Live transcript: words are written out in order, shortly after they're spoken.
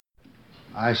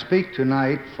I speak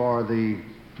tonight for the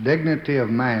dignity of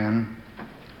man and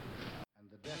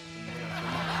the destiny of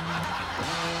democracy.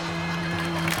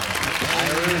 I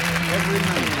urge every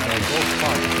member of both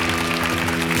parties.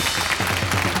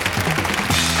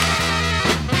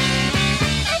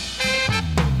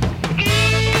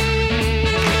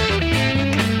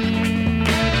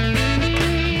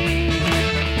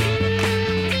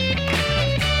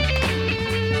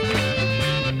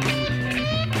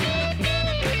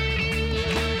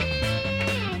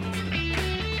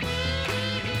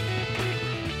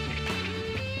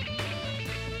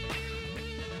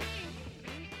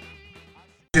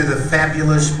 To the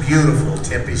fabulous, beautiful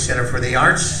Tempe Center for the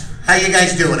Arts. How you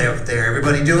guys doing out there?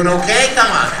 Everybody doing okay? Come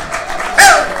on.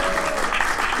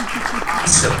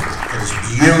 Awesome. It is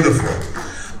beautiful.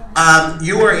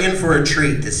 You are in for a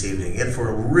treat this evening, in for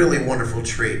a really wonderful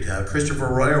treat. Christopher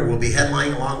Royer will be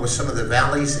headlining along with some of the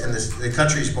Valley's and the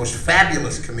country's most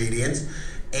fabulous comedians.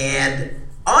 And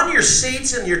on your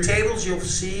seats and your tables, you'll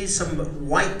see some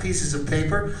white pieces of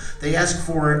paper. They ask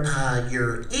for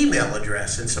your email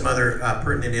address and some other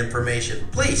pertinent information.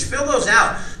 Please fill those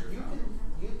out.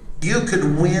 You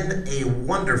could win a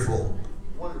wonderful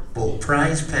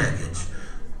prize package,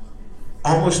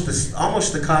 almost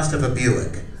the cost of a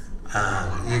Buick.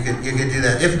 You could do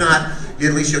that. If not,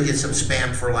 at least you'll get some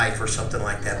spam for life or something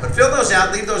like that. But fill those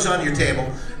out, leave those on your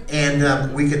table,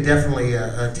 and we could definitely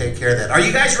take care of that. Are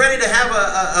you guys ready to have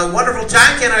a wonderful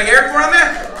time? Can I hear it from you?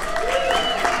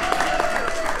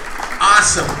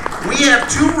 Awesome. We have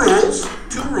two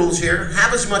rules here.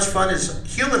 Have as much fun as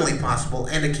humanly possible,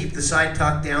 and to keep the side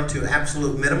talk down to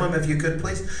absolute minimum, if you could,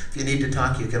 please. If you need to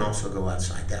talk, you can also go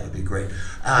outside. That would be great.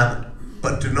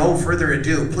 But to no further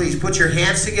ado, please put your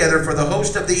hands together for the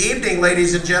host of the evening,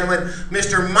 ladies and gentlemen,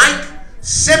 Mr. Mike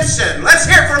Simpson. Let's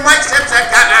hear it for Mike Simpson.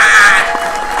 Come on!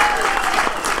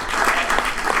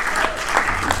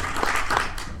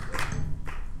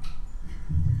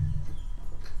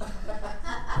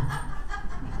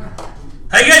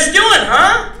 How you guys doing,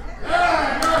 huh?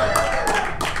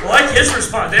 I like his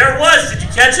response. There it was. Did you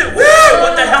catch it? Woo!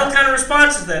 What the hell kind of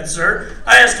response is that, sir?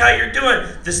 I asked how you're doing.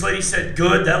 This lady said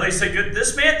good. That lady said good.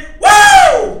 This man,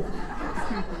 woo!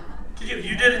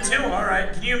 You did it too? All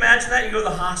right. Can you imagine that? You go to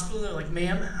the hospital. They're like,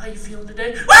 ma'am, how you feeling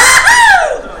today? Woo!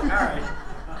 They're like, all right.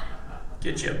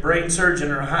 Get you a brain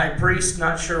surgeon or a high priest.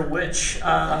 Not sure which.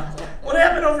 What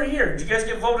happened over here? Did you guys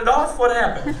get voted off? What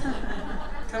happened?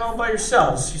 Kind of all by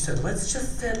yourselves. She said, let's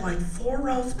just sit like 4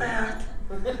 rows back.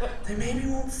 They maybe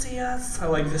won't see us. I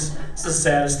like this. It's the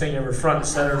saddest thing ever. Front and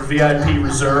center, VIP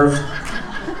reserved.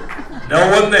 No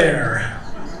one there.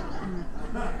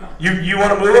 You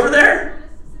want to move over there?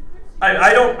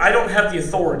 I don't have the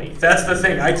authority. That's the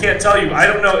thing. I can't tell you. I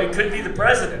don't know. It could be the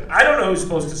president. I don't know who's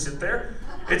supposed to sit there.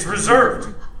 It's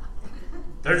reserved.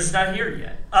 They're just not here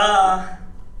yet.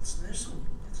 It's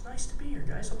nice to be here,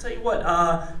 guys. I'll tell you what.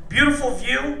 Beautiful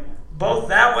view. Both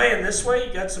that way and this way.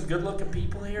 You got some good-looking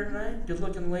people here tonight.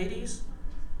 Good-looking ladies.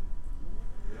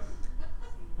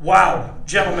 Wow,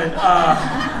 gentlemen.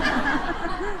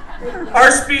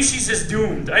 Our species is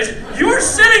doomed. You are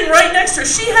sitting right next to her.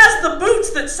 She has the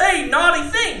boots that say naughty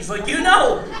things. Like, you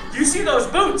see those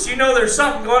boots. You know there's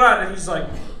something going on. And he's like,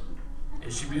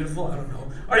 is she beautiful? I don't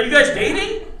know. Are you guys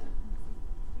dating?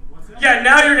 Yeah,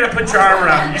 now you're going to put your arm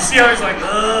around her. You see how he's like,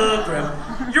 oh, crap.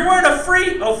 You're wearing a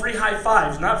free high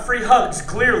fives, not free hugs,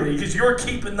 clearly, because you're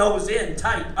keeping those in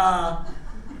tight.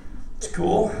 It's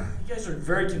cool. You guys are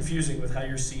very confusing with how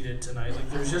you're seated tonight. Like,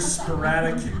 there's just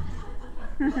sporadic.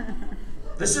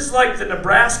 This is like the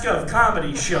Nebraska of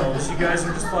comedy shows. You guys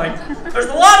are just like, there's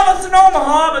a lot of us in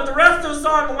Omaha, but the rest of us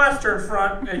on the Western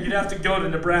Front, and you'd have to go to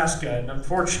Nebraska, and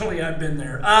unfortunately, I've been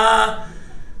there.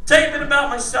 Tell you a bit about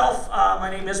myself. My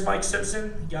name is Mike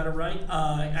Simpson. You got it right.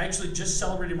 I actually just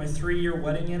celebrated my 3-year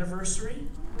wedding anniversary.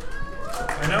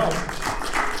 I know.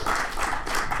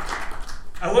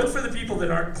 I look for the people that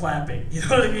aren't clapping. You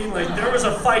know what I mean? Like, there was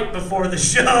a fight before the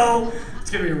show. It's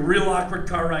going to be a real awkward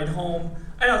car ride home.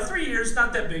 I know, 3 years,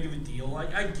 not that big of a deal.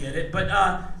 I get it. But,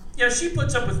 she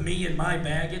puts up with me and my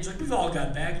baggage. Like, we've all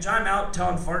got baggage. I'm out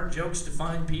telling fart jokes to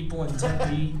fine people in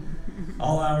Tempe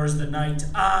all hours of the night.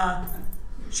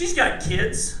 She's got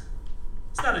kids.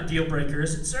 It's not a deal breaker,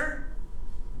 is it, sir?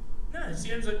 No, he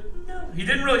seems like, no. He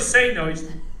didn't really say no. He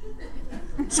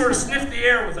sort of sniffed the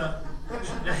air with a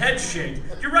head shake.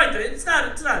 You're right. It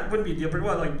wouldn't be a deal breaker.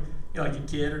 What, like a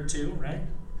kid or two, right?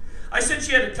 I said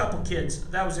she had a couple kids.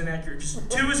 That was inaccurate. Just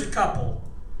 2 is a couple.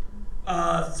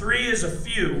 3 is a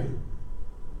few.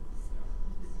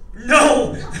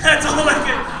 No, that's all I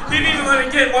get. He didn't even let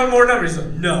me get one more number. He's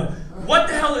like, no. What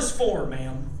the hell is 4,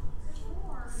 ma'am?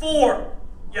 4.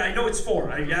 Yeah, I know it's 4.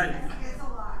 I got it.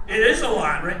 It is a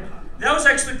lot, right? That was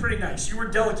actually pretty nice. You were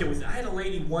delicate with it. I had a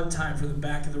lady one time from the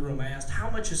back of the room. I asked, how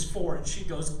much is 4? And she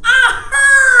goes,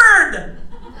 I heard!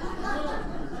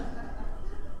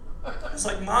 It's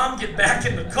like, Mom, get back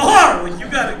in the car. Like,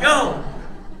 you gotta go.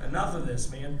 Enough of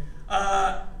this, man.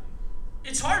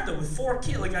 It's hard, though, with 4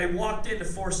 kids. Like, I walked into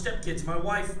 4 stepkids. My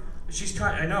wife, she's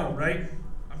I know, right?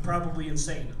 I'm probably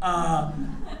insane.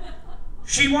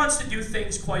 She wants to do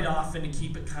things quite often to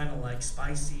keep it kind of like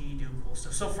spicy, do cool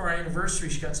stuff. So for our anniversary,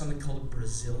 she got something called a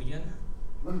Brazilian.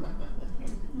 I'm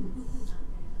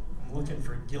looking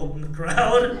for guilt in the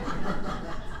crowd.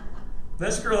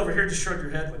 This girl over here just shrugged her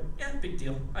head, went, yeah, big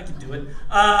deal. I can do it.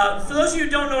 For those of you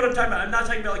who don't know what I'm talking about, I'm not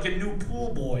talking about like a new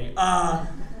pool boy.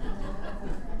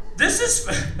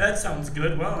 That sounds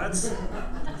good. Well, that's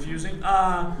confusing.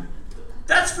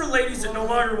 That's for ladies that no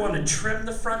longer want to trim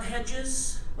the front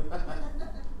hedges.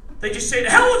 They just say, to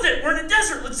hell with it, we're in a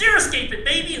desert, let's xeriscape it,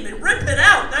 baby, and they rip it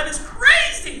out. That is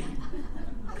crazy.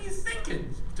 What are you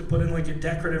thinking? To put in like a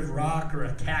decorative rock or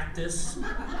a cactus?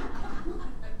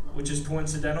 Which is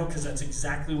coincidental because that's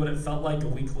exactly what it felt like a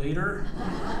week later.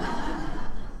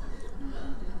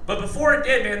 But before it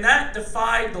did, man, that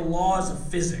defied the laws of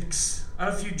physics. I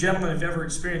don't know if you gentlemen have ever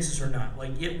experienced this or not.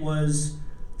 Like, there was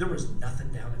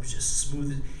nothing down. It was just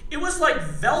smooth. It was like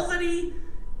velvety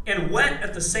and wet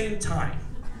at the same time.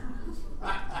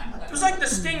 It was like the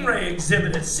stingray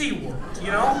exhibit at SeaWorld,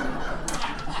 you know?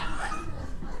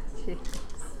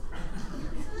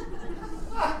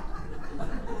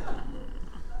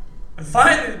 And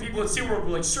finally, the people at SeaWorld were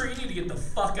like, sir, you need to get the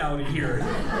fuck out of here.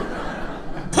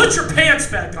 Put your pants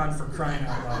back on, for crying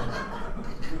out loud.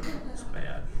 It's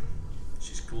bad.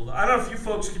 She's cool, though. I don't know if you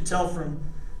folks can tell from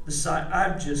the side.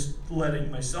 I'm just letting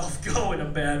myself go in a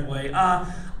bad way.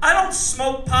 I don't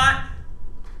smoke pot.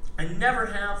 I never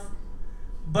have.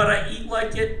 But I eat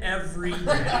like it every day.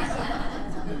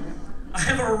 I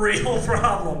have a real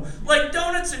problem. Like,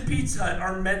 donuts and Pizza Hut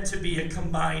are meant to be a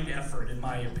combined effort, in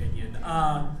my opinion.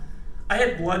 I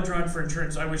had blood drawn for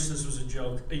insurance. I wish this was a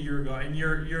joke a year ago. And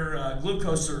your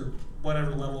glucose or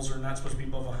whatever levels are not supposed to be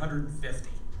above 150.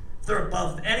 If they're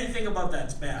above, anything above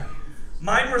that's bad.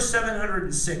 Mine were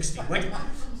 760. Like,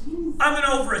 I'm an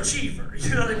overachiever.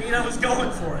 You know what I mean? I was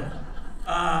going for it.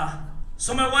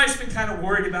 So my wife's been kind of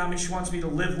worried about me. She wants me to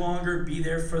live longer, be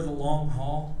there for the long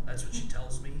haul. That's what she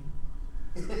tells me.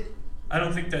 I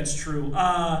don't think that's true.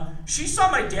 She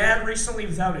saw my dad recently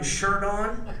without his shirt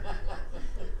on.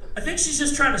 I think she's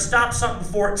just trying to stop something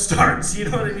before it starts. You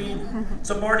know what I mean? It's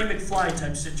a Marty McFly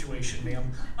type situation,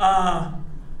 ma'am.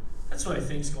 That's what I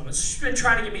think's going on. She's been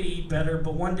trying to get me to eat better,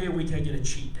 but one day a week I get a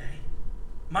cheat day.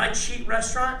 My cheat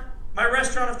restaurant, my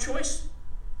restaurant of choice,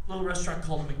 a little restaurant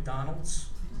called McDonald's.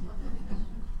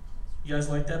 You guys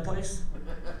like that place?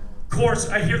 Of course,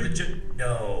 I hear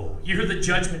no. You hear the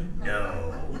judgment?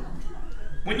 No.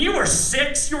 When you were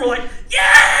 6, you were like,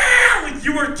 yeah! Like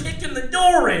you were kicking the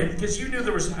door in because you knew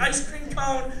there was an ice cream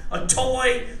cone, a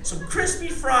toy, some crispy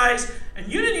fries, and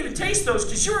you didn't even taste those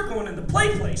because you were going in the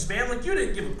play place, man. Like you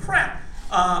didn't give a crap.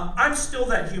 I'm still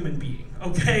that human being,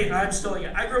 okay? I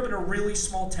grew up in a really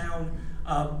small town.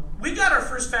 We got our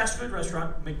first fast food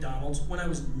restaurant, McDonald's, when I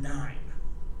was 9.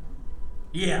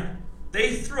 Yeah.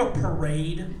 They threw a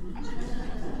parade.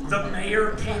 The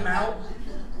mayor came out.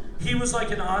 He was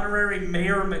like an honorary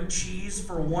Mayor McCheese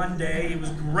for one day. It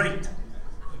was great.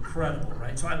 Incredible,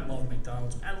 right? So I love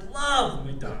McDonald's. I love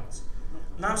McDonald's.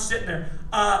 And I'm sitting there.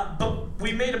 But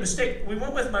we made a mistake. We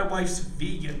went with my wife's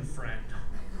vegan friend.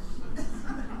 You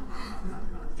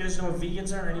guys know what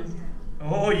vegans are?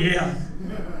 Oh, yeah.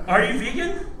 Are you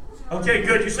vegan? Okay,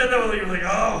 good. You said that when you were like,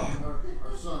 oh.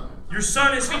 Your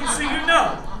son is vegan, so you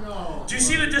know. Do you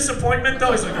see the disappointment,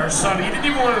 though? He's like, our son. He didn't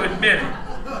even want to admit it.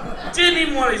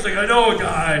 He's like, I know a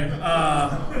guy.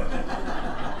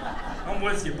 I'm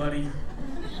with you, buddy.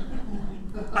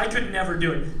 I could never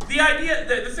do it.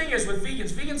 The thing is with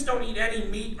vegans don't eat any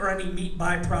meat or any meat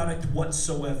byproduct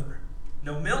whatsoever.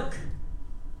 No milk,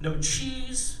 no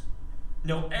cheese,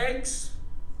 no eggs,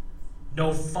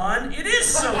 no fun. It is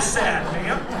so sad,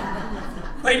 man.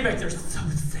 Lady back there's so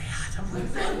sad. I'm like,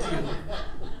 thank you.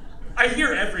 I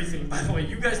hear everything, by the way.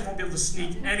 You guys won't be able to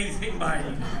sneak anything by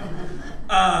me.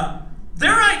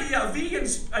 Their idea, a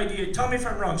vegan's idea, tell me if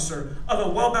I'm wrong, sir, of a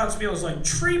well-balanced meal is like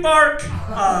tree bark,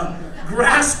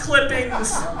 grass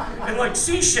clippings, and like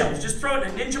seashells. Just throw it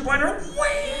in a Ninja blender.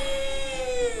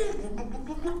 Whee!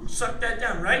 Suck that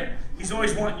down, right? He's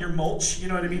always wanting your mulch. You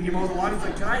know what I mean? You mow the lawn. He's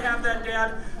like, can I have that,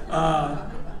 Dad?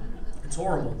 It's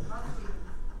horrible.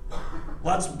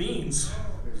 Lots of beans.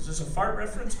 Is this a fart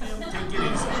reference, man? Take it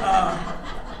easy.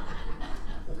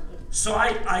 So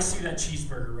I see that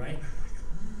cheeseburger, right?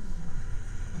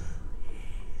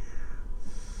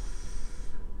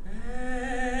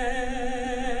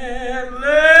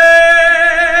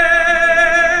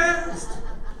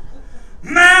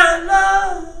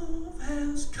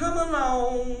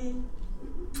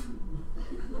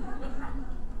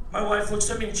 My wife looks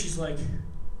at me and she's like,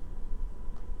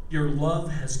 your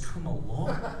love has come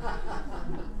along.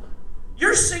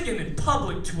 You're singing in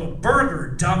public to a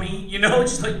burger, dummy. You know,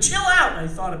 she's like, chill out. And I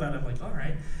thought about it. I'm like, all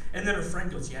right. And then her friend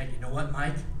goes, yeah, you know what,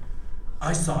 Mike?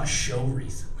 I saw a show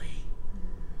recently.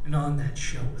 And on that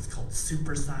show, it was called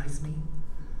Super Size Me.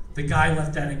 The guy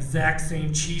left that exact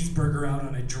same cheeseburger out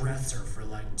on a dresser for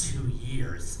like 2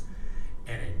 years.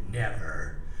 And it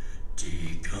never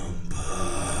decomposed.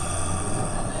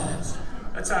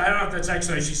 I don't know if that's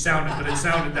actually how she sounded, but it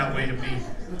sounded that way to me.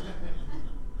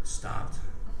 Stopped.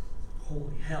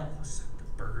 Holy hell. I set the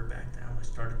burger back down. I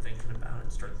started thinking about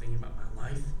it, started thinking about my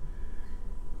life.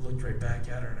 Looked right back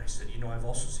at her and I said, you know, I've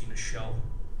also seen a show.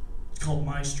 It's called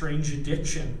My Strange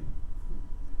Addiction.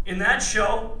 In that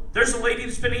show, there's a lady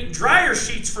that's been eating dryer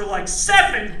sheets for like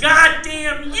 7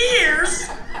 goddamn years.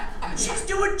 And she's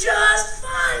doing just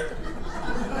fine.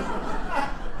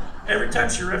 Every time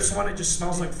she rips one, it just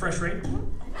smells like fresh rain.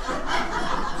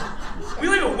 We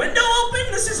leave a window open?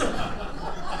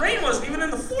 Rain wasn't even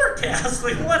in the forecast.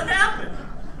 Like, what happened?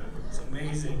 It's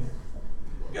amazing.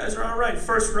 You guys are all right.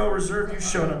 First row reserve, you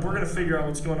showed up. We're going to figure out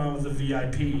what's going on with the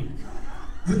VIP.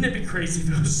 Wouldn't it be crazy if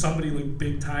it was somebody like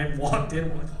big time walked in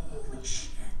and were like, holy shit,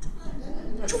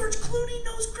 George Clooney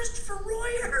knows Christopher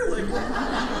Royer? Like,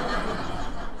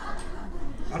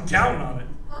 I'm counting on it.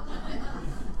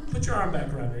 Put your arm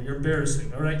back around her. You're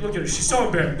embarrassing. All right, look at her. She's so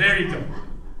embarrassed. There you go.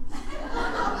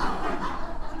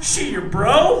 She your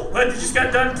bro? What, you just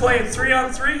got done playing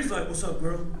 3-on-3? He's like, what's up,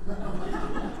 girl?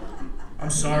 I'm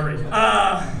sorry.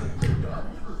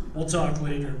 We'll talk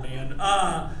later, man.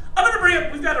 I'm going to bring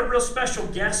up, we've got a real special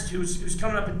guest who's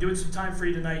coming up and doing some time for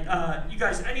you tonight. You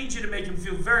guys, I need you to make him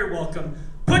feel very welcome.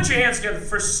 Put your hands together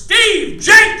for Steve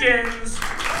Jenkins!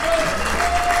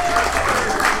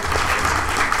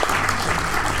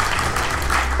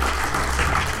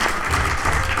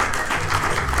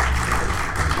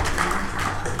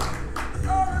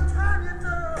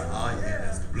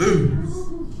 Blues.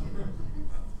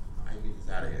 I can get this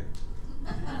out of here.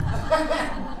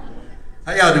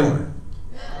 How y'all doing?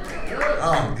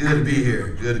 Oh, good to be here.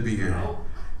 Good to be here.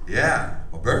 Yeah,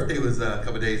 my birthday was a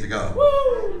couple days ago.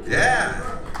 Yeah,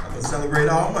 I'm gonna celebrate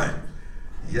all month.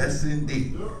 Yes,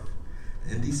 indeed.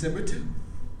 In December too.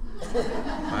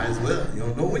 Might as well. You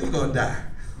don't know when you're gonna die.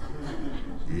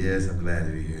 Yes, I'm glad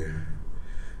to be here.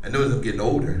 I notice I'm getting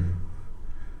older.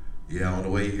 Yeah, on the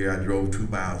way here, I drove 2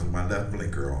 miles with my left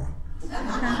blinker on. You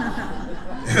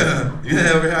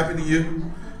that ever happened to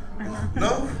you?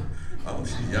 No? Oh,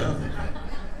 she's young.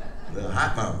 A little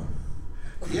hot mama.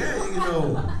 Yeah, you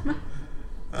know,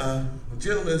 a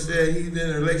gentleman said he's been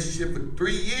in a relationship for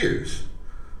 3 years.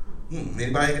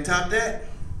 Anybody can top that?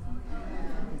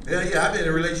 Yeah, I've been in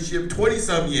a relationship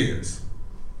 20-some years.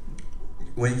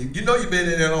 When you know you've been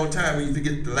in there a long time when you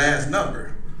forget the last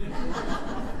number.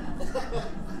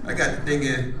 I got to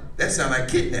thinking, that sounds like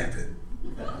kidnapping.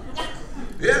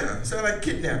 Yeah, it sounds like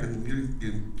kidnapping.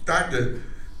 You start to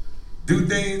do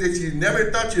things that you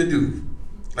never thought you'd do,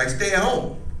 like stay at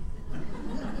home.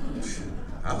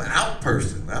 I'm an out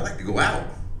person. I like to go out.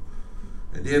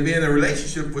 And then being in a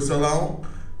relationship for so long,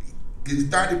 you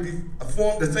start to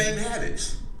form the same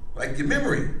habits. Like your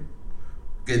memory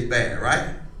gets bad,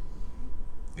 right?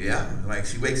 Yeah, like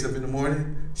she wakes up in the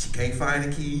morning, she can't find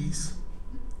the keys.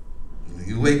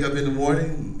 You wake up in the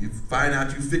morning, you find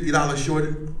out you're $50 short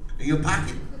in your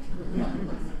pocket.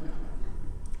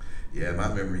 Yeah, my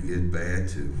memory gets bad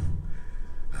too.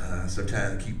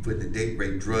 Sometimes I keep putting the date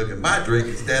rape drug in my drink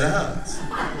instead of hers.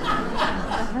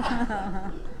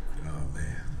 Oh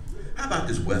man. How about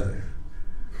this weather?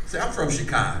 See, I'm from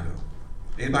Chicago.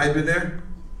 Anybody been there?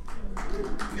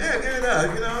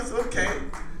 Yeah, you know, it's okay.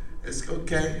 It's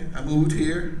okay. I moved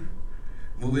here.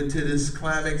 Moved into this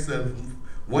climax of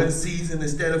 1 season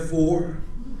instead of 4.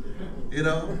 You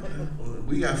know,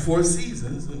 we got 4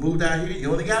 seasons. We moved out here,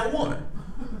 you only got 1.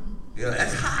 You know,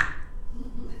 that's hot.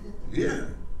 Yeah.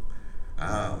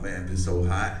 Oh man, it's so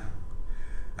hot.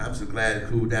 I'm so glad it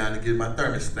cooled down to give my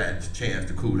thermostat a chance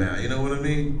to cool down. You know what I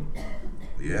mean?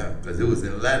 Yeah, because it was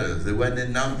in letters. It wasn't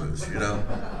in numbers, you know.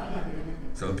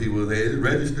 Some people, they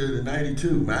registered in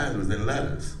 92. Mine was in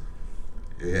letters.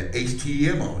 It had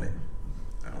HTM on it.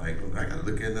 I'm like, I got to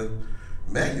look in the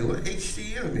manual. What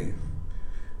HTM mean?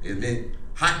 It meant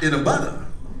hot than a butter.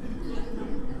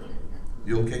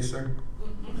 You okay, sir?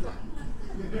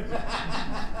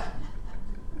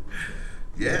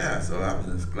 Yeah, so I'm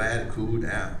just glad it cooled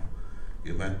down.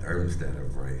 Give my thermostat a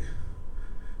break.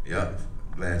 Yep,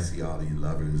 I'm glad to see all these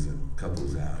lovers and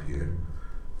couples out here.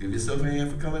 Give yourself a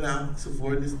hand for coming out,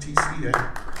 supporting this TCA.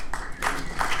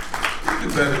 You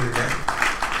do better than that.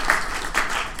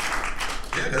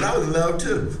 Yeah, because I was in love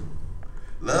too.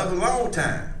 Love a long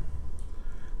time.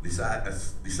 Decided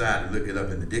to look it up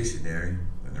in the dictionary,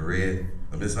 and I read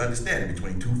a misunderstanding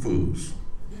between two fools.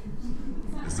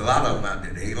 There's a lot of them out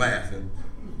there. They ain't laughing.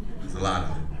 There's a lot of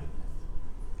them.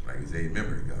 Like I say, a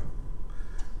memory ago.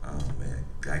 Oh man,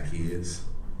 got kids,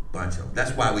 bunch of them.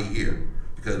 That's why we here,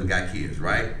 because we got kids,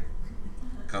 right?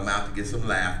 Come out to get some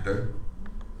laughter,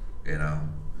 you know,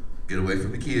 get away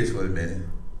from the kids for a minute,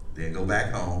 then go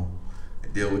back home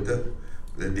and deal with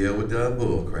the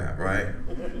bull crap, right?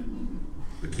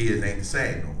 The kids ain't the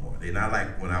same no more. They're not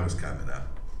like when I was coming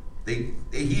up. They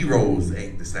heroes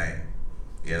ain't the same,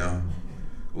 you know.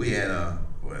 We had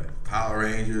Power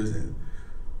Rangers and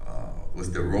what's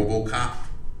the RoboCop.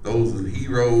 Those are the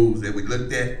heroes that we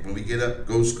looked at when we get up,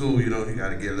 go to school. You know, you got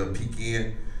to get a little peek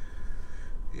in.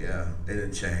 Yeah, they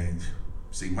didn't change.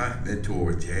 See, my mentor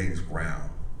was James Brown.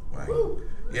 Right?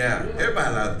 Yeah,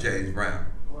 everybody loves James Brown.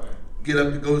 Get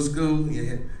up to go to school,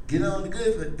 yeah. Get on the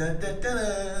good foot, da da da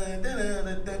da da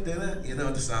da da da da. You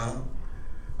know the song.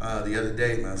 The other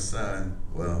day, my son,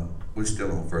 well, we're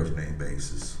still on first name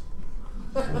basis.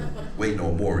 Waiting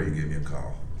on Maury to give me a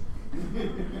call.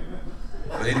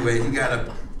 But anyway, he got up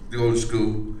to go to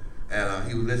school, and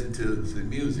he was listening to some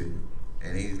music,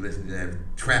 and he's listening to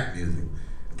that trap music.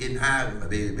 I'm getting high with my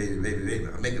baby, baby, baby, baby.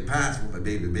 I'm making pies with my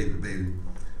baby, baby, baby.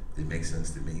 Didn't make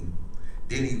sense to me.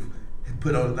 Then he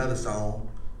put on another song.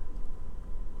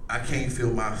 I can't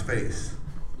feel my face,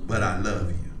 but I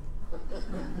love you.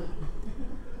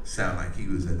 Sound like he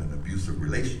was in an abusive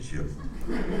relationship.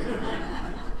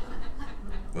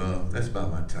 Well, that's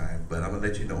about my time, but I'm gonna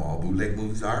let you know all bootleg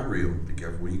movies are real. Be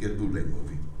careful when you get a bootleg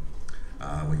movie.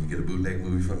 When you get a bootleg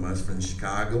movie from us from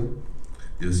Chicago,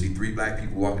 you'll see 3 black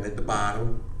people walking at the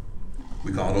bottom.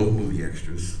 We call those movie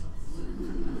extras.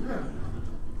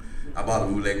 I bought a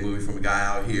bootleg movie from a guy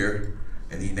out here,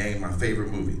 and he named my favorite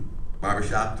movie,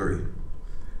 Barbershop 3.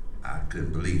 I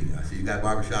couldn't believe it. I said, you got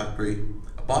Barbershop 3?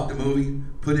 I bought the movie,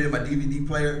 put it in my DVD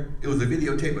player. It was a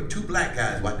videotape of 2 black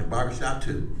guys watching Barbershop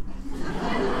 2.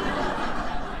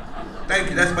 Thank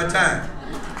you, that's my time.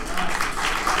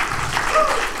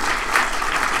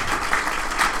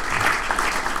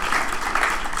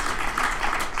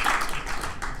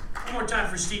 One more time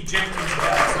for Steve Jenkins,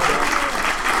 guys.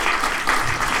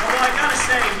 Although I gotta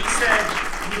say, he said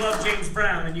he loved James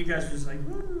Brown, and you guys were just like,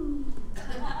 woo.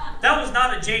 That was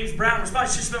not a James Brown response.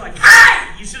 It's just been like,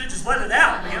 hi! You should have just let it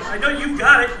out, man. I know you've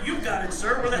got it. You've got it,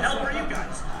 sir. Where the hell were you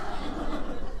guys?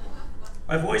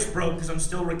 My voice broke because I'm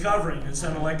still recovering. It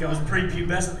sounded like I was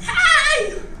prepubescent.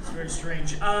 Hey! It's very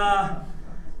strange.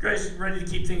 Guys, ready to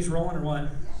keep things rolling or what?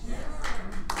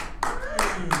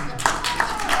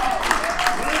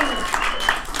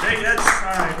 Hey, that's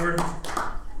all right.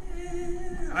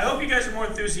 I hope you guys are more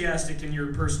enthusiastic in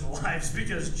your personal lives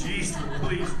because, geez,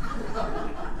 please,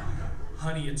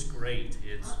 honey, it's great.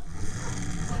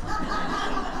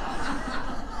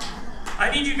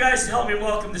 I need you guys to help me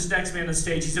welcome this next man on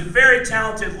stage. He's a very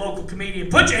talented local comedian.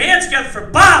 Put your hands together for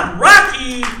Bob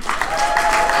Rocky.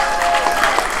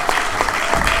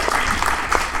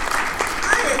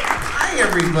 Hi,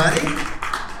 everybody.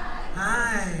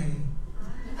 Hi.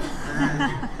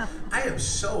 I am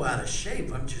so out of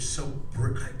shape. I'm just so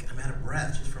I'm out of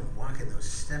breath just from walking those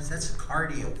steps. That's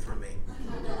cardio for me.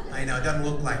 I know, it doesn't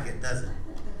look like it, does it?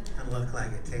 Doesn't look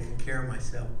like it. Taking care of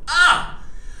myself. I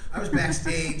was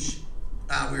backstage.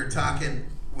 We were talking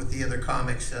with the other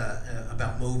comics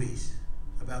about movies,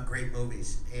 about great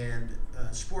movies, and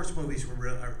sports movies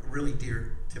are really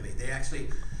dear to me. They actually,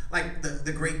 like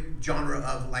the great genre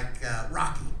of like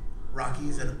Rocky. Rocky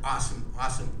is an awesome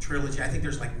trilogy. I think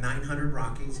there's like 900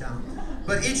 Rockies out.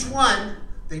 But each one,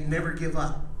 they never give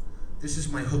up. This is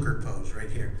my hooker pose right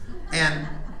here. And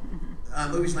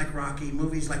movies like Rocky,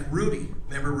 movies like Rudy.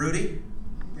 Remember Rudy?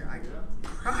 Yeah, I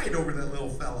cried over that little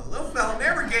fella. Little fella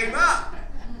never gave up.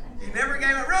 He never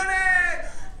gave up. Rudy!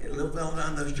 He had a little fella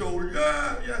on the shoulder.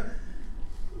 Yeah.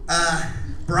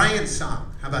 Brian's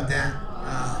song. How about that?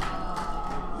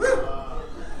 Woo!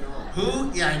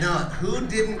 Who? Yeah, I know it. Who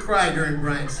didn't cry during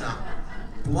Brian's song?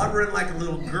 Blubbering like a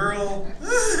little girl.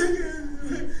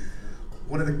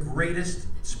 One of the greatest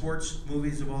sports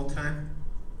movies of all time,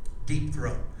 Deep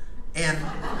Throat. And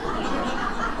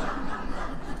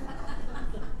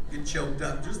get choked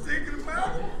up just thinking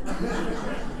about it.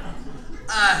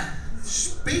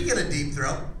 Speaking of Deep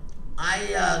Throat,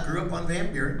 I grew up on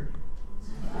Van Buren.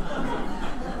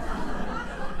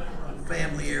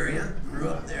 Family area, grew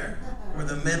up there, where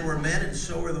the men were men and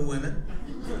so were the women.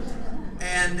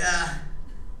 And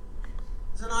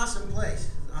it's an awesome place.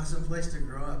 It's an awesome place to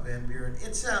grow up, Van Buren.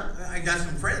 It's I got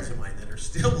some friends of mine that are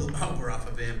still over off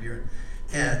of Van Buren.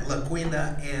 La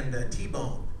Quinta and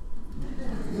T-Bone.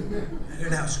 They're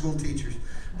now school teachers.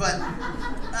 But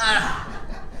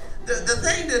the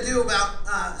thing to do about,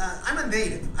 I'm a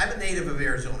native. I'm a native of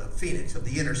Arizona, Phoenix, of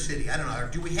the inner city. I don't know,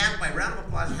 do we have, by round of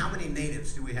applause, how many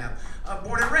natives do we have?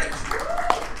 Born and raised.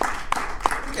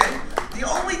 Okay. The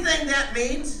only thing that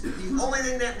means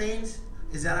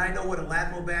is that I know what a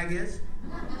Latmo bag is.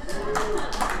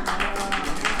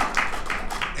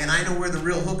 And I know where the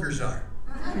real hookers are.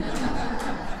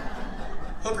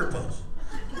 Hooker pose.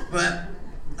 But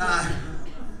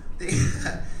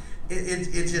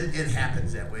it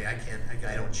happens that way. I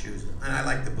don't choose it. And I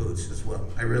like the boots as well.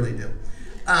 I really do.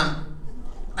 I'm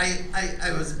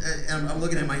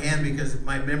looking at my hand because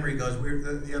my memory goes.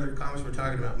 The other comments were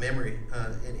talking about memory,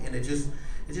 and it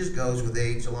just goes with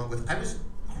age. Along with, I was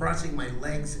crossing my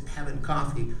legs having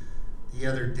coffee the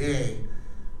other day.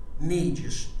 Knee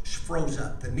just froze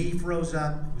up. The knee froze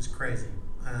up. It was crazy.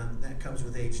 That comes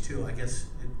with age too. I guess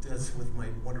it does with my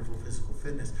wonderful physical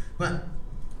fitness. But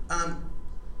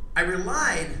I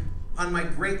relied on my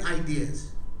great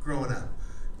ideas growing up.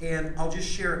 And I'll just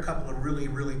share a couple of really,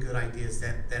 really good ideas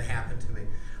that happened to me.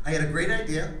 I had a great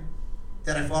idea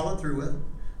that I followed through with.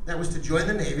 That was to join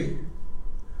the Navy,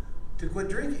 to quit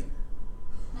drinking.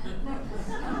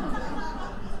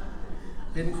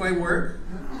 Didn't quite work.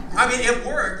 I mean, it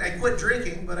worked. I quit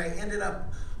drinking, but I ended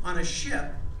up on a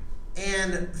ship.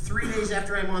 And 3 days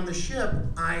after I'm on the ship,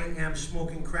 I am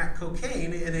smoking crack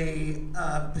cocaine in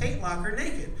a paint locker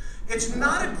naked. It's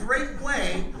not a great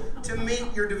way to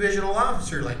meet your divisional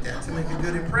officer like that, to make a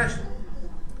good impression.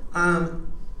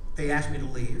 They asked me to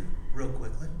leave real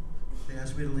quickly. They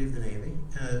asked me to leave the Navy,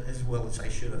 as well as I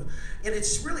should have. And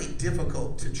it's really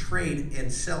difficult to trade and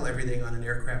sell everything on an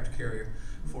aircraft carrier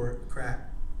for crack.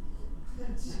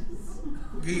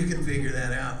 You can figure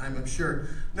that out, I'm sure.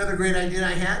 Another great idea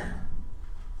I had,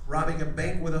 robbing a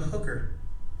bank with a hooker.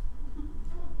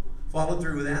 Followed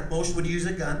through with that. Most would use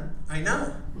a gun. I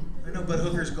know, but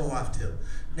hookers go off too.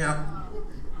 Now,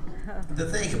 the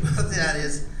thing about that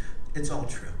is, it's all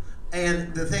true.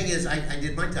 And the thing is, I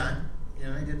did my time.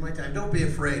 I did my time. Don't be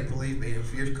afraid, believe me.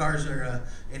 If your cars are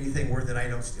anything worth it, I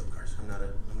don't steal cars. I'm not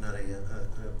a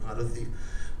auto thief.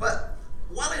 But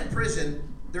while in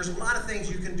prison, there's a lot of things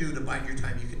you can do to bide your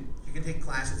time. You can take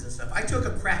classes and stuff. I took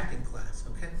a crafting class,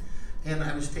 okay? And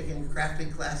I was taking a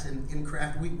crafting class in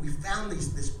craft. We found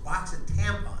this box of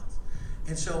tampons.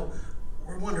 And so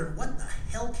we're wondering, what the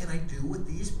hell can I do with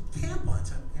these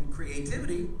tampons? I'm in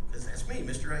creativity, because that's me,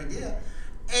 Mr. Idea.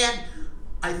 And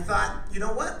I thought, you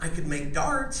know what? I could make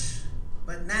darts,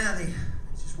 but now they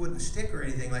just wouldn't stick or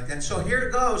anything like that. So here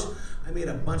it goes. I made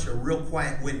a bunch of real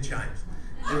quiet wind chimes.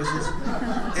 It was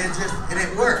and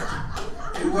it worked.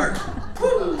 It worked.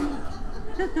 Woo!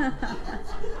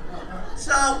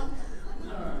 So,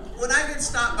 when I get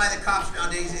stopped by the cops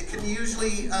nowadays, it can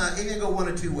usually, it can go one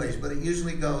of two ways, but it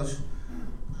usually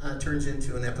turns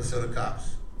into an episode of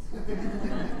Cops.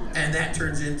 And that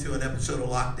turns into an episode of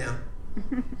Lockdown.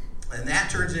 And that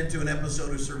turns into an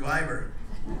episode of Survivor.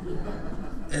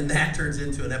 And that turns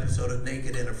into an episode of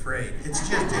Naked and Afraid. It's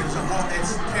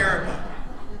terrible.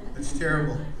 It's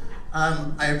terrible.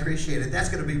 I appreciate it. That's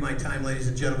going to be my time, ladies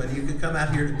and gentlemen. You can come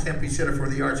out here to Tempe Center for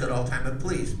the Arts at all time, but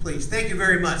please, thank you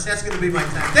very much. That's going to be my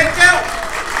time. Thank you!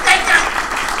 Thank you!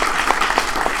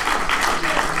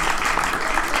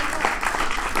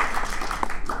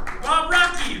 Rob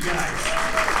Rocky, you guys.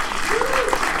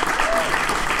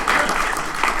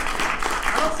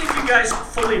 I don't think you guys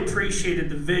fully appreciated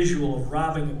the visual of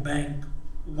robbing a bank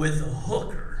with a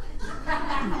hooker.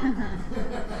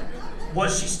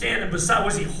 Was she standing beside?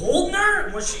 Was he holding her?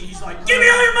 He's like, give me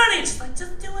all your money. And she's like,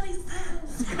 just do what he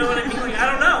says. You know what I mean? Like, I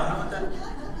don't know.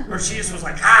 Or she just was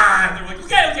like, and they're like,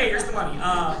 okay, here's the money.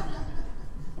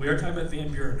 We are talking about Van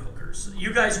Buren hookers.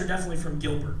 You guys are definitely from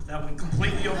Gilbert. That went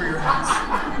completely over your heads.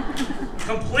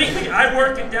 Completely. I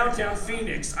work in downtown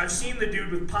Phoenix. I've seen the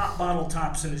dude with pop bottle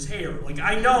tops in his hair. Like,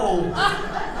 I know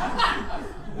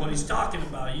what he's talking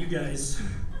about. You guys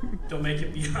don't make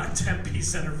it beyond Tempe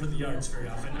Center for the Arts very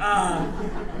often.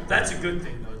 That's a good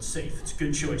thing, though. It's safe. It's a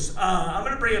good choice. I'm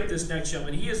going to bring up this next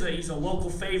gentleman. He's a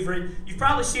local favorite. You've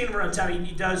probably seen him around town.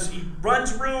 He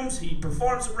runs rooms. He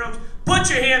performs in rooms. Put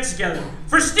your hands together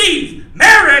for Steve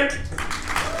Merrick.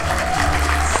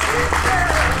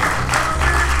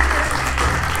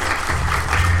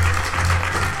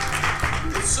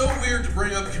 It's so weird to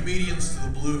bring up comedians to the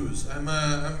blues. I'm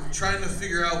trying to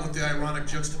figure out what the ironic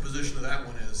juxtaposition of that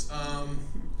one is.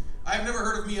 I've never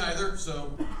heard of Me Either,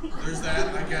 so there's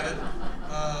that. I get it.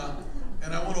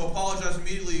 And I want to apologize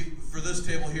immediately for this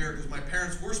table here because my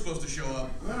parents were supposed to show up.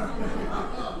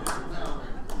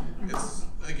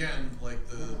 again, like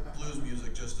the blues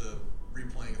music, just a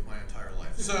replaying of my entire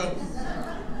life. So,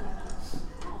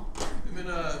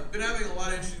 I've been having a lot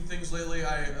of interesting things lately.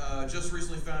 I just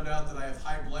recently found out that I have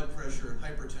high blood pressure and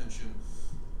hypertension,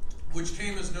 which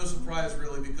came as no surprise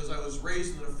really, because I was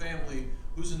raised in a family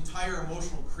whose entire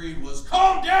emotional creed was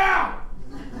calm down.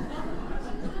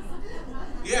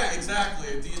 Yeah, exactly.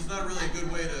 It's not really a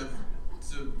good way to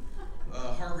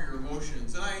harbor your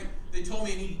emotions. And they told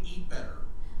me I need to eat better.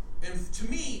 And to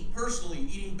me, personally,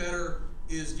 eating better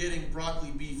is getting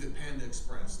broccoli beef at Panda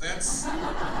Express. That's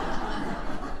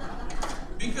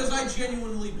because I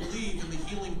genuinely believe in the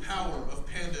healing power of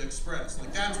Panda Express.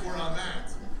 Like, that's where I'm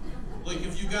at. Like,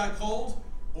 if you got a cold,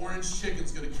 orange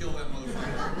chicken's gonna kill that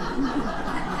motherfucker.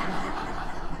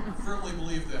 Firmly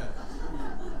believe that.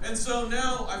 And so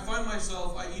now I find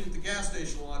myself, I eat at the gas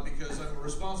station a lot because I'm a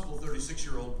responsible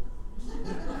 36-year-old.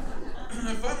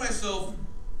 I find myself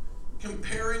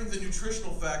comparing the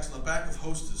nutritional facts on the back of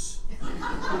Hostess.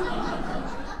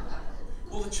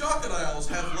 Well, the chocolate aisles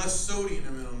have less sodium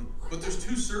in them, but there's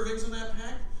 2 servings in that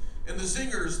pack. And the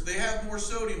Zingers, they have more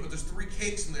sodium, but there's 3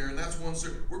 cakes in there, and that's 1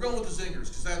 serving. We're going with the Zingers,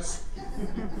 because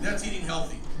that's eating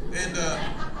healthy. And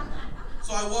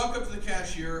so I walk up to the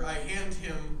cashier, I hand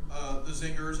him the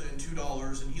Zingers and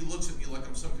 $2, and he looks at me like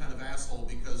I'm some kind of asshole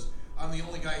because I'm the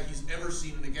only guy he's ever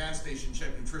seen in a gas station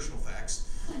check nutritional facts.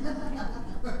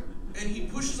 And he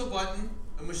pushes a button,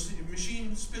 a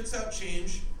machine spits out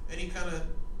change, and he kind of,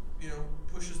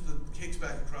 pushes the cakes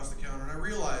back across the counter. And I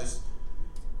realized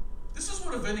this is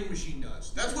what a vending machine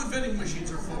does. That's what vending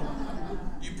machines are for.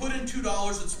 You put in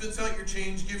 $2, it spits out your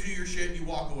change, gives you your shit, you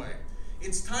walk away.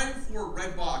 It's time for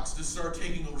Redbox to start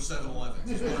taking over 7-Eleven,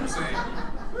 is what I'm saying.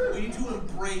 We need to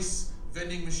embrace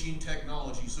vending machine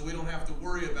technology so we don't have to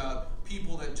worry about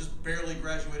people that just barely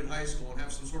graduated high school and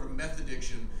have some sort of meth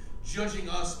addiction judging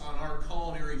us on our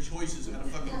culinary choices at a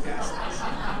fucking gas station.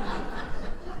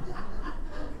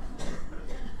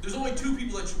 There's only 2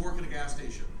 people that should work at a gas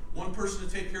station. One person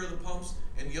to take care of the pumps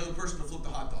and the other person to flip the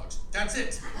hot dogs. That's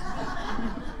it.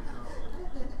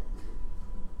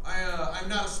 I'm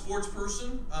not a sports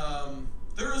person.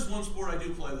 There is one sport I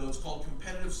do play, though. It's called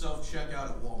competitive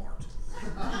self-checkout at Walmart.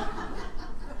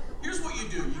 Here's what you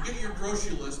do. You get your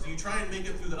grocery list, and you try and make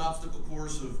it through that obstacle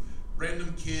course of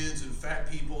random kids and fat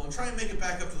people, and try and make it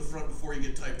back up to the front before you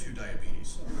get type 2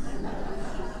 diabetes.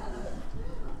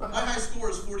 My high score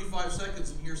is 45 seconds,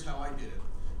 and here's how I did it.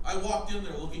 I walked in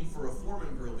there looking for a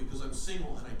Foreman grill because I'm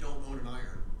single and I don't own an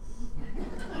iron.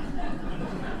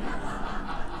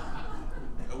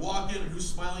 I walk in, and whose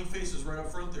smiling face is right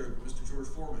up front there? Mr. George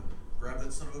Foreman. Grab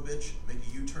that son of a bitch, make a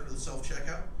U-turn to the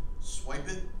self-checkout, swipe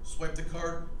it, swipe the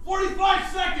card,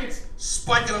 45 seconds!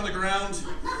 Spike it on the ground.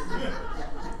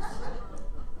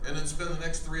 And then spend the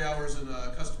next 3 hours in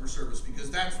customer service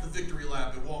because that's the victory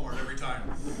lap at Walmart every time.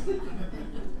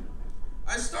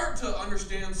 I start to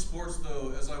understand sports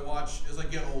though as I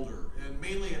get older, and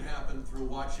mainly it happened through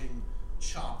watching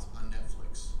Chopped on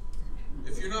Netflix.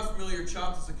 If you're not familiar,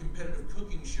 Chopped is a competitive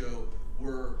cooking show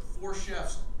where 4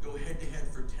 chefs go head-to-head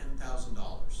for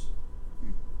 $10,000.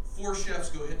 4 chefs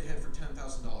go head-to-head for $10,000.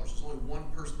 There's only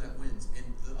one person that wins, and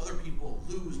the other people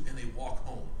lose and they walk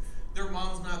home. Their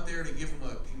mom's not there to give them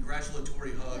a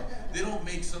congratulatory hug. They don't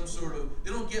make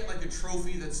they don't get like a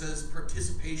trophy that says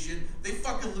participation. They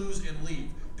fucking lose and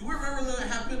leave. Do we remember that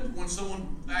happened when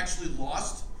someone actually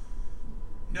lost?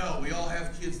 No, we all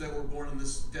have kids that were born in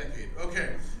this decade.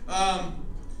 Okay.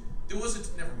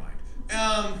 Never mind.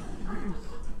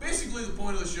 Basically the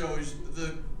point of the show is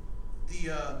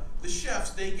the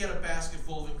chefs, they get a basket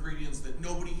full of ingredients that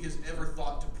nobody has ever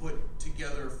thought to put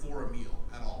together for a meal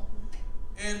at all.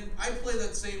 And I play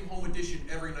that same home edition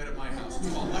every night at my house. It's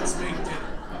called Let's Make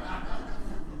Dinner.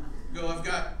 I've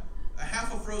got a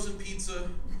half a frozen pizza,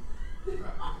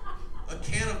 a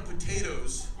can of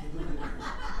potatoes,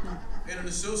 and an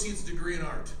associate's degree in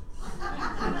art.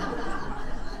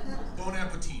 Bon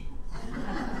appetit.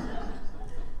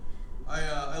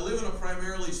 I live in a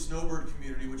primarily snowbird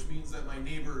community, which means that my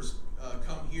neighbors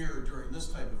come here during this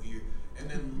type of year and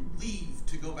then leave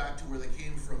to go back to where they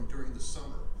came from during the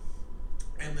summer.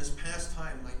 And this past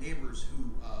time, my neighbors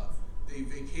who they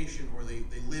vacation or they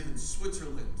live in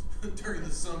Switzerland during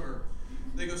the summer,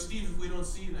 they go, Steve, if we don't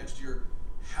see you next year,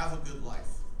 have a good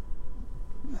life.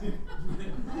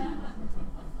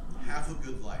 Have a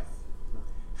good life.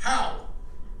 How?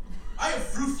 I have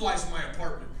fruit flies in my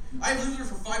apartment. I've lived here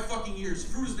for 5 fucking years.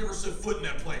 Fruit has never set foot in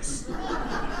that place.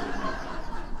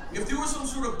 If there was some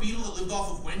sort of beetle that lived off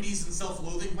of Wendy's and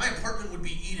self-loathing, my apartment would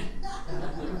be eaten.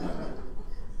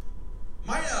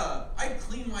 I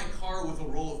clean my car with a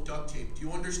roll of duct tape. Do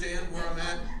you understand where I'm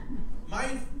at?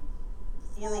 My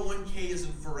 401k is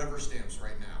in forever stamps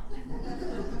right now.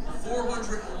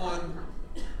 401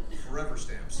 forever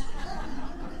stamps.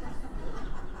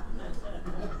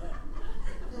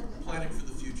 Planning for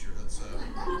the future. That's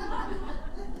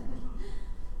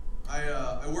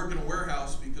I work in a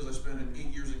warehouse because I spent 8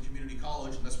 years in community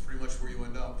college, and that's pretty much where you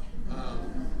end up.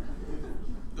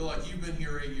 They're like, you've been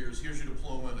here 8 years. Here's your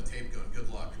diploma and a tape gun. Good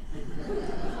luck.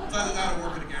 It's either that or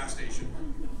work at a gas station.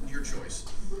 Your choice.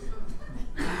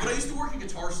 But I used to work at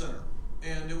Guitar Center,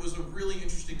 and it was a really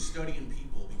interesting study in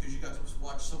people because you got to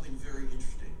watch something very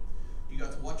interesting. You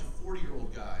got to watch a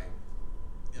 40-year-old guy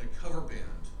in a cover band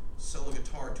sell a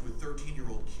guitar to a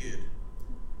 13-year-old kid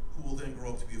who will then grow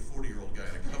up to be a 40-year-old guy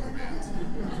in a cover band.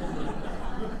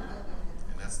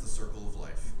 And that's the circle of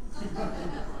life.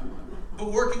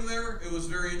 But working there, it was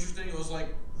very interesting. It was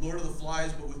like Lord of the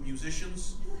Flies, but with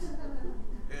musicians.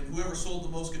 And whoever sold the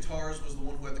most guitars was the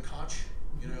one who had the conch,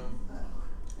 you know.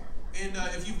 And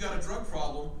if you've got a drug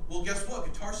problem, well, guess what?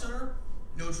 Guitar Center,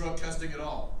 no drug testing at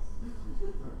all.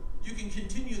 You can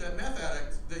continue that meth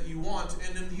addict that you want,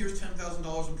 and then here's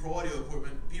 $10,000 in pro audio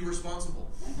equipment. Be responsible.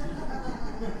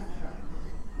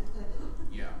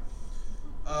 Yeah.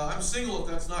 I'm single if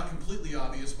that's not completely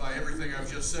obvious by everything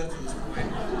I've just said to this point.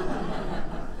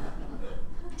 I'm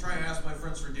trying to ask my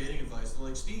friends for dating advice. They're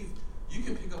like, Steve, you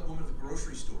can pick up women at the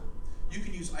grocery store. You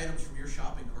can use items from your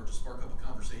shopping cart to spark up a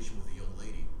conversation with a young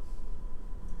lady.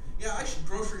 Yeah, I should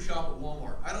grocery shop at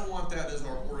Walmart. I don't want that as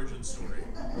our origin story.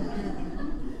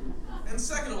 And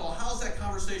second of all, how's that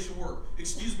conversation work?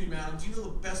 Excuse me, madam, do you know the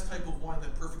best type of wine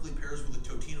that perfectly pairs with a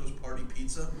Totino's Party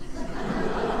Pizza?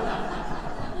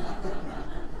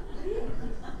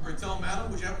 Or tell them, madam,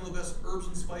 would you have one of the best herbs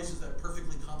and spices that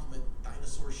perfectly complement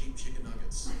dinosaur-shaped chicken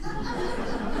nuggets?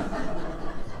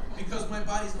 Because my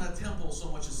body's not a temple so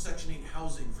much as Section 8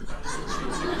 housing for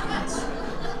dinosaur-shaped chicken nuggets.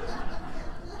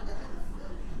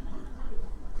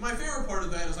 My favorite part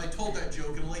of that is I told that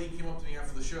joke, and a lady came up to me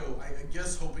after the show, I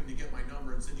guess hoping to get my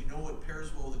number, and said, you know what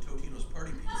pairs well with a Totino's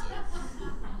Party Pizza?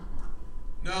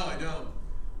 No, I don't.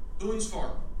 Boone's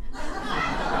Farm.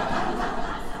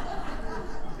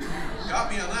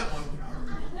 Got me on that one.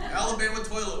 Alabama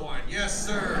toilet wine. Yes,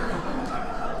 sir.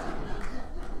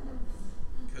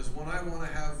 Because when I want to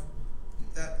have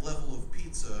that level of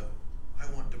pizza, I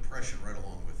want depression right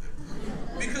along with it.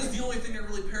 Because the only thing that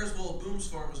really pairs well at Boone's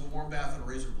Farm is a warm bath and a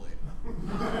razor blade.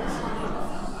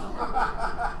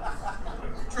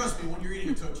 Trust me, when you're eating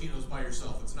a Totino's by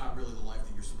yourself, it's not really the life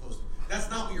that you're supposed to. That's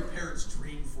not what your parents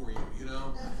dream for you, you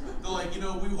know? They're like, you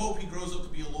know, we hope he grows up to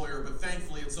be a lawyer, but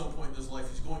thankfully at some point in his life,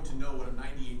 he's going to know what a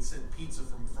 98-cent pizza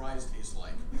from Fry's tastes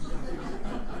like.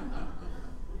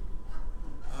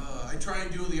 I try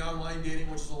and do the online dating,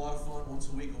 which is a lot of fun. Once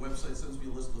a week, a website sends me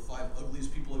a list of the 5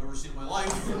 ugliest people I've ever seen in my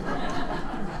life.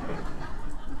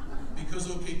 Because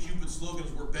OkCupid's slogan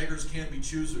is where beggars can be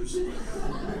choosers.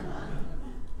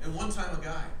 And one time a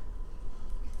guy.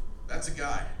 That's a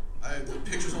guy. The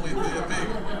picture's only a bit big.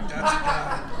 That's a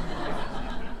guy.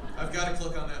 I've got to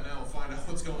click on that now and find out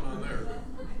what's going on there.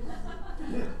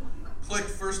 Click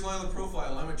first line of the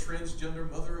profile. I'm a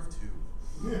transgender mother of 2.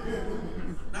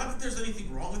 Not that there's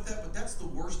anything wrong with that, but that's the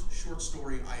worst short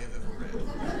story I have ever read.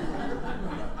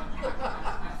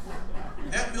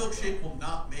 That milkshake will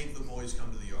not make the boys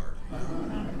come to the yard.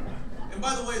 And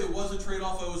by the way, there was a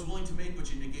trade-off I was willing to make,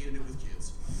 but you negated it with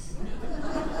kids.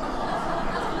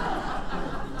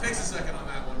 Takes a second on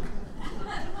that one.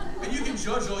 And you can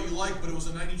judge all you like, but it was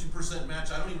a 92% match.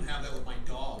 I don't even have that with my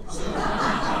dog, so...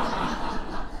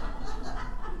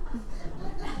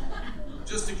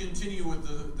 Just to continue with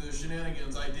the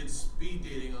shenanigans, I did speed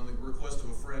dating on the request of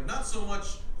a friend. Not so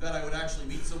much that I would actually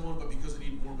meet someone, but because I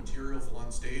need more material for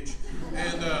on stage.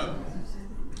 And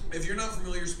if you're not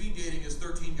familiar, speed dating is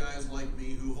 13 guys like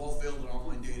me who have all failed at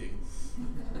online dating.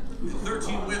 And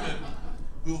 13 women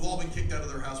who have all been kicked out of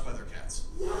their house by their cats.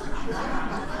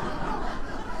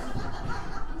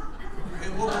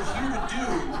 And what we're here to do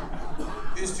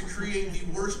is to create the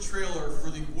worst trailer for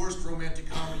the worst romantic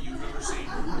comedy you've ever seen.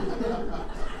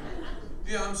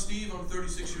 Yeah, I'm Steve, I'm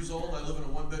 36 years old, I live in a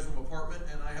 1-bedroom apartment,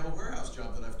 and I have a warehouse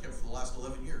job that I've kept for the last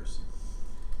 11 years.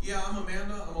 Yeah, I'm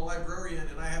Amanda, I'm a librarian,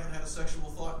 and I haven't had a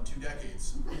sexual thought in 2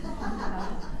 decades.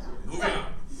 Moving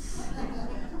on.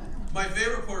 My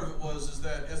favorite part of it is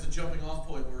that as a jumping off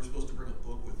point, we were supposed to bring a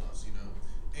book with us, you know?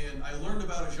 And I learned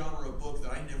about a genre of book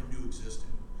that I never knew existed.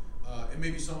 And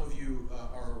maybe some of you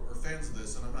are fans of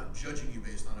this, and I'm not judging you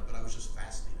based on it, but I was just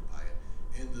fascinated by it.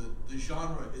 And the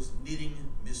genre is knitting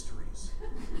mysteries.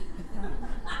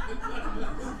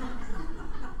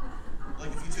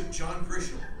 Like if you took John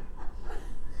Grisham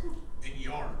and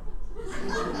yarn,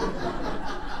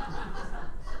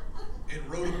 and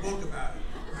wrote a book about it.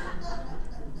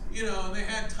 You know, and they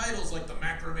had titles like The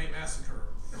Macrame Massacre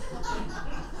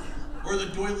or The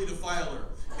Doily Defiler.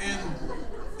 And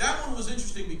that one was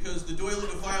interesting because the Doily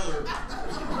Defiler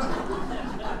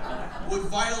would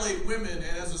violate women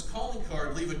and as his calling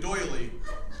card leave a doily.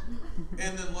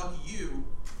 And then lucky you,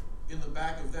 in the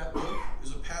back of that book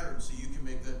is a pattern so you can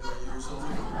make that doily yourself.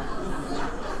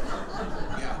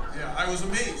 Yeah, I was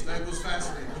amazed. I was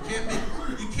fascinated.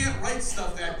 You can't write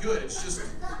stuff that good. It's just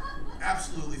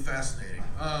absolutely fascinating.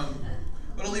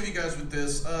 But I'll leave you guys with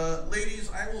this. Ladies,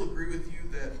 I will agree with you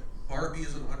that Barbie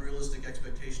is an unrealistic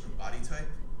expectation of body type.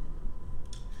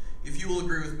 If you will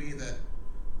agree with me that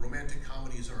romantic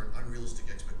comedies are an unrealistic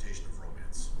expectation of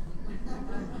romance.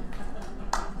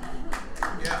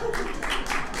 Yeah.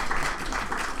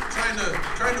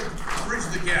 Trying to bridge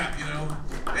the gap, you know?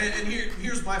 And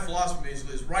here's my philosophy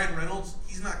basically is Ryan Reynolds,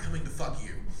 he's not coming to fuck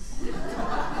you.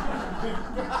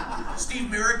 Steve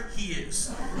Merrick, he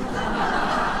is.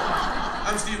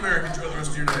 I'm Steve Merrick. Enjoy the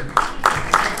rest of your night.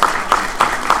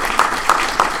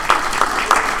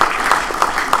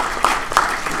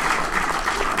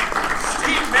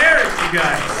 Steve Merrick, you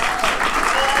guys.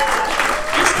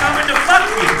 He's coming to fuck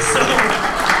you, so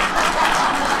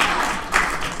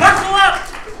buckle up!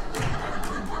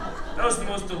 That was the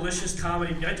most delicious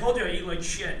comedy. I told you I eat like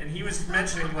shit, and he was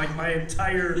mentioning like my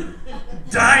entire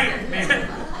diet, man.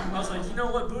 I was like, you know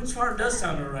what? Boone's Farm does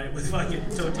sound alright with fucking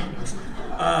Totinos.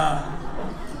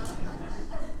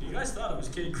 You guys thought I was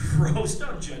getting gross.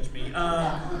 Don't judge me.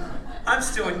 I'm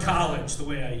still in college the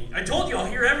way I eat. I told you I'll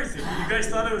hear everything. You guys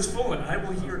thought I was fooling. I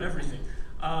will hear everything.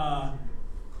 Are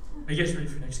you guys ready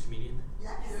for the next comedian?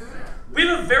 We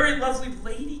have a very lovely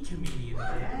lady comedian here.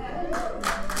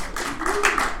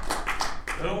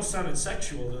 That almost sounded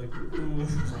sexual.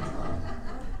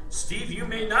 Steve, you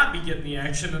may not be getting the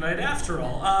action tonight after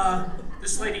all.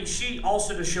 This lady, she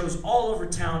also does shows all over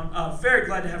town. Very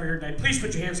glad to have her here tonight. Please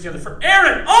put your hands together for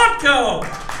Erin Onco!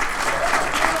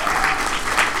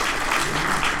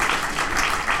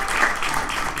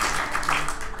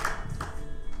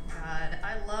 God,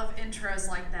 I love intros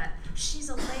like that. She's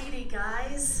a lady,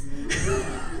 guys.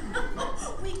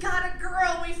 We got a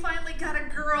girl. We finally got a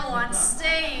girl on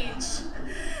stage.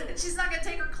 And she's not going to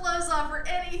take her clothes off or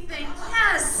anything.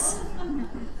 Yes!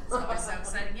 It's always so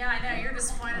exciting. Yeah, I know. You're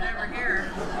disappointed over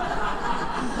here.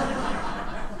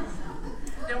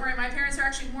 Don't worry. My parents are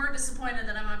actually more disappointed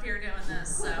that I'm up here doing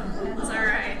this, so it's all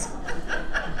right.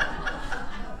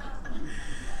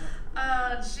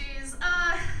 Oh, jeez.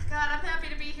 God, I'm happy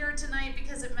to be here tonight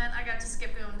because it meant I got to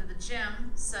skip going to the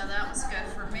gym, so that was good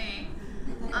for me.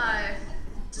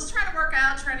 Just trying to work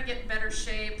out, trying to get in better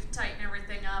shape, tighten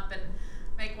everything up, and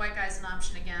make white guys an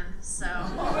option again, so.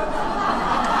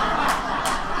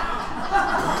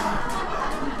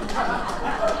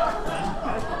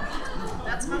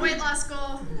 That's my weight loss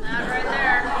goal, that right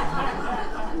there.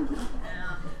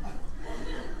 Yeah.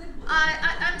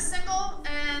 I'm single,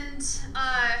 and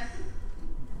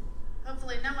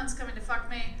hopefully no one's coming to fuck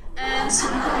me, and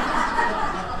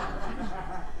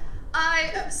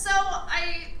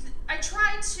I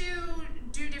try to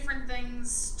do different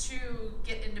things to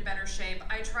get into better shape.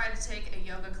 I tried to take a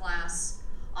yoga class.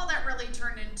 All that really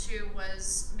turned into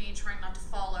was me trying not to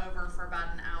fall over for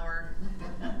about an hour.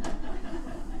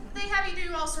 They have you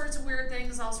do all sorts of weird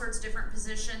things, all sorts of different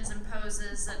positions and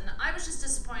poses, and I was just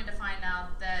disappointed to find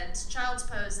out that child's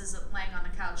pose isn't laying on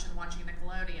the couch and watching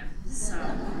Nickelodeon. So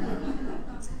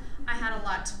I had a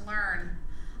lot to learn.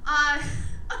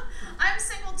 I'm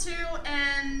single too,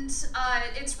 and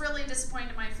it's really disappointing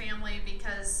to my family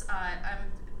because I'm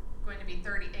going to be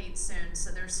 38 soon,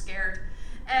 so they're scared.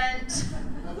 And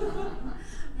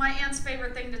my aunt's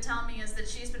favorite thing to tell me is that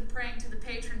she's been praying to the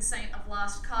patron saint of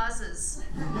lost causes,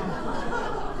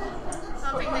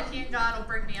 hoping that he and God will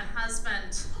bring me a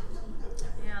husband.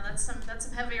 Yeah, that's some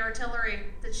heavy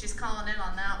artillery that she's calling in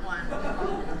on that one.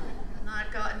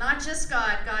 Not God, not just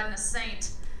God, God and a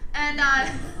saint. And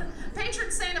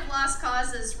patron saint of lost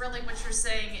causes, really what you're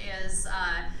saying is,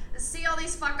 see all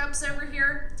these fuck-ups over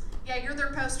here? Yeah, you're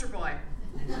their poster boy.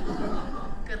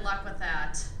 Good luck with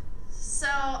that. So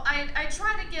I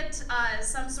try to get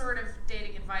some sort of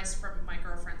dating advice from my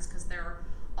girlfriends because they're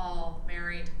all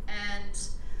married. And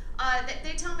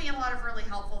they tell me a lot of really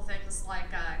helpful things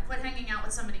like quit hanging out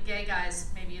with so many gay guys.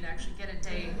 Maybe you'd actually get a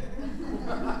date.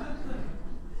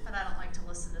 But I don't like to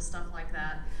listen to stuff like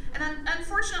that. And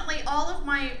unfortunately, all of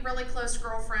my really close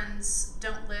girlfriends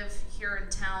don't live here in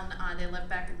town. They live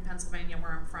back in Pennsylvania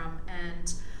where I'm from.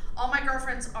 And all my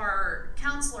girlfriends are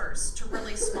counselors to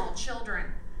really small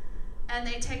children. and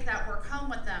they take that work home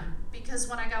with them. Because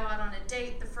when I go out on a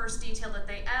date, the first detail that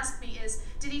they ask me is,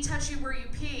 did he touch you where you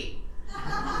pee?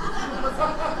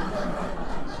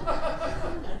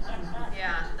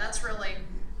 Yeah, that's really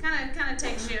kind of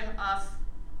takes you off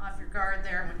your guard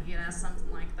there when you ask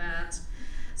something like that.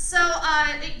 So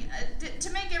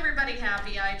to make everybody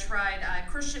happy, I tried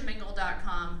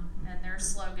ChristianMingle.com, and their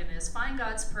slogan is "Find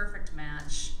God's perfect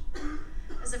match."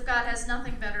 As if God has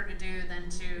nothing better to do than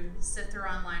to sit through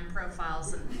online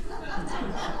profiles and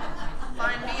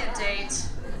find me a date.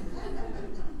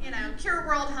 You know, cure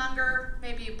world hunger,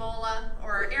 maybe Ebola,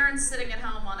 or Aaron's sitting at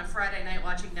home on a Friday night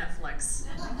watching Netflix.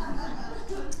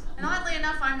 And oddly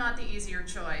enough, I'm not the easier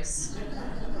choice.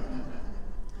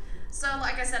 So,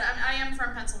 like I said, I am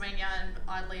from Pennsylvania, and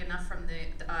oddly enough, from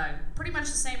the pretty much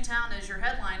the same town as your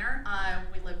headliner.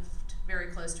 We lived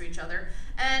very close to each other,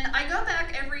 and I go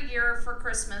back every year for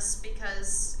Christmas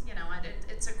because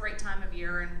it's a great time of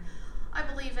year, and I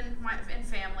believe in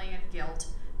family and guilt.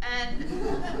 And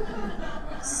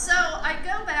so I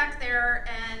go back there,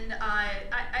 and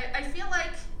I feel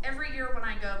like every year when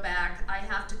I go back, I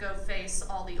have to go face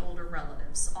all the older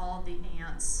relatives, all the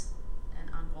aunts and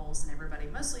uncles and everybody,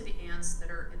 mostly the aunts that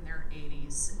are in their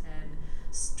 80s, and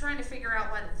trying to figure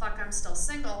out why the fuck I'm still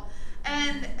single.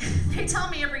 And they tell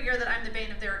me every year that I'm the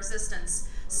bane of their existence.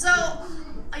 So,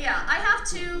 yeah, I have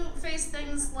to face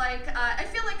things like, I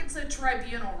feel like it's a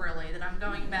tribunal, really, that I'm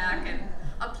going back and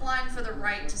applying for the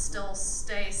right to still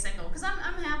stay single, because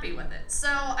I'm happy with it. So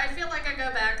I feel like I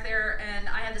go back there, and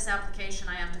I have this application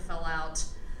I have to fill out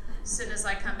as soon as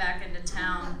I come back into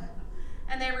town.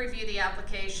 And they review the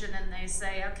application, and they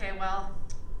say, okay, well,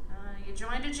 you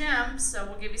joined a gym, so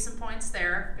we'll give you some points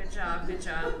there. Good job, good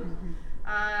job.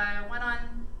 Went on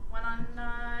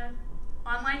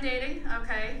online dating.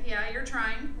 Okay, yeah, you're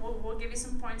trying. We'll give you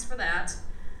some points for that.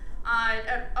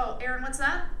 Oh, Aaron, what's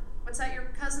that? What's that?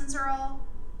 Your cousins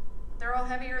they're all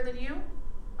heavier than you?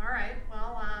 All right,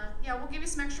 well, yeah, we'll give you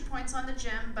some extra points on the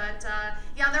gym, but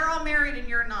yeah, they're all married and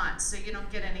you're not, so you don't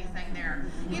get anything there.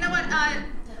 You know what?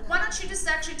 Why don't you just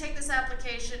actually take this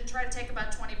application, try to take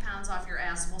about 20 pounds off your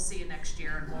ass. We'll see you next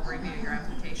year, and we'll review your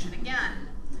application again.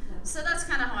 So that's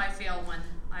kind of how I feel when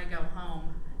I go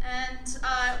home. And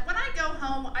when I go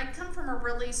home, I come from a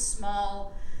really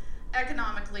small,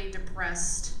 economically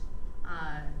depressed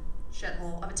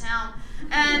shithole of a town.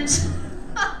 And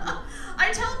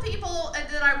I tell people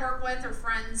that I work with or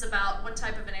friends about what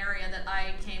type of an area that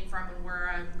I came from and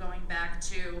where I'm going back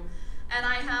to. And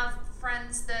I have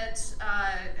friends that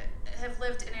have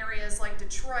lived in areas like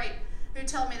Detroit who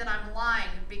tell me that I'm lying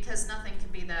because nothing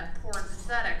can be that poor and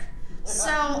pathetic.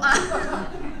 So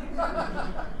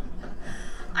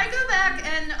I go back,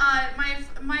 and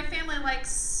my family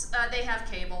likes, they have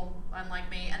cable, unlike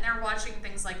me, and they're watching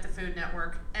things like the Food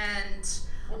Network. And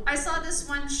I saw this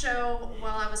one show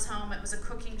while I was home. It was a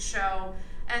cooking show,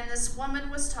 and this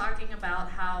woman was talking about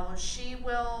how she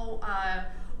will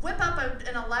whip up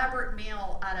an elaborate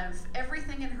meal out of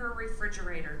everything in her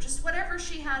refrigerator, just whatever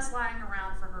she has lying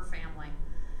around for her family.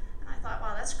 And I thought,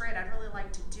 wow, that's great. I'd really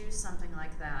like to do something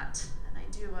like that. And I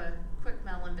do a quick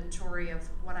mental inventory of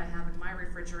what I have in my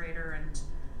refrigerator, and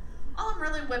all I'm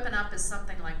really whipping up is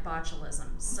something like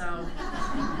botulism. So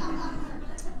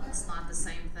it's not the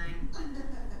same thing.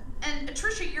 And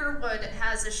Trisha Yearwood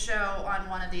has a show on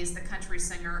one of these, The Country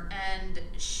Singer, and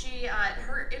she,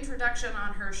 her introduction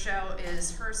on her show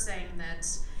is her saying that,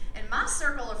 in my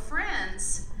circle of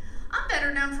friends, I'm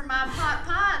better known for my pot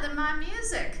pie than my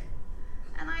music.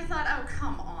 And I thought, oh,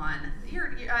 come on.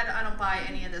 I don't buy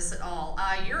any of this at all.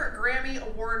 You're a Grammy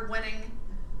Award-winning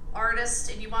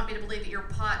artist, and you want me to believe that your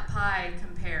pot pie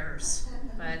compares.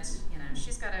 But,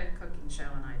 she's got a cooking show,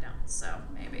 and I don't, so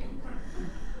maybe.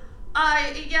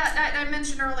 I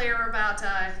mentioned earlier about,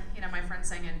 my friend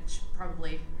saying I should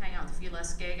probably hang out with a few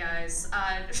less gay guys.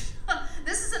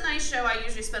 This is a nice show. I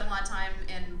usually spend a lot of time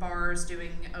in bars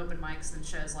doing open mics and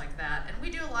shows like that. And we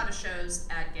do a lot of shows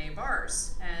at gay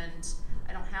bars. And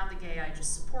I don't have the gay, I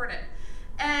just support it.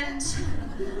 And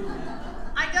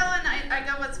I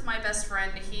go with my best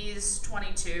friend. He's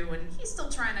 22, and he's still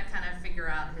trying to kind of figure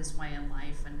out his way in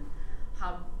life and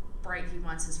how bright he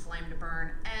wants his flame to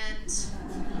burn. And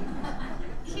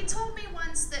he told me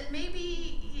once that maybe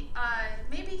he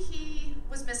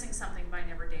was missing something by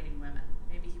never dating women.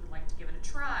 Maybe he would like to give it a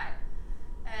try.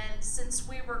 And since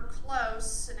we were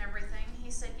close and everything,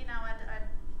 he said, I'd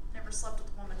never slept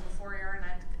with a woman before, Aaron.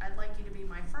 I'd like you to be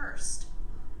my first.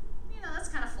 That's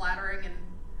kind of flattering, and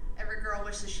every girl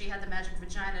wishes she had the magic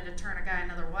vagina to turn a guy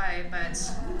another way, but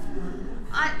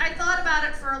I thought about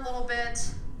it for a little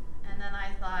bit, and then I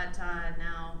thought,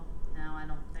 no, I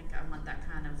don't think I want that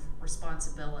kind of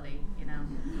responsibility, you know.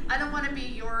 I don't want to be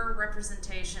your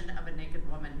representation of a naked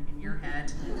woman in your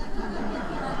head.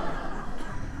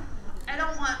 I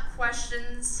don't want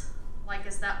questions like,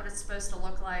 is that what it's supposed to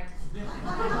look like? No.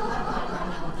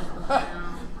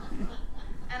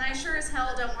 And I sure as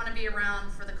hell don't want to be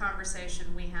around for the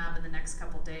conversation we have in the next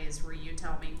couple days where you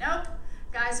tell me, nope,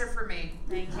 guys are for me.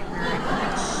 Thank you very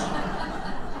much.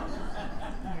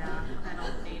 Yeah, I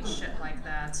don't need shit like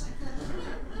that.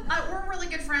 We're really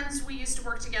good friends. We used to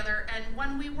work together, and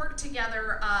when we worked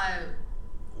together,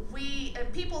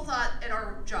 people thought at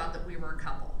our job that we were a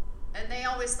couple. And they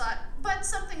always thought, but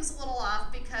something's a little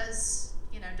off because,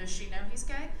 you know, does she know he's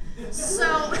gay?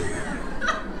 So,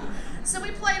 so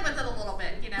we played with it a little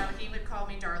bit. You know, he would call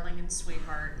me darling and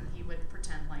sweetheart, and he would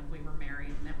pretend like we were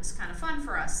married, and it was kind of fun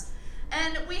for us.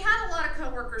 And we had a lot of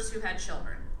coworkers who had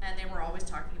children, and they were always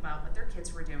talking about what their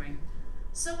kids were doing.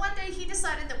 So one day he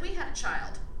decided that we had a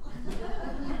child.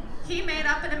 He made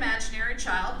up an imaginary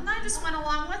child, and I just went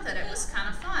along with it. It was kind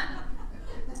of fun.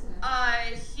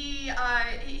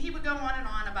 He would go on and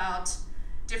on about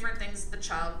different things the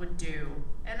child would do,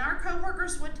 and our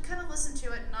coworkers would kind of listen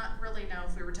to it and not really know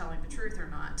if we were telling the truth or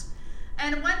not.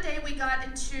 And one day we got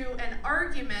into an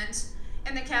argument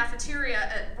in the cafeteria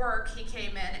at work. He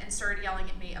came in and started yelling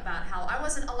at me about how I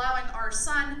wasn't allowing our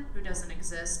son, who doesn't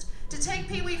exist, to take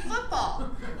Pee-wee football.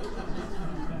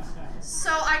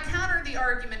 So I countered the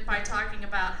argument by talking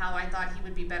about how I thought he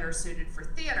would be better suited for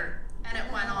theater, and it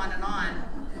went on and on.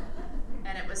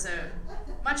 And it was a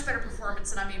much better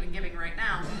performance than I'm even giving right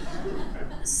now.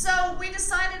 So we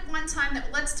decided one time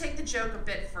that let's take the joke a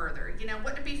bit further. You know,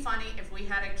 wouldn't it be funny if we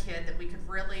had a kid that we could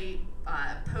really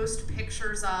post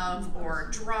pictures of, or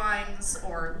drawings,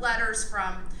 or letters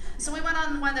from? So we went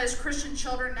on one of those Christian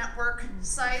Children Network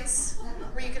sites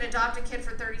where you can adopt a kid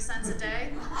for 30 cents a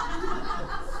day.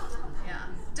 Yeah.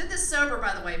 Did this sober,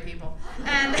 by the way, people.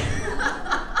 And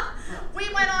we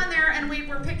went on there and we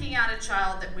were picking out a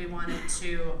child that we wanted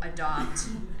to adopt.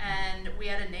 And we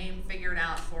had a name figured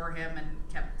out for him and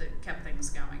kept things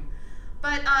going.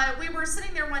 But we were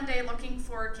sitting there one day looking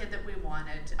for a kid that we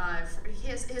wanted.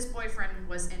 His boyfriend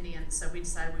was Indian, so we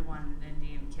decided we wanted an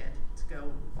Indian kid to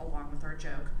go along with our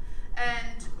joke.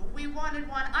 And we wanted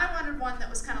one. I wanted one that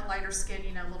was kind of lighter skinned,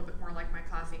 you know, a little bit more like my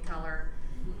coffee color.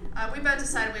 We both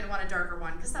decided we didn't want a darker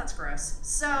one because that's gross.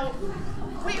 So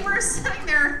we were sitting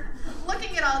there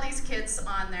looking at all these kids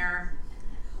on there,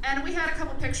 and we had a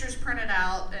couple pictures printed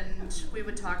out, and we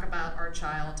would talk about our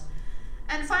child.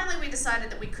 And finally we decided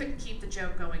that we couldn't keep the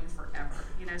joke going forever.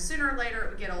 You know, sooner or later it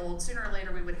would get old. Sooner or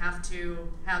later we would have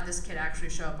to have this kid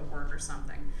actually show up at work or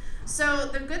something. So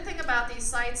the good thing about these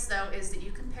sites, though, is that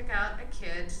you can pick out a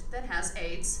kid that has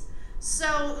AIDS.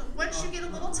 So once you get a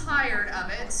little tired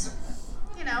of it,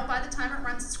 you know, by the time it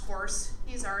runs its course,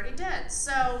 he's already dead.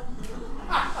 So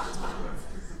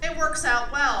it works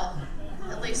out well,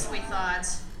 at least we thought.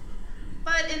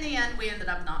 But in the end, we ended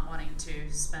up not wanting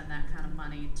to spend that kind of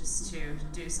money just to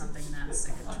do something that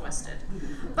sick and twisted.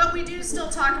 But we do still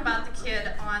talk about the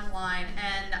kid online,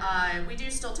 and we do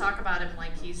still talk about him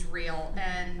like he's real.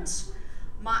 And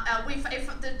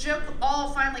the joke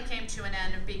all finally came to an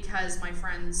end because my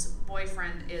friend's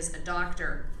boyfriend is a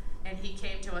doctor. And he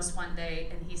came to us one day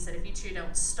and he said, if you two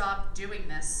don't stop doing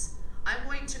this, I'm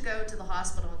going to go to the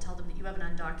hospital and tell them that you have an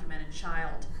undocumented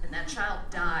child, and that child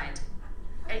died,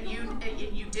 and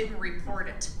you didn't report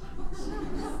it.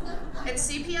 And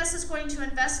CPS is going to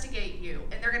investigate you,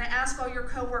 and they're going to ask all your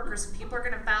coworkers, and people are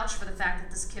going to vouch for the fact that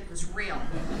this kid was real.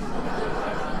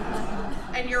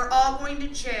 And you're all going to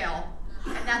jail,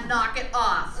 and now knock it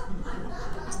off.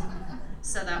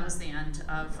 So that was the end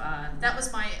of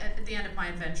the end of my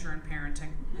adventure in parenting.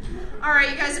 All right,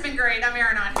 you guys have been great. I'm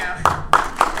Erin Onko.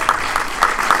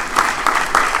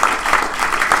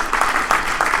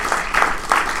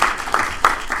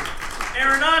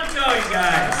 Erin Onko, you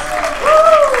guys.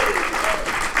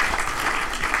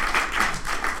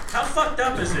 How fucked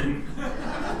up is it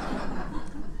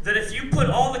that if you put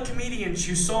all the comedians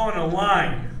you saw in a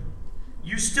line,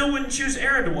 you still wouldn't choose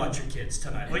Erin to watch your kids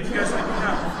tonight? Like, you guys like,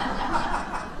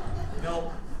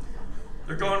 no.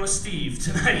 They're going with Steve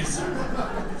tonight.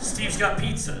 Steve's got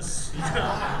pizzas. You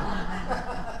know?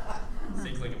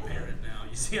 Think like a parent now.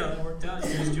 You see how that worked out?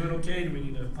 You guys doing okay? Do we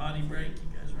need a potty break? You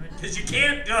guys right? Because you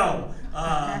can't go.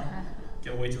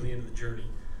 Gotta wait till the end of the journey.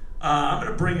 I'm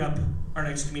going to bring up our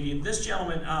next comedian. This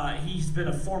gentleman, he's been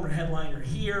a former headliner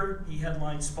here. He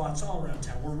headlines spots all around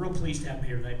town. We're real pleased to have him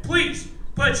here tonight. Please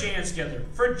put your hands together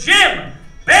for Jim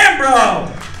Bambro.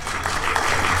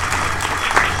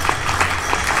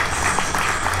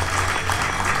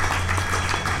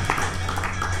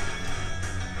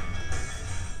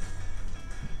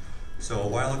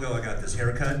 while ago, I got this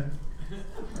haircut.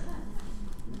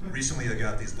 Recently, I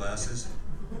got these glasses.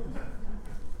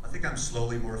 I think I'm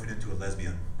slowly morphing into a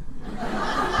lesbian.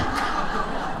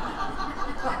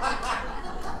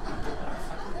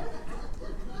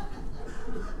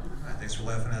 Thanks for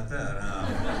laughing at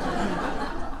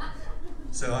that.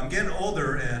 So I'm getting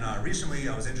older, and recently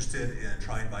I was interested in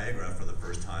trying Viagra for the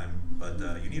first time, but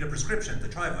you need a prescription to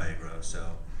try Viagra.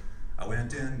 So I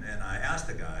went in and I asked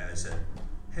the guy, I said,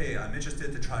 hey, I'm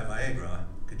interested to try Viagra.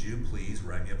 Could you please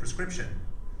write me a prescription?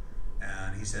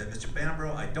 And he said, Mr.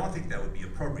 Bambro, I don't think that would be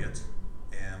appropriate.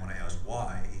 And when I asked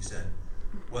why, he said,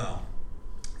 well,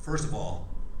 first of all,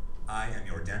 I am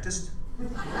your dentist.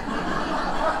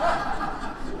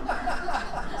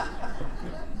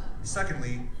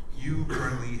 Secondly, you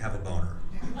currently have a boner.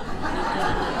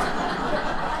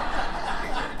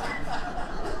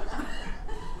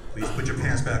 Please put your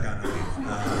pants back on and leave.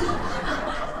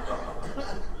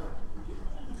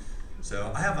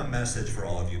 So I have a message for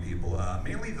all of you people,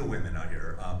 mainly the women out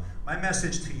here. My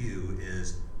message to you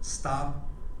is stop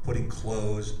putting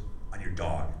clothes on your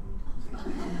dog.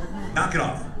 Knock it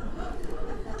off.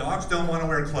 Dogs don't want to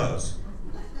wear clothes.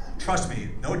 Trust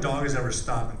me, no dog has ever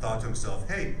stopped and thought to himself,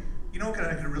 hey, you know what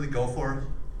I could really go for?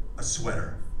 A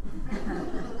sweater.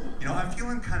 You know, I'm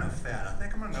feeling kind of fat. I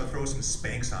think I'm gonna go throw some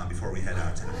Spanx on before we head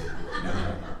out tonight.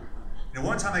 You know,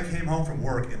 one time I came home from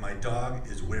work and my dog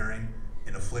is wearing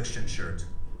an Affliction shirt.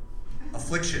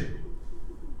 Affliction.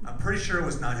 I'm pretty sure it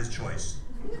was not his choice.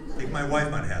 I think my wife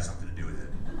might have had something to do with it.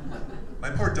 My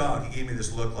poor dog, he gave me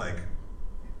this look like,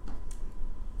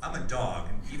 I'm a dog,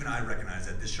 and even I recognize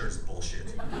that this shirt's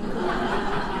bullshit.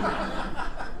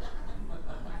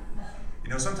 You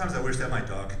know, sometimes I wish that my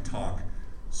dog could talk,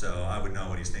 so I would know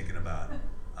what he's thinking about.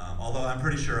 Although I'm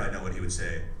pretty sure I know what he would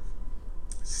say.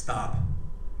 Stop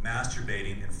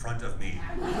masturbating in front of me.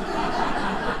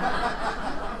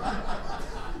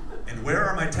 And where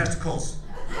are my testicles?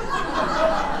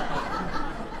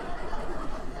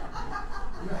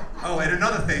 Oh, and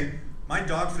another thing, my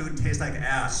dog food tastes like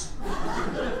ass.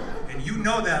 And you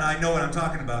know that I know what I'm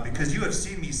talking about because you have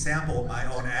seen me sample my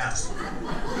own ass.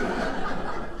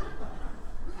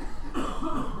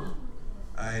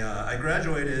 I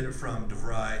graduated from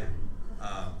DeVry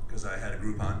because I had a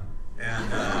Groupon,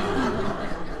 and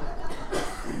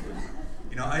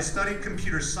you know, I studied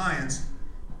computer science,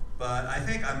 but I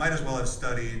think I might as well have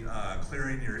studied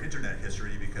clearing your internet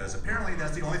history because apparently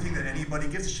that's the only thing that anybody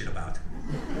gives a shit about.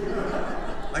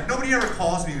 Like nobody ever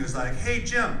calls me and is like, hey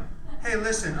Jim, hey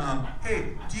listen,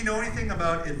 hey, do you know anything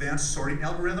about advanced sorting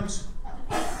algorithms?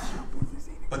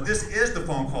 But this is the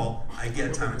phone call I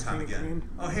get time and time again.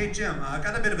 Oh, hey Jim, I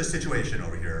got a bit of a situation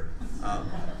over here.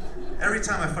 Every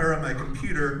time I fire up my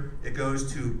computer, it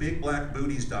goes to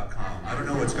bigblackbooties.com. I don't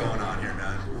know what's going on here,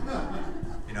 man.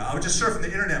 You know, I was just surfing the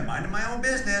internet, minding my own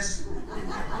business.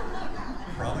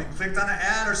 Probably clicked on an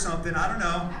ad or something, I don't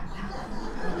know.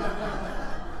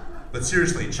 But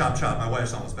seriously, chop chop, my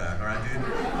wife's almost back, all right, dude?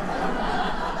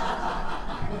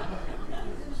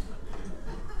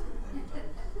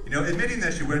 You know, admitting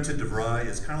that you went to DeVry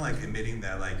is kind of like admitting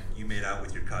that, like, you made out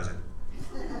with your cousin.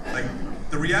 Like,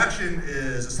 the reaction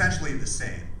is essentially the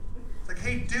same. It's like,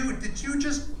 hey, dude, did you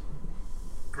just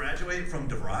graduate from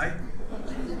DeVry?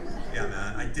 Yeah,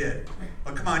 man, I did.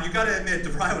 But come on, you gotta admit,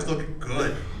 DeVry was looking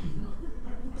good.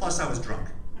 Plus, I was drunk.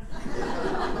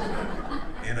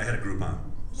 And I had a Groupon,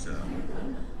 so.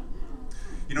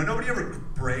 You know, nobody ever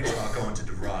brags about going to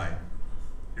DeVry.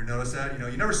 You notice that? You know,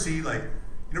 you never see like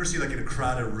in a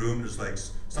crowded room, there's like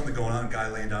something going on, a guy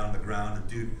laying down on the ground, the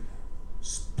dude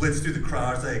splits through the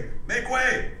crowd, it's like, make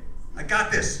way, I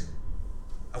got this.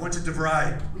 I went to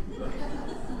DeVry.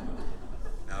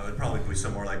 Now it'd probably be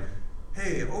somewhere like,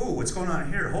 hey, oh, what's going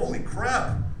on here? Holy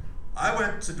crap. I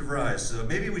went to DeVry, so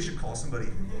maybe we should call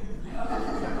somebody.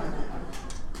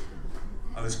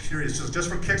 I was curious, just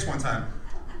for kicks one time,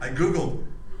 I Googled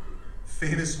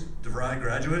famous DeVry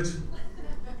graduates,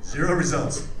 0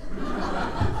 results.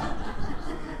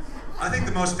 I think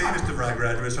the most famous DeVry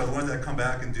graduates are the ones that come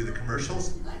back and do the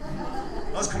commercials.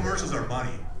 Those commercials are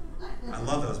money. I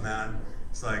love those, man.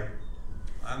 It's like,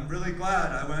 I'm really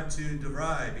glad I went to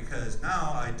DeVry because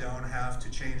now I don't have to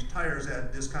change tires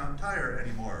at Discount Tire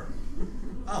anymore.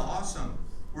 Oh, awesome.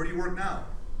 Where do you work now?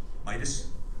 Midas.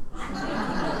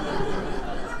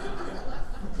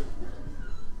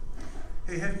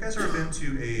 Hey, have you guys ever been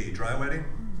to a dry wedding?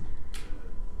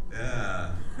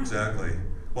 Yeah, exactly.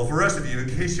 Well, for the rest of you, in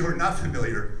case you are not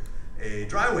familiar, a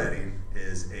dry wedding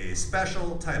is a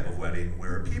special type of wedding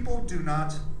where people do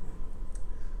not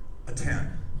attend.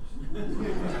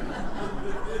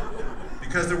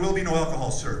 Because there will be no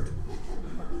alcohol served.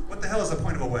 What the hell is the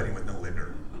point of a wedding with no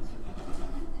liquor?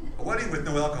 A wedding with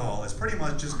no alcohol is pretty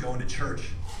much just going to church.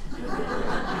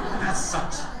 That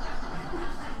sucks.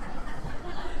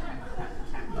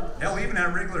 Hell, even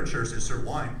at regular church, they serve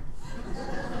wine.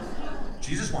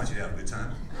 Jesus wants you to have a good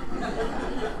time.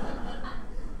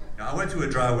 Now, I went to a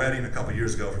dry wedding a couple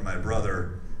years ago for my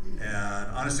brother, and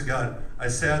honest to God, I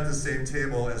sat at the same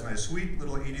table as my sweet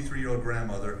little 83-year-old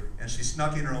grandmother, and she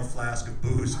snuck in her own flask of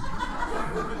booze.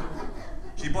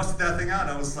 She busted that thing out,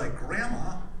 and I was like,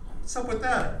 Grandma, what's up with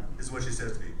that? Is what she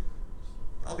says to me.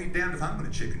 I'll be damned if I'm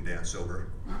going to chicken dance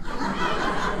sober.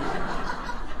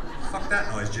 Fuck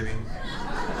that noise, Jimmy.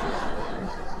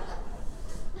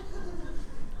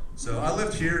 So I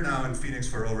lived here now in Phoenix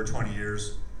for over 20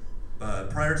 years, but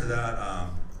prior to that,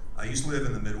 I used to live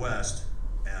in the Midwest,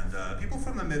 and people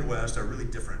from the Midwest are really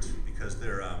different because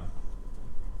they're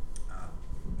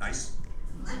nice,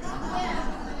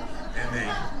 and they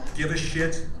give a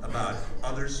shit about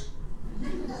others.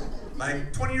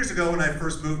 Like 20 years ago when I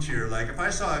first moved here, like if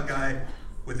I saw a guy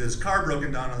with his car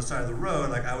broken down on the side of the road,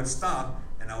 like I would stop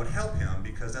and I would help him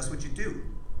because that's what you do.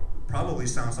 It probably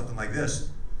sounds something like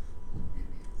this.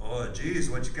 Oh,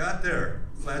 geez, what you got there?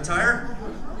 Flat tire?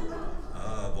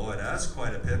 Oh boy, that's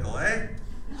quite a pickle, eh?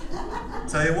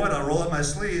 Tell you what, I'll roll up my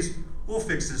sleeves. We'll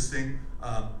fix this thing.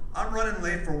 I'm running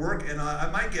late for work and I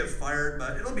might get fired,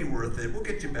 but it'll be worth it. We'll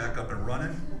get you back up and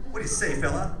running. What do you say,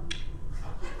 fella?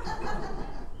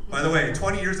 By the way,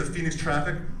 20 years of Phoenix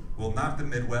traffic will knock the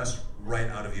Midwest right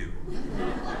out of you.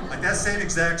 Like that same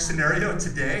exact scenario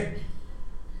today,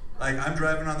 like I'm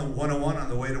driving on the 101 on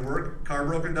the way to work, car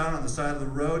broken down on the side of the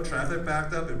road, traffic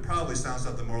backed up, it probably sounds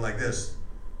something more like this.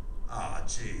 Oh,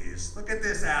 jeez, look at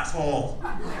this asshole.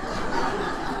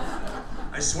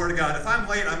 I swear to God, if I'm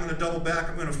late, I'm gonna double back,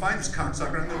 I'm gonna find this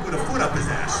cocksucker, I'm gonna put a foot up his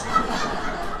ass.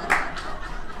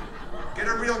 Get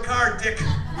a real car, dick.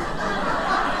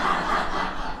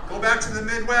 Go back to the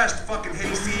Midwest, fucking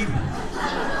hayseed.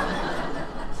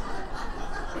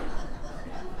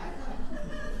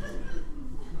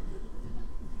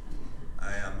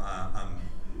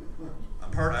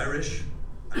 I'm part Irish,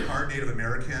 I'm part Native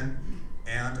American,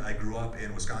 and I grew up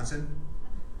in Wisconsin.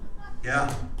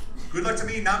 Yeah, good luck to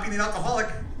me not being an alcoholic.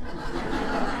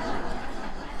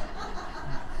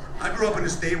 I grew up in a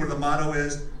state where the motto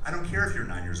is, I don't care if you're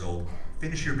 9 years old,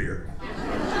 finish your beer.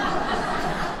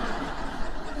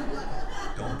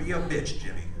 Don't be a bitch,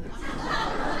 Jimmy.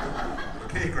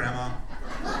 Okay, Grandma.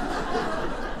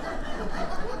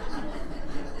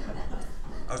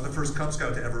 I was the first Cub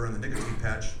Scout to ever earn the nicotine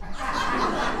patch.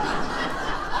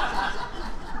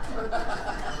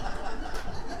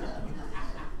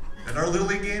 At our Little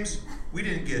League games, we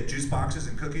didn't get juice boxes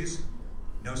and cookies.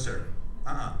 No, sir.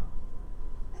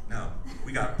 No,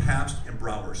 we got Pabst and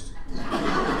Bratwurst.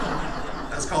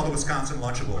 That's called the Wisconsin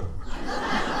Lunchable.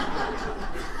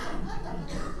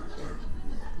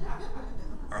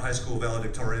 Our high school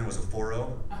valedictorian was a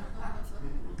 4.0,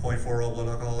 0.40 blood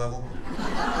alcohol level.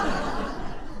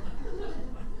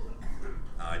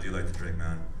 I do like to drink,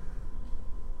 man.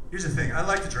 Here's the thing, I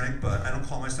like to drink, but I don't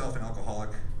call myself an alcoholic.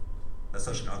 That's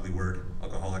such an ugly word,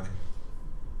 alcoholic.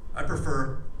 I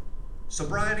prefer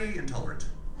sobriety intolerant.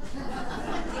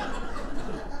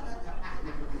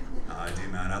 I do,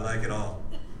 man, I like it all.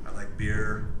 I like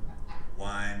beer,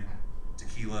 wine,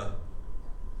 tequila.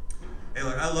 Hey,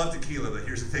 look, I love tequila, but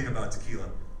here's the thing about tequila.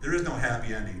 There is no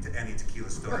happy ending to any tequila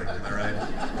story, am I right?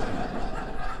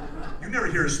 You never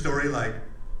hear a story like,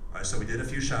 all right, so we did a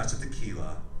few shots of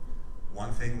tequila,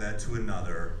 one thing led to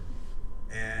another,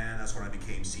 and that's when I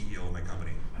became CEO of my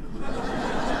company.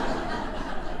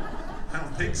 I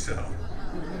don't think so.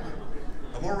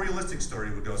 A more realistic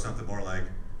story would go something more like,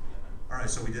 all right,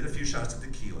 so we did a few shots of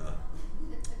tequila,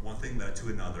 one thing led to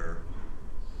another,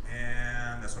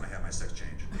 and that's when I had my sex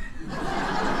change.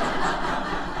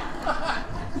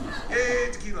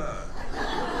 Yay, tequila!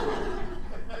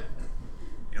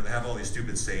 You know, they have all these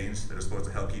stupid sayings that are supposed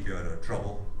to help keep you out of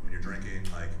trouble when you're drinking,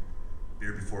 like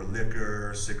beer before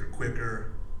liquor, sicker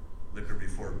quicker, liquor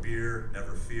before beer,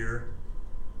 never fear.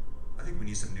 I think we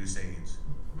need some new sayings.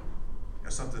 You know,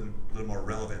 something a little more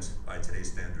relevant by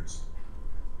today's standards.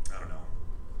 I don't know,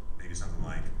 maybe something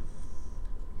like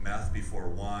meth before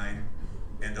wine,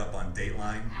 end up on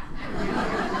Dateline.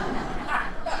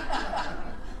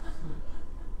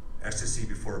 Ecstasy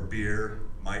before beer,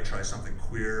 might try something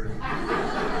queer.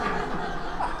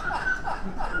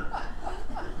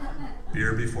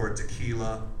 Beer before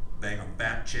tequila, bang a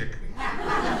fat chick.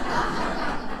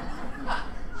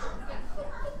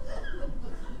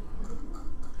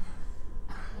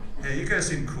 Hey, Hey, you guys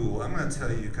seem cool. I'm going to tell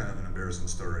you kind of an embarrassing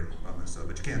story about myself,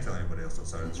 but you can't tell anybody else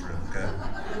outside of this room, okay?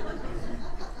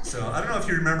 So I don't know if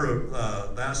you remember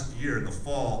last year in the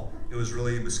fall, it was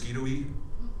really mosquito-y.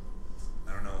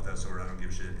 I don't know if that's the word, I don't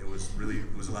give a shit. It was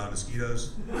a lot of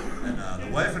mosquitoes. And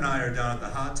the wife and I are down at the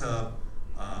hot tub,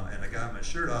 and I got my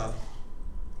shirt off.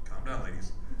 Calm down,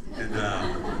 ladies. And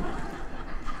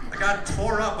I got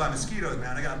tore up by mosquitoes,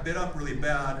 man. I got bit up really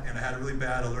bad, and I had a really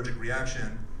bad allergic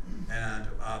reaction. And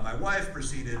my wife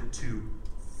proceeded to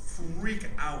freak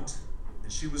out.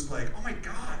 And she was like, oh my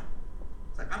God.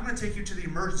 It's like, I'm gonna take you to the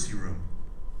emergency room.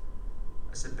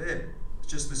 I said, babe,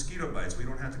 it's just mosquito bites. We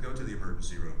don't have to go to the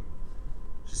emergency room.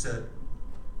 She said,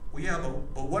 well, yeah,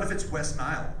 but what if it's West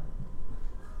Nile?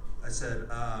 I said,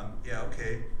 yeah,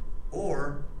 okay.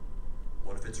 Or,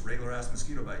 what if it's regular ass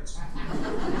mosquito bites?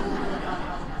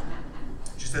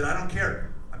 She said, I don't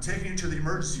care. I'm taking you to the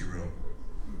emergency room.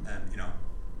 And, you know,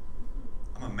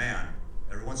 I'm a man.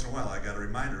 Every once in a while, I got to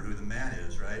remind her who the man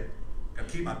is, right? Got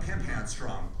to keep my pimp hand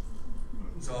strong.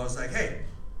 So I was like, hey,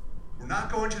 we're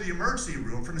not going to the emergency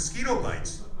room for mosquito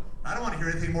bites. I don't want to hear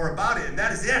anything more about it, and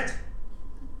that is it.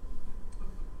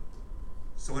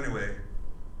 So anyway,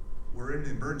 we're in the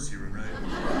emergency room, right?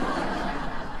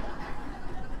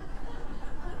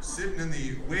 Sitting in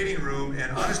the waiting room,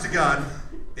 and honest to God,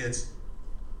 it's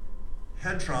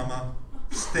head trauma,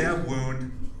 stab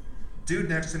wound, dude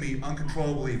next to me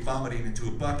uncontrollably vomiting into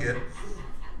a bucket,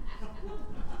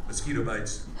 mosquito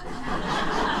bites.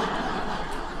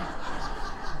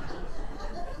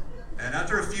 And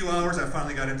after a few hours, I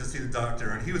finally got in to see the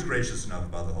doctor, and he was gracious enough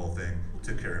about the whole thing,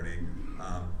 took care of me.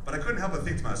 But I couldn't help but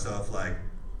think to myself, like,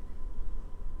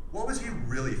 what was he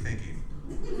really thinking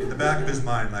in the back of his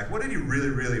mind? Like, what did he really,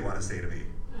 really want to say to me?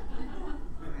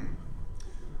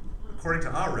 According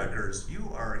to our records,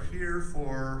 you are here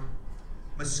for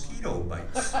mosquito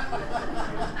bites.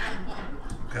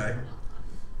 Okay?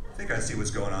 I think I see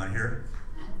what's going on here.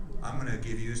 I'm going to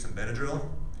give you some Benadryl,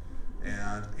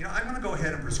 and you know, I'm going to go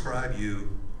ahead and prescribe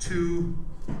you 2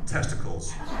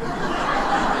 testicles.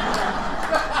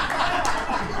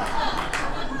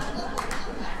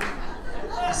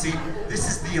 See, this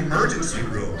is the emergency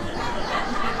room.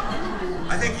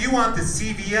 I think you want the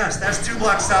CVS. That's 2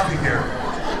 blocks south of here.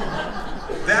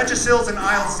 Vagisil's in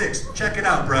aisle 6. Check it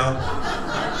out, bro.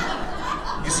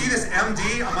 You see this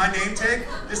MD on my name tag?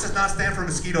 This does not stand for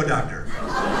mosquito doctor.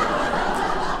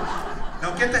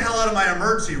 Now get the hell out of my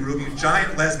emergency room, you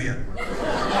giant lesbian.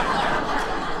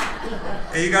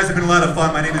 Hey, you guys have been a lot of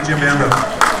fun. My name is Jim Bando.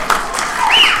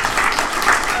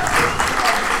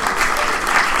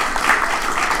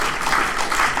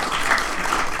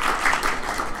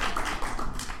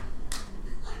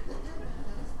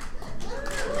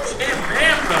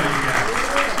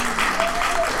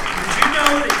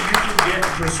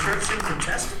 Prescription for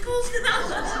testicles?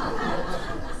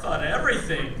 Thought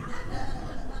everything.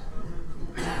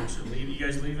 You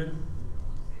guys leaving?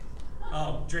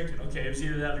 Oh, drinking. Okay, it was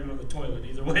either that or go to the toilet.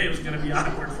 Either way, it was going to be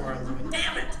awkward for us. Like,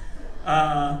 damn it!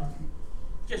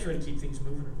 You guys ready to keep things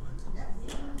moving or what?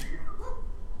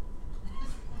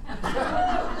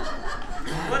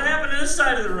 What happened to this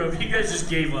side of the room? You guys just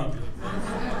gave up.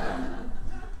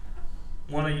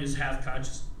 One of you is half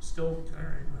conscious. Still? All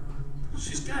right.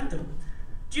 She's got them.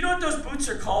 Do you know what those boots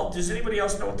are called? Does anybody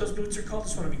else know what those boots are called?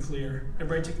 Just want to be clear.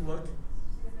 Everybody take a look.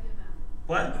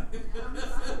 What?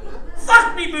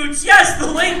 Fuck me boots. Yes,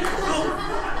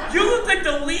 you look like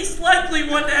the least likely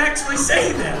one to actually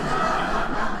say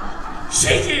that.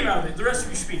 She came out of it. The rest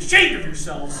of you should be ashamed of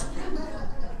yourselves.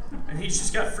 And he's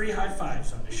just got free high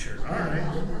fives on his shirt. All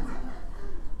right.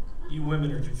 You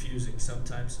women are confusing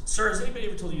sometimes. Sir, has anybody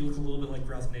ever told you you look a little bit like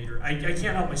Ralph Nader? I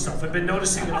can't help myself. I've been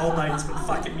noticing it all night. It's been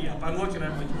fucking me up. I'm looking at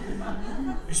him like,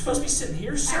 you're supposed to be sitting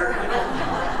here, sir?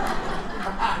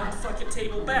 I want the fucking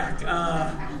table back.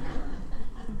 I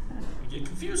get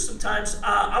confused sometimes.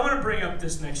 I want to bring up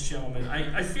this next gentleman.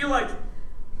 I feel like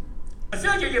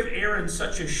I gave Aaron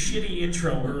such a shitty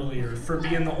intro earlier for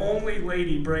being the only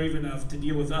lady brave enough to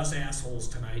deal with us assholes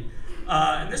tonight.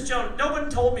 And this gentleman, no one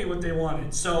told me what they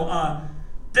wanted. So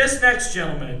this next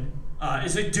gentleman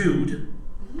is a dude.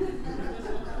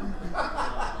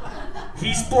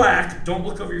 He's black. Don't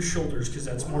look over your shoulders because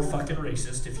that's more fucking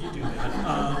racist if you do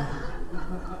that.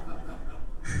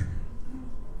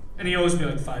 And he owes me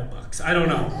like $5. I don't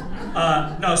know.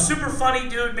 No, super funny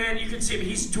dude, man. You can see him.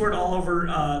 He's toured all over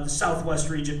the Southwest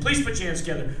region. Please put your hands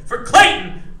together for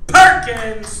Clayton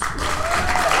Perkins.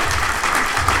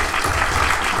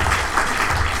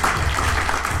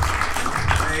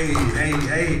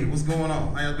 Hey, what's going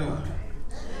on? How y'all doing?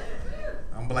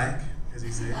 I'm black, as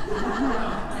he said.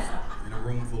 You know,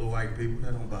 room full of white people.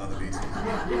 That don't bother me too much.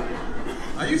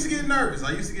 I used to get nervous.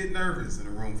 In a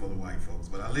room full of white folks.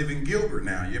 But I live in Gilbert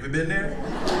now. You ever been there?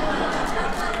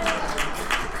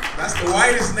 That's the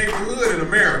whitest neighborhood in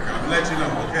America. I'm gonna let you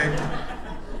know, okay?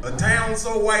 A town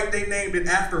so white they named it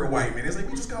after a white man. It's like,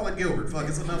 we just call it Gilbert. Fuck,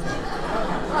 it's enough of it.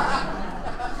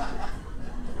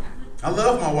 I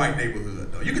love my white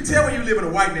neighborhood, though. You can tell when you live in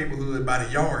a white neighborhood by the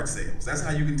yard sales. That's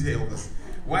how you can tell. Because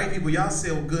white people, y'all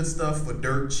sell good stuff for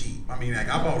dirt cheap. I mean, like,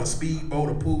 I bought a speedboat,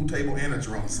 a pool table, and a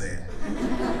drum set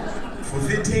for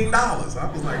 $15. I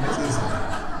was like, this is...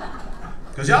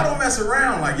 Because y'all don't mess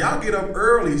around. Like, y'all get up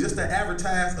early just to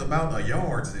advertise about a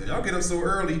yard sale. Y'all get up so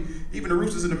early, even the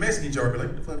roosters in the messenger yard be like,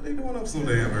 what the fuck they doing up so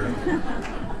damn early?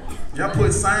 Y'all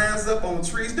put signs up on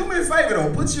trees. Do me a favor,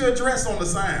 though. Put your address on the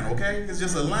sign, okay? It's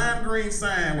just a lime green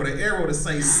sign with an arrow to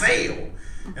say sale.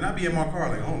 And I be in my car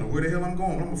like, I don't know where the hell I'm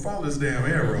going. I'm going to follow this damn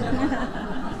arrow.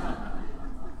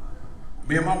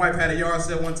 Me and my wife had a yard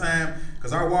sale one time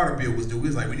because our water bill was due. We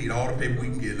was like, we need all the paper we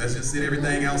can get. Let's just sit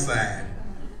everything outside.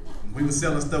 We was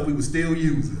selling stuff we was still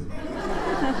using.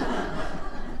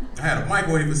 I had a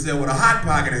microwave for sale with a hot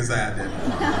pocket inside there.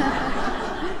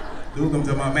 Dude come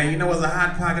to my man, you know what's a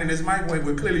hot pocket in this microwave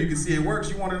where clearly you can see it works?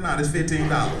 You want it or not? It's $15.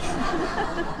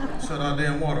 Shut our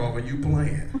damn water off and you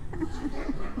playing.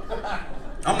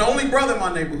 I'm the only brother in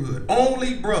my neighborhood.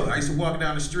 Only brother. I used to walk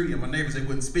down the street and my neighbors, they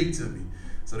wouldn't speak to me.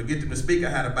 So to get them to speak, I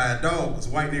had to buy a dog because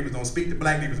white neighbors don't speak to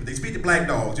black neighbors. They speak to black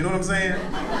dogs. You know what I'm saying?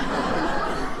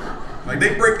 Like,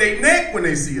 they break their neck when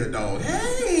they see a dog.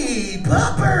 Hey,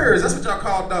 puppers. That's what y'all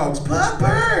call dogs.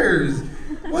 Puppers.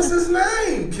 What's his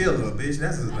name? Killer, bitch.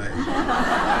 That's his name.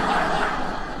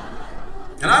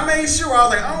 And I made sure, I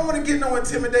was like, I don't want to get no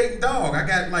intimidating dog. I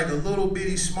got like a little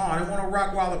bitty small. I didn't want a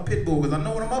Rottweiler pit bull because I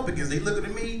know what I'm up against. They looking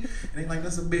at me and they like,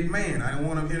 that's a big man. I didn't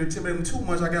want to intimidate him too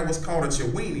much. I got what's called a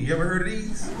Chiweenie. You ever heard of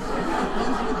these?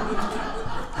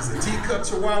 It's a teacup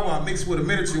Chihuahua mixed with a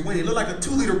miniature weenie. It look like a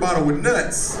 2-liter bottle with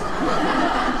nuts.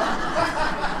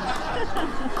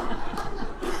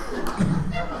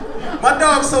 My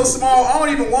dog's so small, I don't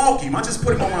even walk him. I just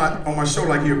put him on my shoulder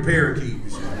like you're a parakeet.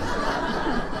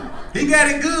 He got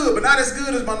it good, but not as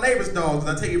good as my neighbor's dogs.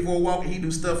 I take him for a walk and he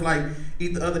do stuff like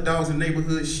eat the other dogs in the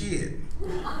neighborhood shit.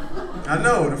 I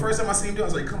know, the first time I seen him do it, I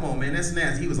was like, come on, man, that's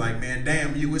nasty. He was like, man,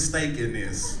 damn you, it's steak in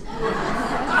this.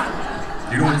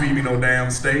 You don't feed me no damn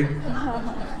steak.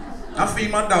 I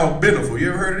feed my dog Beneful. You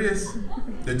ever heard of this?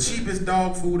 The cheapest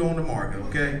dog food on the market,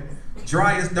 okay?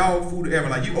 Driest dog food ever.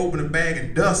 Like, you open a bag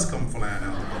and dust come flying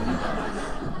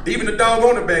out. Even the dog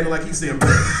on the bag look like he's saying,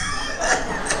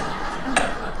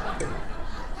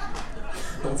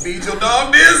 don't feed your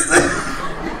dog this.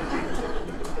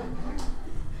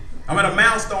 I'm at a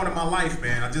milestone in my life,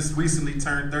 man. I just recently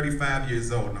turned 35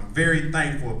 years old, and I'm very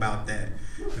thankful about that.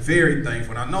 Very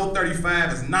thankful. And I know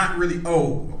 35 is not really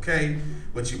old, okay?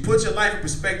 But you put your life in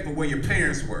perspective of where your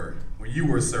parents were when you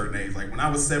were a certain age. Like when I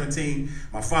was 17,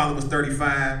 my father was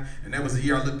 35, and that was the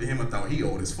year I looked at him and thought he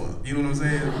old as fuck. You know what I'm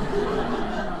saying?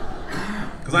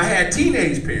 Because I had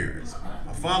teenage parents.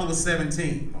 My father was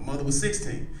 17, my mother was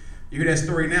 16. You hear that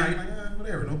story now, you're like,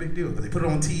 whatever, no big deal. Because they put it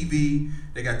on TV.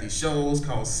 They got these shows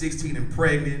called 16 and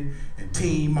Pregnant and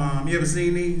Teen Mom. You ever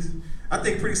seen these? I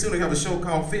think pretty soon they have a show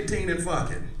called 15 and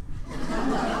Fucking.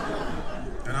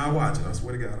 And I watch it. I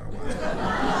swear to God, I watch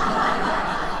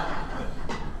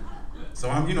it. So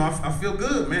I feel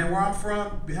good, man. Where I'm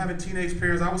from, having teenage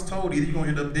parents, I was told either you're gonna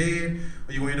end up dead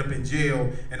or you're gonna end up in jail,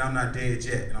 and I'm not dead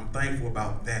yet. And I'm thankful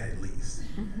about that at least.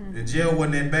 The jail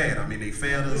wasn't that bad. I mean, they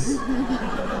fed us.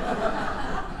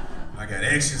 I got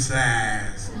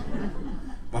exercise.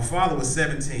 My father was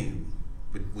 17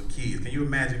 with kids. Can you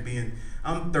imagine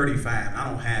I'm 35 and I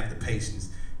don't have the patience.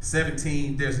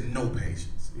 17, there's no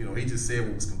patience. You know, he just said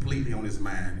what was completely on his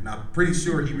mind. And I'm pretty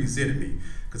sure he resented me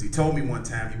because he told me one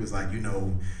time, he was like,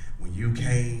 when you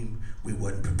came, we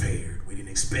wasn't prepared. We didn't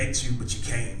expect you, but you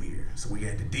came here. So we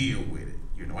had to deal with it.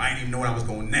 I didn't even know what I was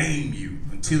going to name you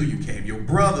until you came. Your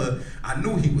brother, I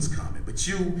knew he was coming, but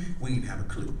you, we didn't have a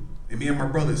clue. And me and my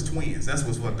brother is twins. That's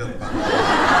what's fucked up about it.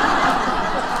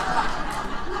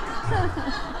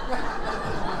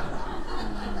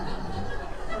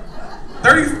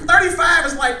 35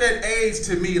 is like that age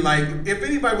to me. Like, if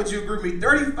anybody, would you agree with me?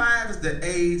 35 is the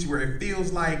age where it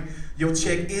feels like your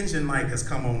check engine light has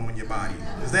come on your body.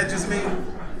 Is that just me?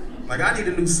 Like, I need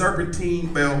a new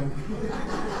serpentine belt.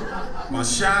 My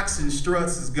shocks and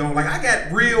struts is gone. Like, I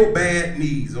got real bad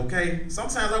knees, okay?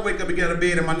 Sometimes I wake up and get out of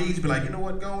bed and my knees be like, you know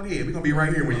what, go on ahead. We're gonna be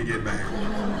right here when you get back.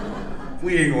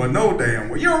 We ain't going no damn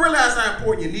way. You don't realize how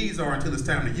important your knees are until it's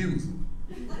time to use them.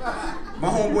 My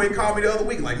homeboy called me the other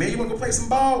week, like, man, you wanna go play some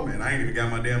ball? Man, I ain't even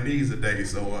got my damn knees today,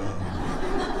 so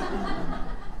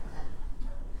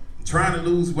trying to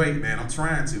lose weight, man. I'm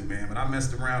trying to, man. But I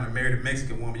messed around and married a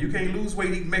Mexican woman. You can't lose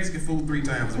weight eating Mexican food 3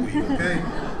 times a week, okay?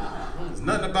 There's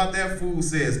nothing about that food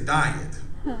says diet.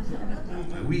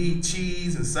 We eat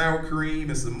cheese and sour cream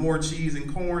and some more cheese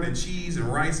and corn and cheese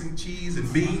and rice and cheese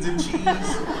and beans and cheese.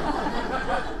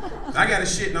 I got a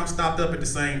shit and I'm stopped up at the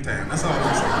same time. That's all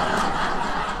I'm saying.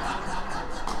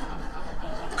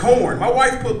 Corn. My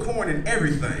wife put corn in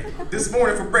everything. This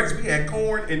morning for breakfast we had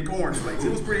corn and cornflakes.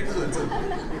 It was pretty good too.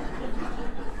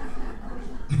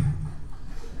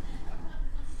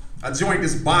 I joined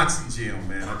this boxing gym,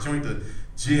 man. I joined the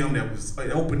gym that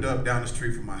it opened up down the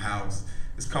street from my house.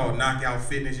 It's called Knockout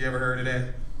Fitness. You ever heard of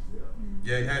that?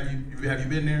 Yeah, have you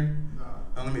been there?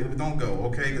 Don't go,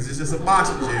 okay? Because it's just a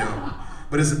boxing gym.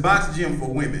 But it's a boxing gym for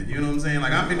women. You know what I'm saying?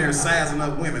 Like, I'm in there sizing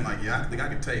up women. Like, yeah, I think I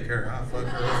can take her. I'll fuck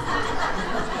her up.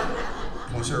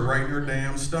 Punch her right in her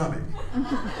damn stomach.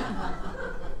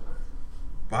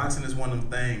 Boxing is one of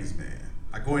them things, man.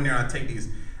 I go in there and I take these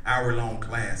hour-long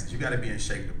classes. You got to be in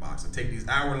shape to box. I take these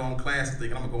hour-long classes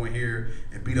thinking I'm going to go in here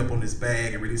and beat up on this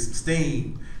bag and release some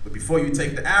steam. But before you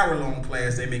take the hour-long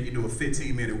class, they make you do a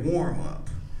 15-minute warm-up.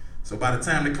 So by the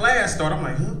time the class started, I'm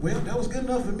like, well, that was good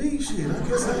enough for me. Shit, I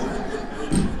guess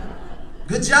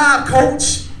good job,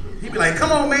 coach. He'd be like,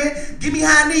 come on, man, give me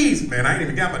high knees. Man, I ain't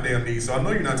even got my damn knees, so I know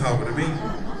you're not talking to me.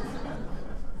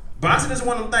 Boxing is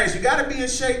one of them things. You got to be in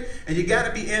shape, and you got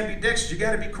to be ambidextrous. You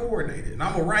got to be coordinated. And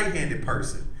I'm a right-handed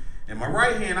person. And my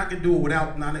right hand, I can do it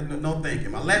without no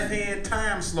thinking. My left hand,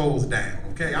 time slows down,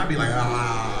 okay? I'll be like,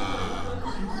 ah.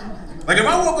 Like if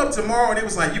I woke up tomorrow and it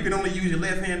was like, you can only use your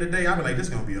left hand today, I'd be like, this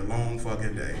is gonna be a long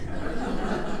fucking day.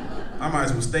 I might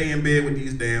as well stay in bed with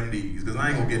these damn knees, because I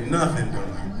ain't gonna get nothing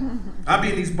done. I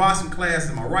be in these boxing classes,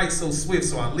 and my right's so swift,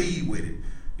 so I lead with it.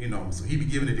 You know, so he be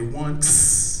giving it the 1,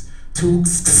 2,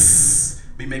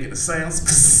 be making the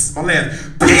sounds, my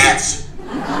left, bitch!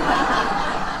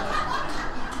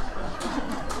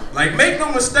 Like, make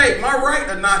no mistake, my right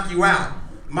will knock you out.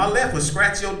 My left will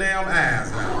scratch your damn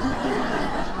eyes out.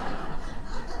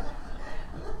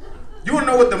 You wanna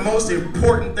know what the most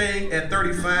important thing at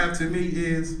 35 to me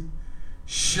is?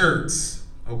 Shirts,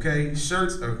 okay?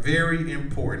 Shirts are very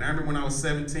important. I remember when I was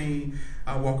 17,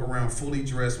 I walk around fully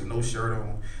dressed with no shirt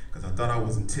on because I thought I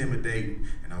was intimidating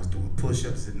and I was doing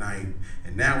push-ups at night.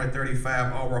 And now at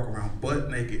 35, I'll walk around butt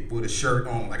naked with a shirt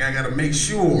on. Like, I gotta make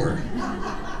sure.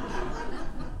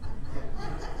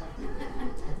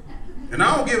 And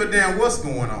I don't give a damn what's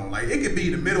going on. Like, it could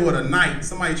be the middle of the night,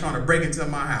 somebody trying to break into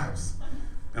my house.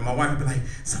 And my wife would be like,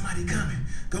 somebody coming,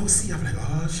 go see. I'm like,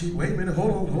 oh shit, wait a minute,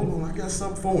 hold on, I got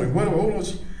something for him. Hold on,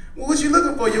 what you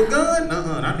looking for, your gun?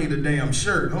 I need a damn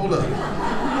shirt, hold up.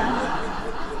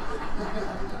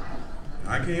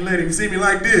 I can't let him see me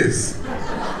like this.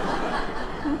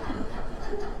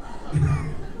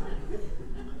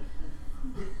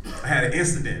 I had an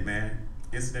incident, man.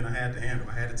 Incident I had to handle,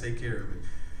 I had to take care of it.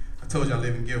 I told you I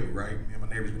live in Gilbert, right? Me and my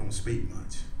neighbors, we don't speak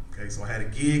much. Okay, so I had a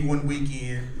gig one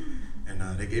weekend, and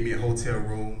they gave me a hotel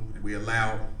room, and we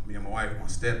allowed me and my wife, my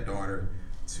stepdaughter,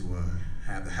 to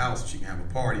have the house so she can have a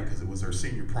party because it was her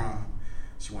senior prom.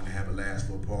 She wanted to have a last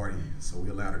little party, so we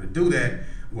allowed her to do that.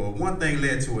 Well, one thing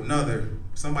led to another.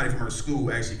 Somebody from her school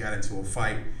actually got into a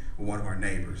fight with one of our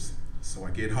neighbors. So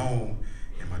I get home,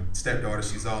 and my stepdaughter,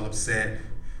 she's all upset,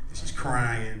 and she's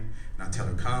crying, and I tell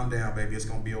her, calm down, baby, it's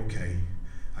gonna be okay.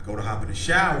 I go to hop in the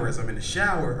shower. As I'm in the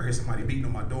shower, I hear somebody beating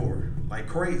on my door like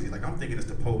crazy. Like, I'm thinking it's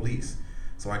the police.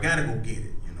 So I gotta go get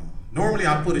it, you know. Normally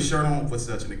I put a shirt on for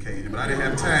such an occasion, but I didn't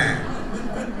have time.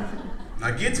 And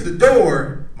I get to the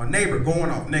door, my neighbor going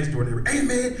off next door, neighbor, hey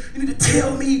man, you need to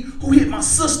tell me who hit my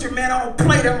sister, man. I don't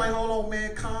play that. I'm like, hold on,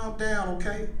 man, calm down,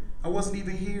 okay? I wasn't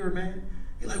even here, man.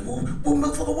 He's like, well,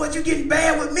 motherfucker, what, you getting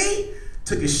bad with me?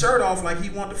 Took his shirt off like he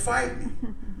wanted to fight me.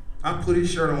 I put his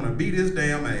shirt on and beat his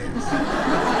damn ass.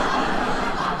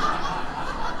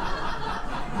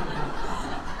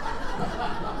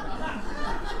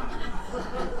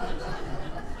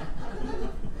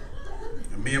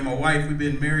 And me and my wife, we've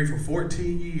been married for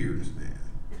 14 years, man.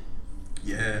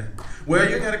 Yeah. Well,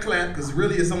 you gotta clap, because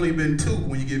really it's only been 2.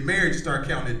 When you get married, you start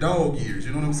counting dog years,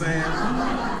 you know what I'm saying?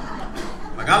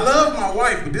 Like, I love my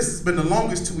wife, but this has been the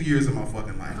longest 2 years of my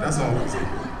fucking life. That's all I'm saying.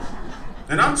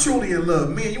 And I'm truly in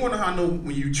love. Man, you wanna know how I know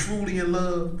when you truly in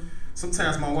love?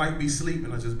 Sometimes my wife be sleeping,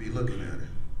 I just be looking at her.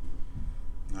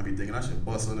 I be thinking I should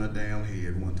bust on her damn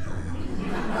head one time.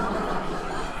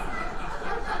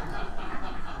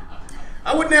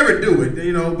 I would never do it,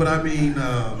 you know, but I mean,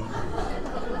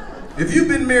 if you've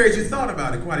been married, you thought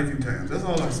about it quite a few times. That's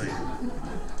all I'm saying.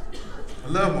 I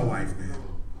love my wife, man.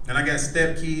 And I got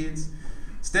stepkids.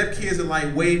 Stepkids are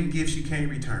like waiting gifts you can't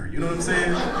return. You know what I'm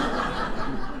saying?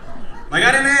 Like,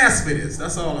 I didn't ask for this.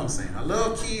 That's all I'm saying. I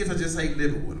love kids. I just hate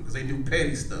living with them because they do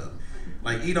petty stuff.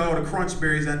 Like eat all the crunch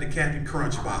berries out the Captain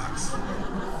Crunch box.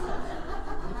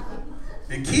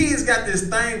 And kids got this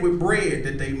thing with bread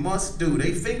that they must do.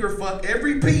 They finger fuck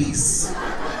every piece.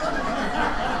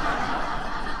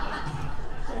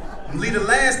 And leave the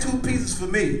last 2 pieces for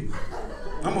me.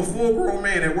 I'm a full-grown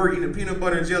man at work eating a peanut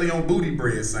butter and jelly on booty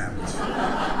bread sandwich.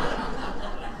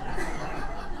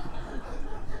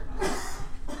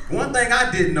 One thing I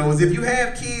didn't know is if you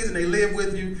have kids and they live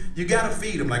with you, you gotta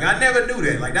feed them. Like, I never knew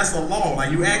that. Like, that's a law.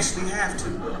 Like, you actually have to.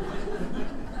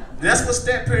 And that's what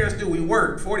step parents do. We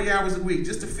work 40 hours a week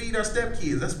just to feed our step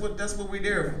kids. That's what we're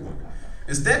there for.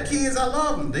 And step kids, I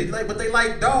love them. But they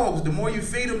like dogs. The more you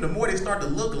feed them, the more they start to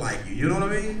look like you. You know what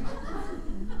I mean?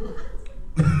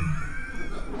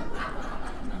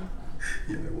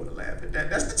 You don't want to laugh at that.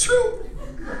 That's the truth.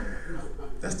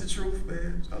 That's the truth,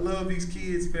 man. I love these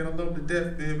kids, man. I love them to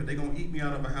death, man, but they're going to eat me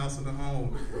out of a house and a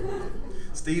home.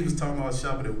 Steve was talking about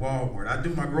shopping at Walmart. I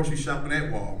do my grocery shopping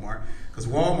at Walmart because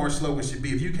Walmart's slogan should be,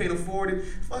 if you can't afford it,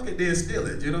 fuck it, then steal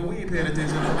it. You know, we ain't paying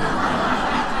attention to that.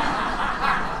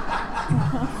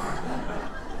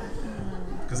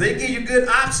 Because they give you good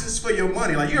options for your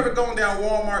money. Like, you ever gone down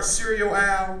Walmart cereal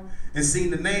aisle and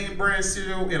seen the name brand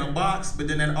cereal in a box, but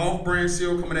then that off-brand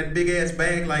cereal come in that big-ass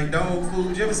bag like dog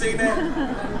food? You ever seen that?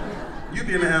 You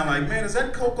be in the aisle like, man, is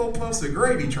that Cocoa Puffs or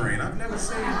Gravy Train? I've never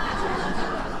seen it.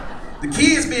 The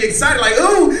kids be excited like,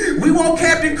 ooh, we want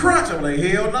Captain Crunch. I'm like,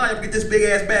 hell no, you get this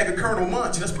big-ass bag of Colonel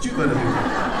Munch. That's what you better do.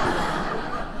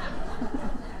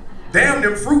 Damn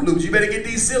them Fruit Loops, you better get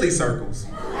these silly circles.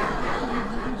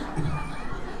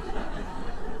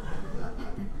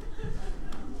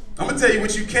 I'm gonna tell you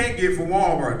what you can't get from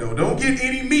Walmart though. Don't get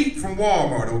any meat from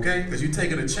Walmart, okay? Because you're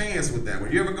taking a chance with that.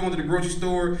 When you ever go into the grocery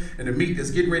store and the meat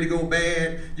that's getting ready to go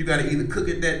bad, you gotta either cook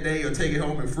it that day or take it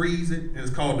home and freeze it. And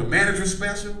it's called the manager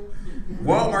special.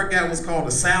 Walmart got what's called the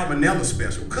salmonella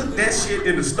special. Cook that shit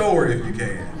in the store if you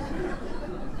can.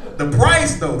 The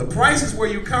price though, the price is where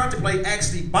you contemplate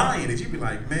actually buying it. You be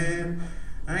like, man,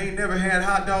 I ain't never had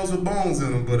hot dogs with bones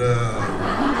in them, but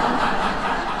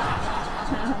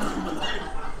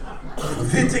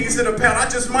 15 cents a pound, I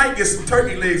just might get some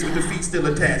turkey legs with the feet still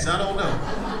attached. I don't know.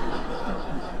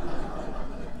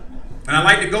 And I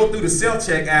like to go through the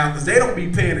self-check aisle because they don't be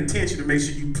paying attention to make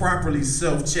sure you properly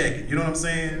self-check it. You know what I'm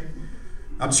saying?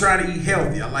 I'm trying to eat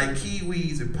healthy. I like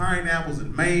kiwis and pineapples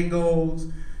and mangoes.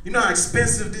 You know how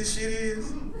expensive this shit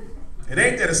is? It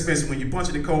ain't that expensive when you punch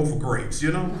in the cold for grapes,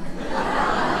 you know?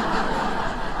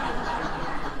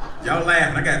 Y'all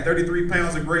laughing. I got 33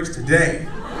 pounds of grapes today.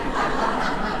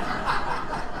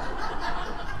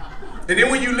 And then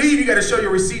when you leave, you gotta show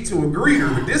your receipt to a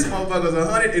greeter. But this motherfucker's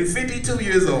 152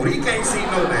 years old. He can't see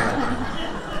no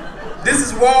damn. This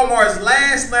is Walmart's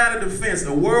last line of defense,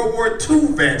 a World War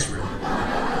II veteran.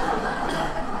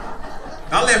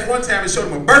 I left one time and showed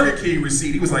him a Burger King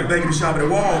receipt. He was like, thank you for shopping at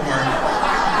Walmart.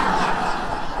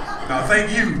 No,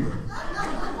 thank you.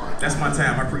 That's my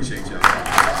time. I appreciate y'all.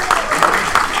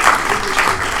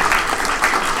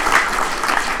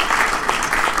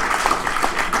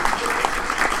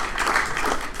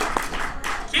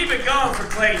 Keep it going for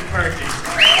Clayton Perkins.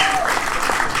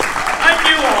 I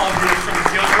knew all of you from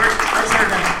Gilbert.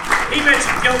 He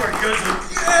mentioned Gilbert Goods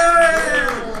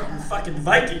and fucking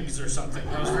Vikings or something.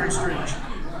 That was very strange.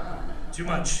 Too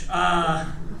much.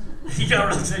 He got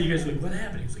around and said, you guys were like, what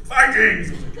happened? He was like, Vikings!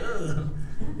 I was like, ugh.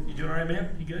 You doing all right,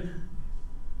 man? You good?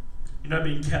 You're not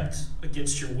being kept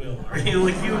against your will, are you?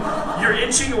 Like, you're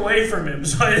inching away from him,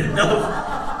 so I didn't know.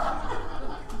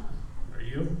 Are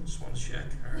you? Just want to check.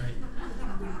 All right.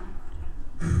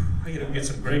 I gotta go get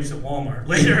some grapes at Walmart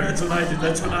later. That's what I did.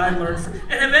 That's what I learned.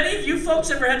 And have any of you folks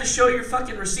ever had to show your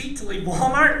fucking receipt to leave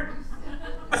Walmart?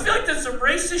 I feel like that's some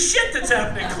racist shit that's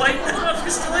happening, Clayton. I don't know if you're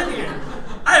still in here.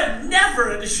 I've never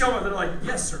had to show them. They're like,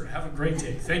 yes, sir, have a great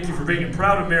day. Thank you for being a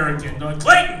proud American. They're like,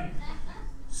 Clayton,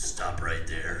 stop right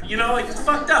there. You know, like, it's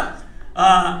fucked up.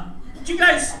 You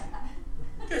guys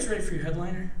ready for your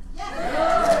headliner?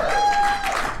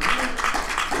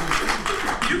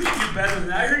 You can do better than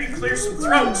that. I heard you clear some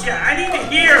throats. Yeah, I need to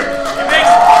hear you make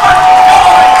some fucking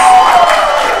noise.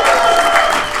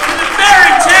 To the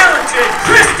very talented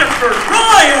Christopher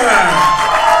Royer.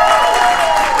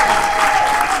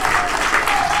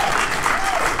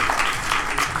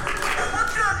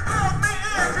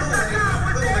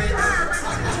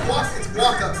 It's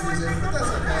walk-up music, but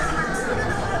that's okay.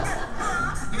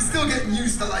 He's still getting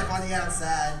used to life on the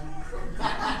outside.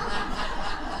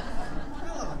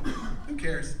 Who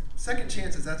cares? Second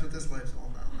chances, that's what this life's all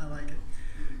about. I like it.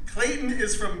 Clayton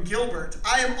is from Gilbert.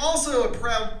 I am also a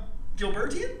proud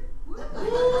Gilbertian.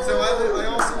 So I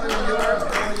also live in Gilbert.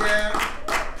 Oh yeah.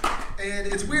 And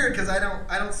it's weird because I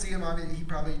don't see him. I mean, he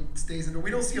probably stays indoor. We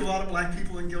don't see a lot of black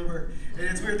people in Gilbert, and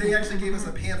it's weird. They actually gave us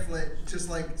a pamphlet just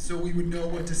like so we would know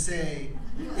what to say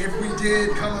if we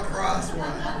did come across one.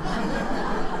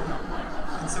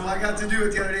 And so I got to do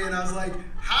it the other day, and I was like,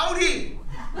 "Howdy!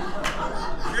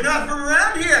 You're not from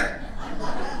around here.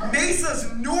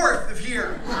 Mesa's north of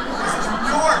here. Mesa's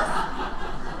north.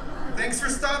 Thanks for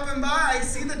stopping by.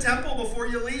 See the temple before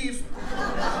you leave."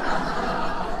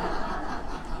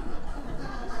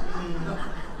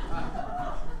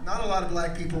 Not a lot of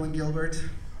black people in Gilbert.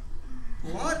 A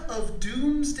lot of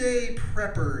doomsday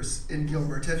preppers in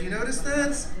Gilbert. Have you noticed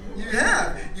that? You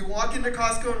have. You walk into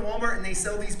Costco and Walmart and they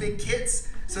sell these big kits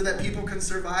so that people can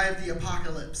survive the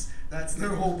apocalypse. That's their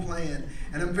whole plan.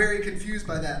 And I'm very confused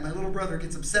by that. My little brother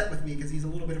gets upset with me because he's a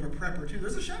little bit of a prepper too.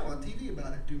 There's a show on TV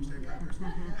about it, Doomsday Preppers.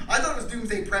 I thought it was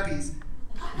Doomsday Preppies.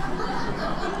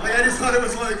 Like, I just thought it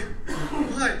was like,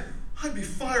 I'd be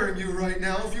firing you right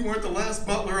now if you weren't the last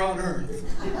butler on earth.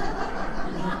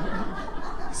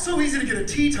 It's so easy to get a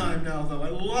tea time now, though. I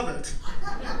love it.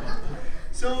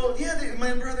 So, yeah,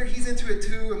 my brother, he's into it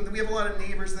too. And we have a lot of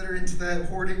neighbors that are into that,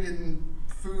 hoarding and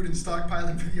food and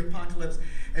stockpiling for the apocalypse.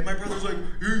 And my brother's like,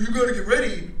 you gotta get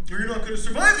ready, or you're not gonna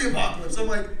survive the apocalypse. I'm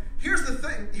like, here's the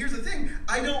thing.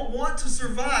 I don't want to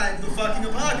survive the fucking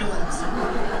apocalypse.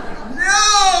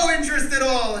 No interest at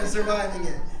all in surviving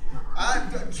it.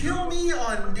 Kill me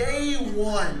on day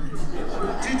one.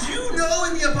 Did you know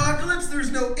in the apocalypse there's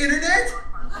no internet?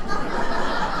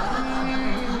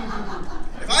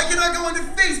 If I cannot go into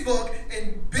Facebook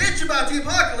and bitch about the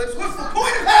apocalypse, what's the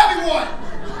point of having one?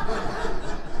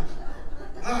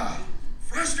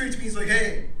 Frustrates me. He's like,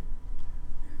 hey,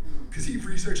 because he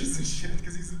researches this shit,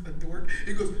 because he's a dork.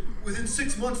 He goes, within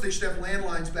 6 months they should have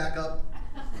landlines back up.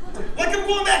 Like I'm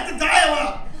going back to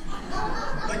dial-up.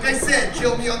 Like I said,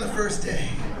 kill me on the first day.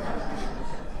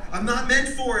 I'm not meant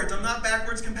for it. I'm not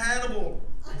backwards compatible.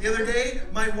 The other day,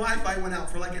 my Wi-Fi went out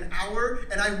for like an hour,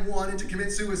 and I wanted to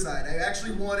commit suicide. I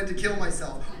actually wanted to kill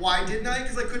myself. Why didn't I?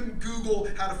 Because I couldn't Google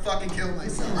how to fucking kill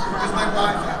myself. Because my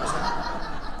Wi-Fi was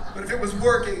out. But if it was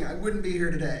working, I wouldn't be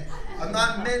here today. I'm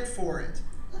not meant for it.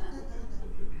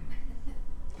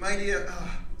 My idea,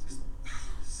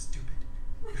 stupid.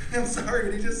 I'm sorry,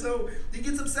 but he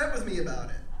gets upset with me about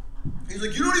it. He's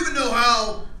like, you don't even know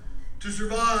how to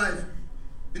survive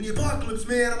in the apocalypse,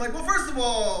 man. I'm like, well, first of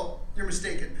all, you're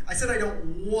mistaken. I said I don't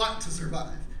want to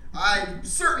survive. I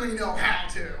certainly know how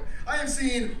to. I have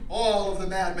seen all of the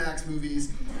Mad Max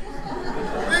movies,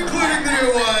 including the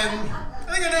new one.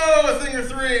 I think I know a thing or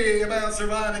three about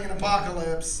surviving an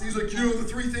apocalypse. He's like, you know the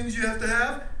 3 things you have to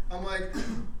have? I'm like,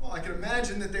 well, I can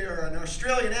imagine that they are an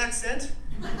Australian accent,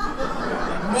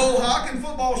 mohawk, and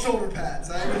football shoulder pads.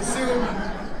 I would assume.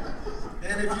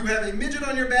 And if you have a midget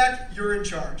on your back, you're in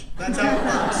charge. That's how it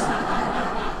works.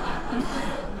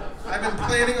 I've been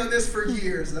planning on this for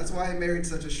years. That's why I married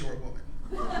such a short woman.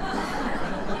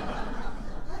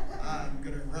 I'm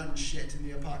gonna run shit in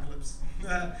the apocalypse. You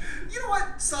know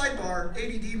what? Sidebar,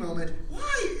 ADD moment.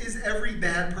 Why is every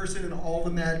bad person in all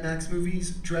the Mad Max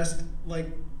movies dressed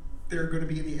like they're going to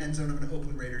be in the end zone of an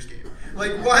Oakland Raiders game?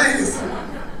 Like, why is...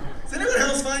 Does anyone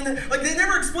else find that? Like, they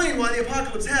never explain why the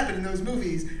apocalypse happened in those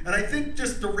movies, and I think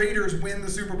just the Raiders win the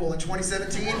Super Bowl in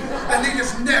 2017, and they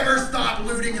just never stop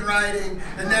looting and rioting,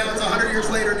 and now it's 100 years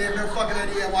later, and they have no fucking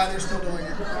idea why they're still doing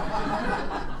it.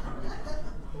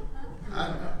 I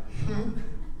don't know.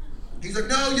 He's like,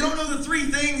 no, you don't know the 3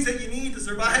 things that you need to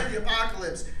survive the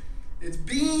apocalypse. It's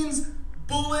beans,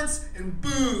 bullets, and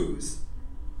booze.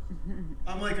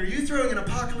 I'm like, are you throwing an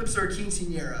apocalypse or a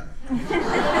quinceañera?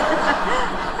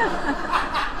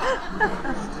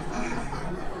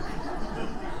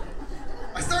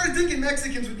 I started thinking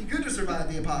Mexicans would be good to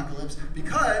survive the apocalypse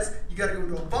because you gotta go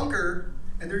into a bunker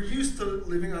and they're used to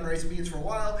living on rice and beans for a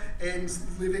while and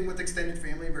living with extended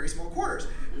family in very small quarters.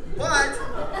 But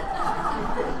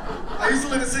I used to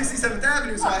live at 67th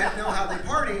Avenue, so I know how they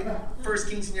party. First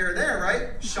quinceañera there,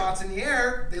 right? Shots in the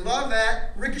air. They love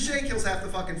that. Ricochet kills half the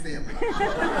fucking family.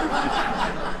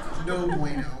 No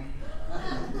bueno.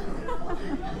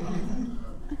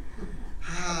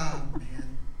 Ah, man.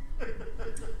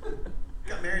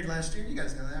 Got married last year. You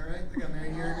guys know that, right? I got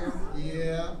married a year ago.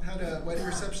 Yeah. Had a wedding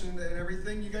reception and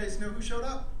everything. You guys know who showed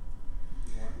up?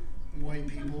 White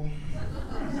people.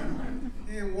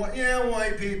 Yeah,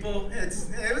 white people. It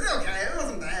was okay. It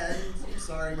wasn't bad. I'm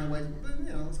sorry, my wife, but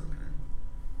you know, it's okay.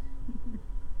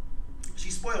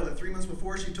 She spoiled it. 3 months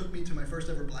before, she took me to my first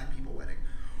ever black people wedding.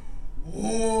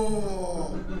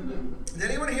 Oh. Did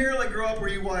anyone here like grow up where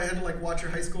you had to like watch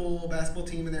your high school basketball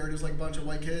team and there were just like a bunch of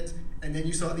white kids, and then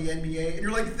you saw the NBA and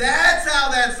you're like, that's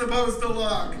how that's supposed to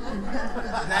look.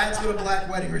 That's what a black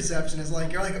wedding reception is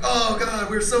like. You're like, oh God,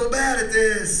 we're so bad at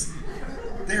this.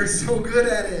 They're so good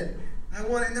at it. And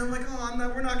I'm like,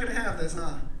 we're not gonna have this,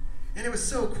 huh? And it was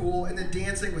so cool, and the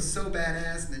dancing was so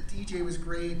badass, and the DJ was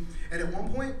great. And at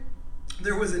one point,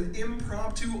 there was an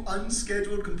impromptu,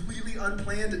 unscheduled, completely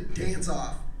unplanned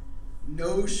dance-off.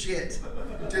 No shit.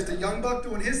 Just a young buck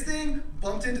doing his thing,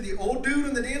 bumped into the old dude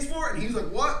on the dance floor, and he was like,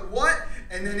 what?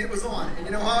 And then it was on. And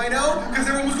you know how I know? Because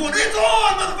everyone was going, it's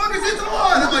on, motherfuckers, it's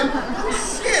on! I'm like, oh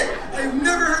shit, I've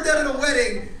never heard that at a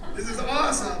wedding. This is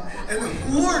awesome. And the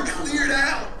floor cleared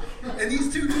out. And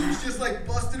these two dudes just like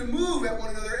busted a move at one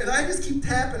another, and I just keep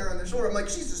tapping her on the shoulder. I'm like,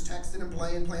 she's just texting and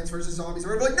playing Plants vs. Zombies.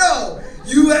 Or I'm like, no,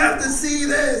 you have to see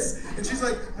this. And she's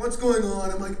like, what's going on?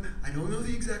 I'm like, I don't know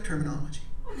the exact terminology.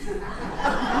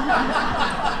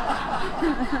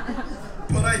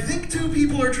 But I think two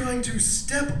people are trying to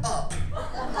step up.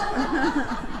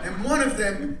 And one of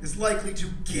them is likely to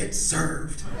get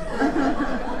served.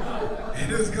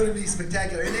 And it was going to be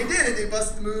spectacular. And they did it. They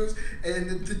busted the moves,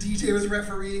 and the DJ was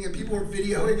refereeing, and people were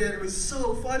videoing it. It was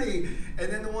so funny.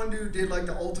 And then the one dude did like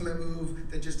the ultimate move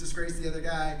that just disgraced the other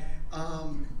guy.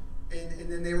 And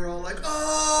then they were all like,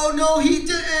 oh, no, he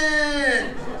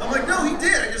didn't. I'm like, no, he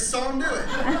did. I just saw him do it.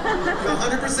 He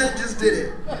 100% just did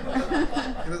it.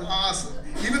 It was awesome.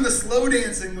 Even the slow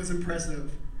dancing was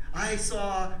impressive. I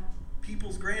saw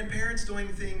people's grandparents doing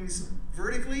things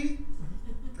vertically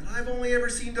that I've only ever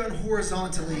seen done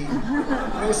horizontally,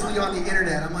 mostly on the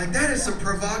internet. I'm like, that is some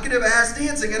provocative ass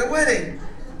dancing at a wedding.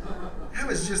 That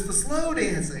was just the slow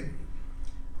dancing.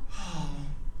 Oh,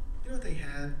 you know what they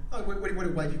had? Oh, what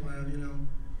do white people have, you know?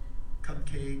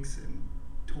 Cupcakes and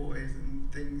toys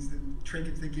and things and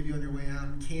trinkets they give you on your way out,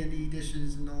 and candy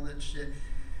dishes and all that shit.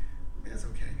 That's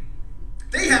okay.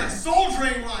 They had a Soul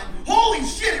Train line. Holy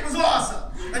shit, it was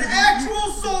awesome. An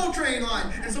actual Soul Train line.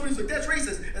 And somebody's like, that's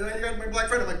racist. And then I got my black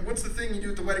friend, I'm like, what's the thing you do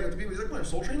at the wedding with the people? He's like, what, a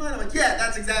Soul Train line? I'm like, yeah,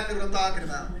 that's exactly what I'm talking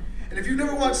about. And if you've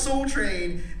never watched Soul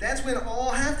Train, that's when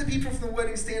half the people from the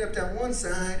wedding stand up down one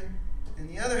side, and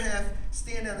the other half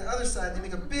stand down the other side. They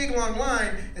make a big long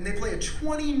line, and they play a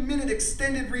 20-minute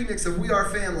extended remix of We Are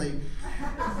Family.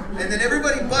 And then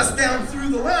everybody busts down through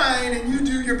the line, and you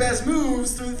do your best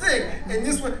moves through the thing. And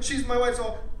this one, my wife's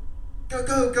all, go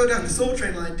down the Soul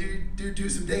Train line, do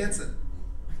some dancing.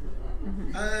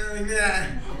 Nah.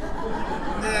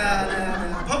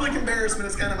 Public embarrassment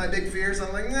is kind of my big fear, so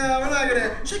I'm like, no, we're not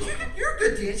gonna. She's like, you're a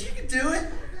good dancer, you can do it.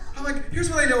 I'm like, here's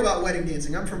what I know about wedding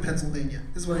dancing. I'm from Pennsylvania.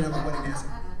 This is what I know about wedding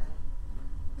dancing.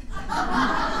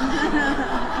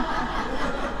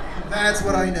 That's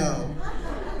what I know.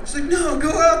 She's like, no, go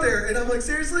out there. And I'm like,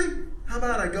 seriously? How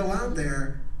about I go out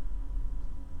there?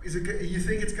 Is it good? You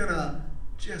think it's gonna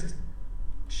just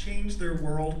change their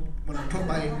world when I put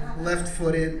my left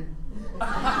foot in?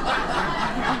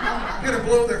 I'm gonna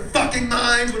blow their fucking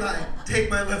minds when I take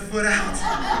my left foot out.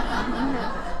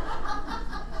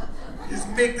 Just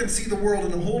make them see the world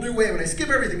in a whole new way. When I skip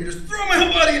everything and just throw my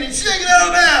whole body in and shake it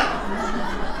out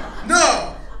now.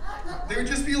 No. They would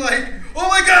just be like, oh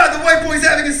my God, the white boy's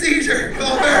having a seizure.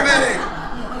 Call paramedic.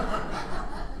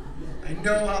 I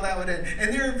know how that would end.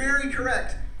 And they're very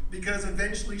correct, because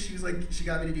eventually she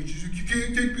got me to do, she's like, you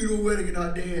can't take me to a wedding and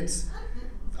not dance.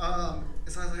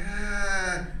 So I was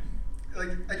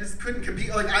like, I just couldn't compete.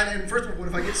 And first of all, what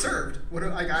if I get served? I'm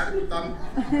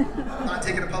not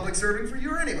taking a public serving for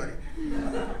you or anybody.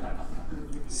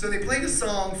 So they played a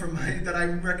song that I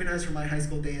recognize from my high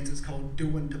school dance. It's called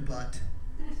Doing to Butt.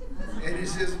 And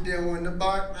it's just doing the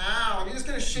butt. Ow, you're just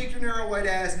gonna shake your narrow white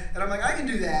ass. And I'm like, I can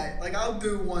do that. Like, I'll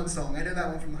do one song. I know that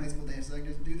one from the high school dance. So I can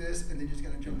just do this, and then just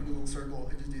gonna jump in a little circle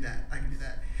and just do that. I can do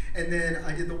that. And then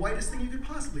I did the whitest thing you could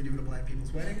possibly do at a black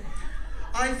people's wedding.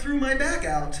 I threw my back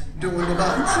out doing the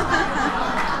butts.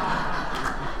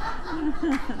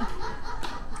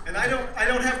 And I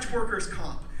don't have twerkers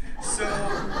comp. So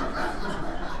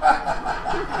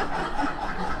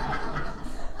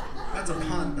that's a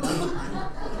pun, but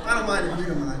I don't mind if you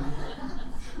don't mind.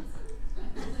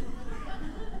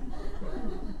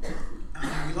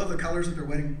 We love the colors of their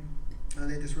wedding.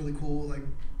 They had this really cool, like,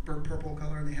 burnt purple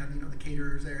color, and they had, the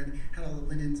caterers there, and they had all the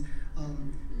linens.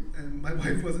 And my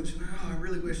wife wasn't. She's like, oh, I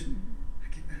really wish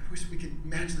we could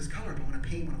match this color, but I want to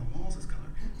paint one of the walls this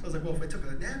color. So I was like, well, if I took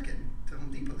a napkin to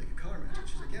Home Depot, they could color match it.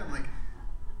 She's like, yeah. I'm like,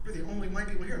 we're the only white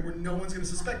people here, and no one's going to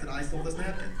suspect that I stole this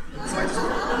napkin. So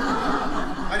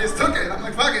I just took it. I'm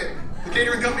like, fuck it. The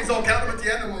catering company's all counting them at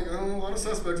the end. I'm like, oh, a lot of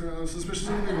suspects, man. I'm suspicious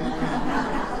of me.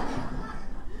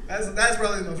 That's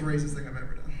probably the most racist thing I've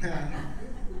ever done.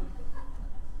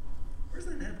 Where's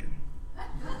that napkin?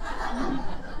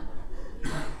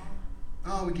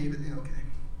 Oh, we gave it. Yeah, okay.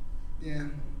 Yeah.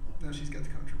 No, she's got the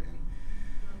contraband.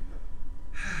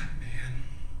 Man.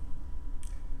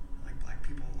 I like black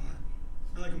people a lot.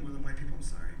 I like them more than white people. I'm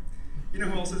sorry. You know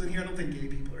who else is in here? I don't think gay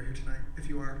people are here tonight. If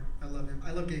you are, I love them.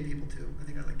 I love gay people too. I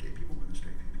think I like gay people more than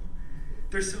straight people.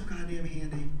 They're so goddamn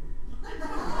handy.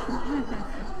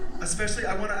 Especially,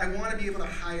 I want to be able to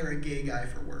hire a gay guy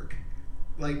for work.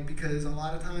 Like, because a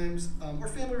lot of times, or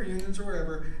family reunions or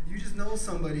wherever, you just know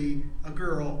somebody, a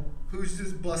girl, who's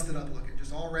just busted up looking,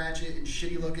 just all ratchet and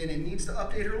shitty looking and needs to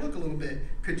update her look a little bit.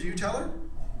 Could you tell her?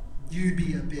 You'd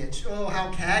be a bitch. Oh,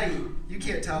 how catty. You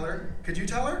can't tell her. Could you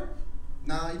tell her?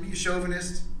 Nah, you'd be a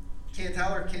chauvinist. Can't tell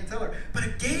her, can't tell her. But a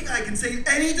gay guy can say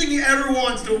anything he ever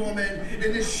wants to a woman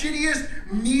in the shittiest,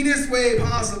 meanest way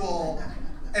possible.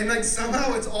 And like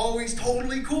somehow it's always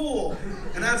totally cool.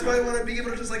 And that's why I want to be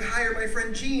able to just like hire my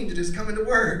friend Gene to just come into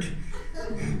work.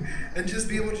 And just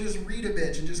be able to just read a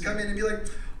bitch and just come in and be like,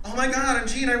 oh my God, I'm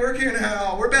Gene, I work here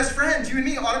now. We're best friends, you and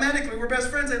me, automatically, we're best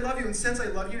friends, I love you. And since I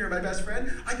love you and you're my best friend,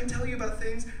 I can tell you about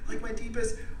things like my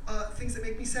deepest things that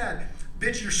make me sad.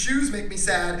 Bitch, your shoes make me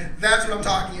sad. That's what I'm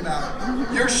talking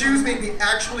about. Your shoes made me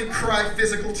actually cry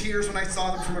physical tears when I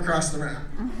saw them from across the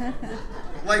room.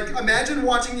 Like, imagine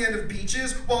watching the end of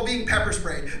Beaches while being pepper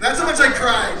sprayed. That's how much I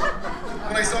cried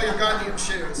when I saw your goddamn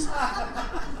shoes.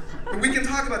 But we can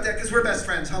talk about that because we're best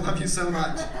friends. I love you so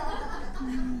much.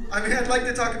 I mean, I'd like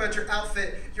to talk about your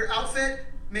outfit. Your outfit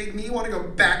made me want to go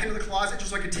back into the closet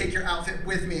just so I could take your outfit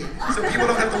with me. So people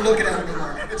don't have to look at it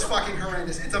anymore. It's fucking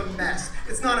horrendous. It's a mess.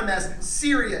 It's not a mess.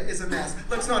 Syria is a mess.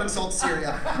 Let's not insult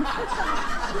Syria.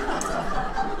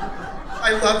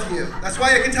 I love you. That's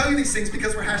why I can tell you these things,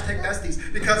 because we're hashtag besties.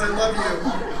 Because I love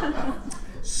you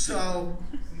so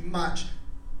much.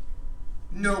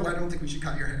 No, I don't think we should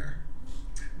cut your hair.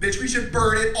 Bitch, we should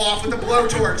burn it off with a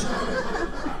blowtorch.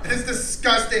 It is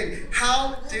disgusting.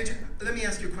 How did you... Let me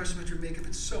ask you a question about your makeup.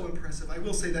 It's so impressive. I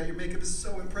will say that. Your makeup is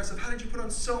so impressive. How did you put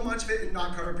on so much of it and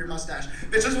not cover up your mustache?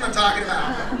 Bitch, that's what I'm talking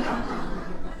about.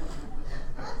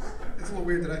 It's a little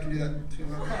weird that I can do that too.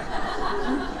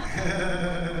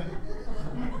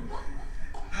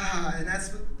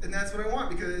 And that's what I want,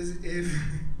 because if,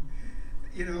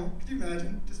 you know, could you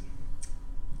imagine? Just,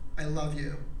 I love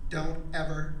you. Don't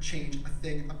ever change a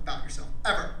thing about yourself.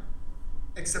 Ever.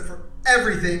 Except for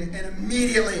everything and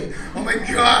immediately. Oh my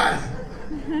God.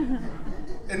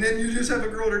 And then you just have a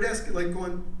girl at her desk like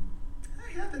going,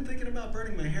 I have been thinking about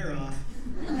burning my hair off.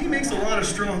 He makes a lot of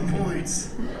strong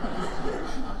points.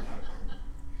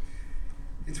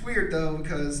 It's weird though,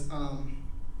 because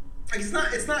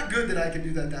it's not good that I can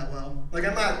do that well. Like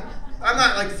I'm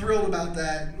not like thrilled about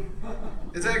that.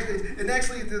 It's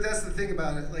actually that's the thing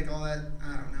about it, like all that,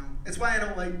 I don't know. It's why I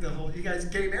don't like the whole, you guys,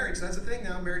 gay marriage, that's the thing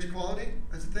now, marriage equality,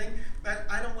 that's the thing.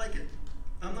 I don't like it.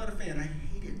 I'm not a fan, I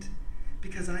hate it.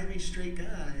 Because I'm a straight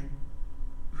guy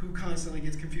who constantly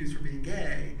gets confused for being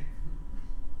gay.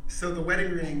 So the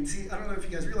wedding ring, see, I don't know if you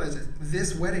guys realize this,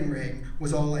 this wedding ring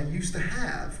was all I used to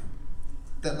have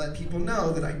that let people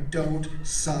know that I don't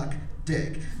suck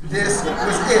dick. This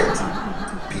was it.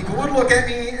 People would look at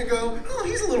me and go, oh,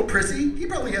 he's a little prissy. He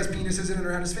probably has penises in and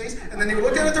around his face. And then they would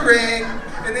look down at the ring,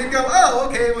 and they'd go, oh,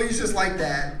 okay, well, he's just like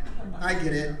that. I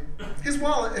get it. His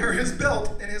wallet, or his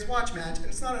belt, and his watch match, and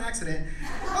it's not an accident.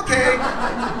 Okay,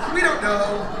 we don't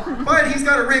know, but he's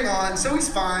got a ring on, so he's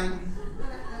fine.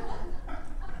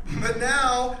 But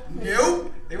now,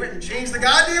 nope, they went and changed the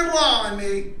goddamn law on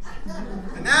me.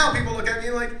 And now people look at me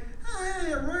like, oh,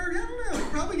 yeah, Royer, I don't know, he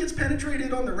probably gets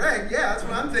penetrated on the reg. Yeah, that's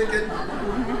what I'm thinking.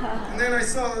 And then I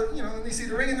saw, you know, and they see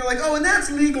the ring and they're like, oh, and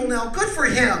that's legal now. Good for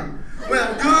him.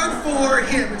 Well, good for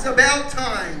him. It's about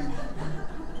time.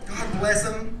 God bless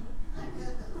him.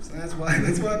 So that's why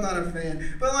I'm not a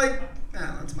fan. But like,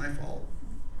 nah, that's my fault.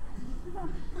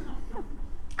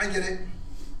 I get it.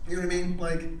 You know what I mean?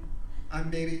 Like, I'm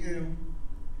maybe, you know,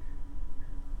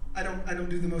 I don't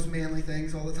do the most manly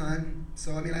things all the time.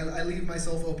 So, I mean, I leave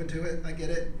myself open to it. I get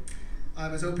it. I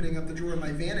was opening up the drawer of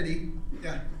my vanity.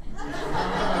 Yeah.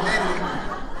 My vanity.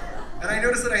 And I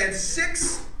noticed that I had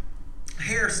 6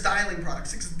 hair styling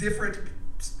products, 6 different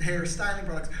hair styling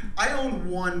products. I own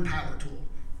 1 power tool.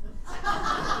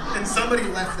 And somebody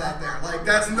left that there. Like,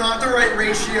 that's not the right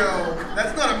ratio.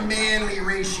 That's not a manly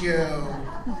ratio.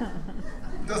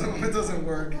 It doesn't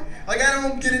work. Like, I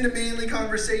don't get into manly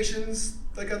conversations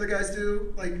like other guys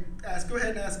do. Like, go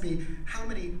ahead and ask me how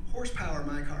many horsepower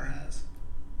my car has.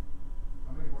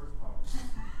 How many horsepower?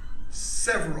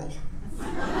 Several.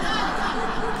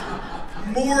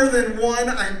 More than 1,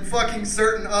 I'm fucking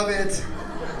certain of it.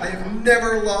 I have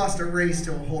never lost a race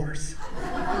to a horse.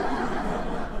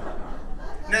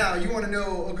 Now, you want to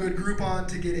know a good Groupon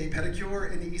to get a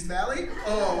pedicure in the East Valley?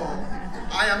 Oh,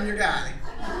 I am your guy.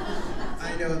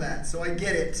 I know that, so I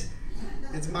get it.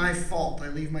 It's my fault. I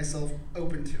leave myself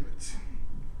open to it.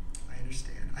 I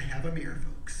understand. I have a mirror,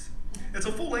 folks. It's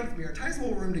a full-length mirror. It ties the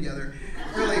whole room together.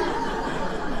 Really,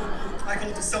 I call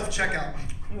it the self-checkout.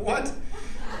 What?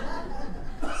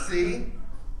 See?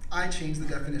 I changed the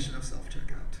definition of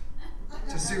self-checkout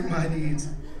to suit my needs.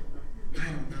 I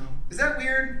don't know. Is that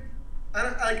weird?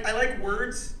 I like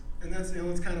words, and that's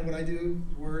kind of what I do,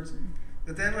 words.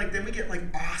 But then we get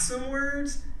awesome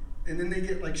words, and then they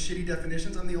get shitty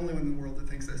definitions. I'm the only one in the world that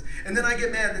thinks this. And then I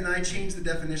get mad, and I change the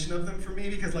definition of them for me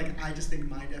because I just think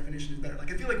my definition is better. I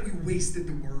feel like we wasted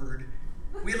the word.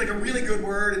 We had a really good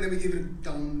word, and then we gave it a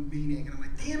dumb meaning. And I'm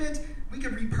like, damn it, we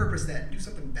could repurpose that and do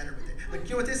something better with it.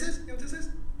 You know what this is? You know what this is?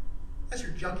 That's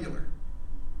your jugular.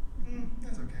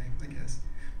 That's okay, I guess.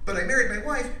 But I married my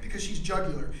wife because she's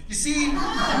jugular. You see,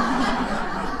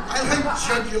 I like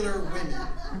jugular women.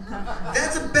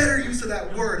 That's a better use of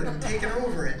that word, and I'm taking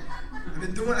over it. I've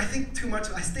been doing, I think, too much.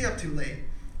 I stay up too late.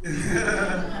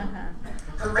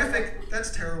 Horrific,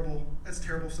 that's terrible. That's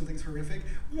terrible if something's horrific.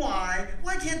 Why?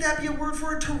 Why can't that be a word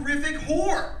for a terrific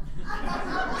whore?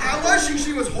 How was she?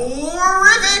 She was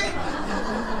horrific!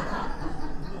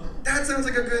 That sounds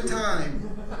like a good time.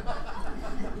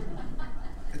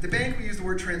 At the bank, we use the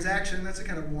word transaction. That's a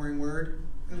kind of boring word.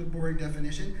 That's a boring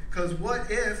definition. Because what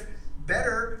if,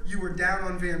 better, you were down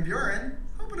on Van Buren,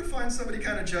 hoping to find somebody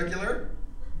kind of jugular,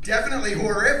 definitely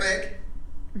horrific,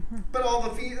 but all the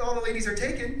ladies are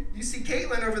taken. You see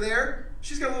Caitlin over there.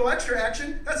 She's got a little extra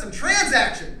action. That's some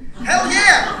transaction. Hell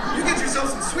yeah! You get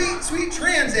yourself some sweet, sweet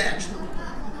transaction.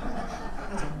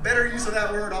 That's a better use of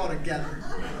that word altogether.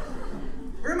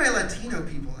 Where are my Latino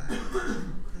people at? Are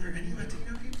there any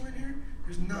Latino people in here?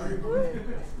 There's none.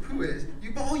 Who is?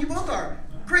 You both are.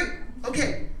 Great.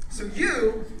 Okay. So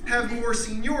you have more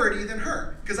seniority than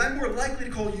her, because I'm more likely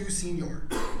to call you senior.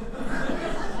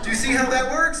 Do you see how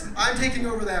that works? I'm taking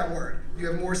over that word. You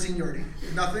have more seniority.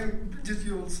 Nothing, just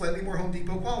slightly more Home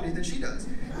Depot quality than she does. So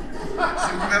you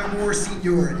have more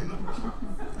seniority.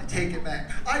 I take it back.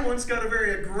 I once got a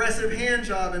very aggressive hand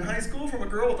job in high school from a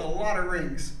girl with a lot of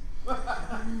rings.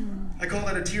 I call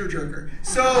that a tearjerker.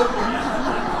 So,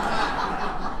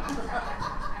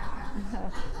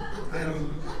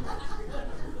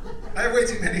 I have way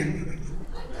too many.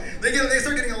 They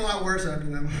start getting a lot worse after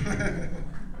them.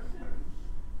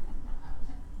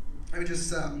 I would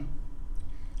just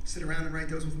sit around and write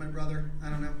those with my brother.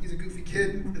 I don't know. He's a goofy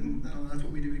kid, and I don't know. That's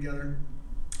what we do together.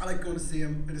 I like going to see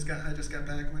him. I just got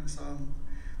back. I went and saw him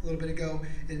a little bit ago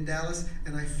in Dallas,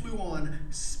 and I flew on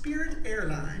Spirit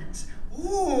Airlines.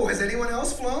 Ooh, has anyone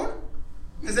else flown?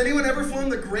 Has anyone ever flown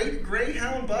the great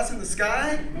Greyhound bus in the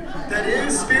sky? That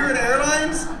is Spirit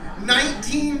Airlines?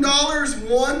 $19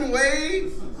 one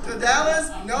way to Dallas?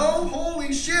 No?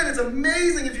 Holy shit, it's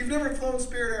amazing if you've never flown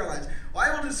Spirit Airlines. Well, I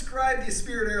will describe the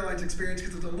Spirit Airlines experience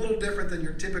because it's a little different than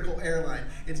your typical airline.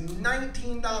 It's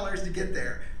 $19 to get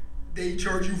there. They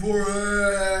charge you for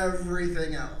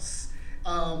everything else.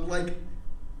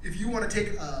 If you want to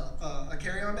take a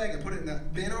carry-on bag and put it in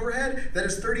that bin overhead, that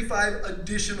is $35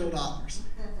 additional.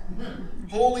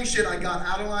 Holy shit, I got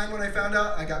out of line when I found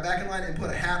out. I got back in line and put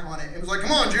a hat on it. It was like,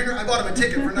 come on, Junior, I bought him a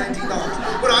ticket for $19.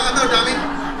 But I'm no dummy.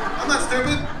 I'm not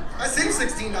stupid. I saved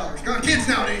 $16. Come on, kids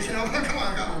nowadays, come on.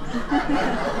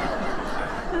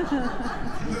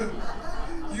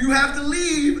 You have to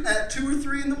leave at 2 or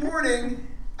 3 in the morning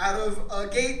out of a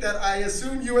gate that I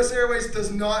assume U.S. Airways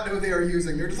does not know they are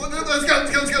using. They're just like, let's go. No,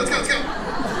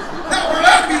 we're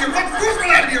allowed to be here. Of course we're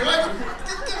allowed to be here, right?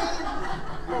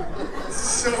 It's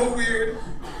so weird.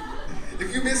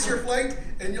 If you miss your flight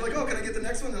and you're like, oh, can I get the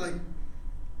next one? They're like,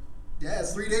 yeah,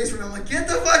 it's 3 days from now. I'm like, get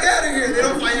the fuck out of here. They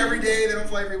don't fly every day. They don't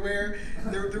fly everywhere.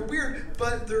 They're weird,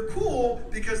 but they're cool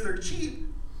because they're cheap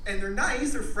and they're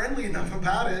nice. They're friendly enough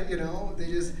about it,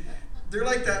 They're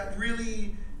like that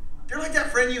really... They're like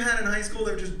that friend you had in high school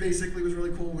that just basically was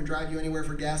really cool and would drive you anywhere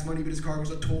for gas money, but his car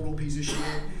was a total piece of shit.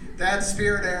 That's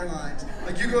Spirit Airlines.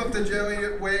 You go up the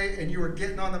Joey Way and you are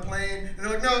getting on the plane, and they're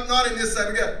like, no, not in this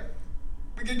side.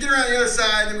 We can get around the other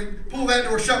side, and we pull that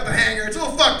door, shut the hangar. It's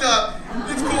all fucked up.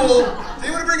 It's cool. Do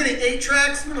you want to bring any 8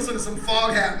 tracks? We're going to listen to some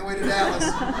Fog Hat on the way to Dallas.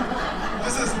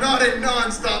 This is not a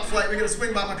non-stop flight. We're going to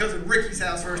swing by my cousin Ricky's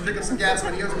house first, pick up some gas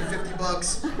money. He owes me $50.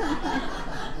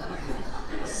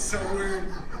 So weird.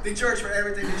 They charge for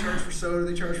everything. They charge for soda.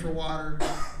 They charge for water.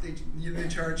 They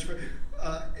charge for.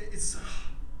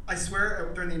 I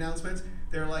swear during the announcements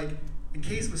they're like, in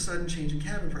case of a sudden change in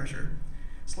cabin pressure.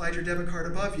 slide your debit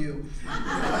card above you,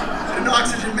 and an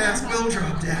oxygen mask will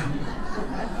drop down.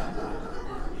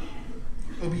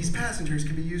 Obese passengers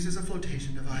can be used as a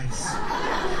flotation device.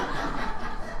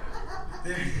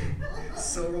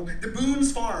 So the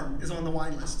Boone's Farm is on the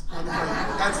wine list on the plane.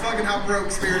 That's fucking how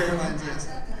broke Spirit Airlines is.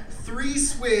 3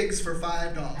 swigs for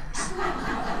 $5,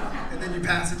 and then you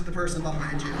pass it to the person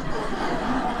behind you.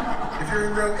 If you're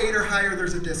in row 8 or higher,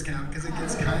 there's a discount because it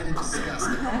gets kind of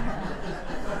disgusting.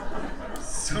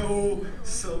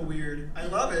 So weird. I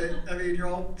love it. I mean, you're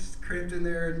all just cramped in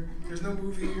there, and there's no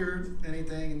movie or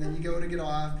anything, and then you go to get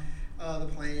off the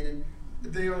plane, and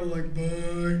they are like,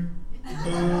 bye.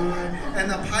 And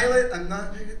the pilot,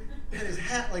 had his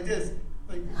hat like this.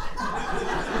 Like,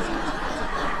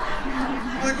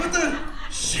 what the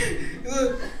shit?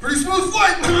 Pretty smooth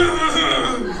flight.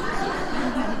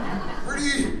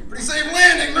 pretty safe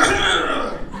landing.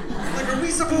 Like, are we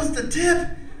supposed to tip?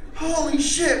 Holy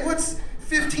shit, what's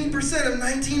 15% of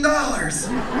 $19?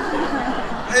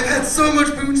 I've had so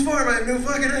much Boone's Farm, I have no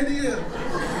fucking idea.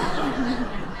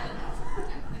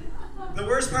 The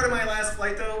worst part of my last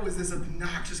flight, though, was this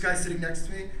obnoxious guy sitting next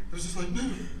to me. I was just like,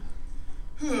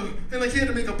 and like he had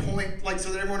to make a point, like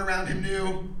so that everyone around him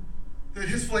knew that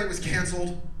his flight was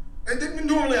canceled. And then,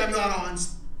 normally I'm not on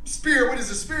Spirit. What is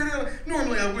this, Spirit Airline?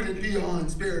 Normally I wouldn't be on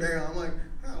Spirit Airline. I'm like,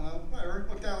 oh well, whatever.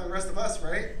 Look down on the rest of us,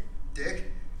 right,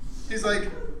 dick? He's like,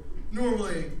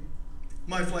 normally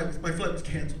my flight was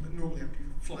canceled, but normally I'm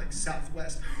flying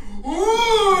Southwest. Ooh!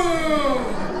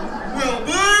 Well,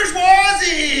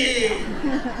 bourgeoisie!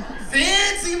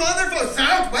 Fancy motherfucker!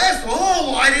 Southwest!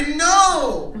 Oh, I didn't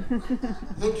know!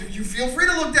 Look, you feel free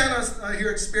to look down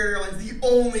here at Spirit Airlines, the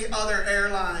only other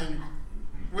airline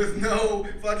with no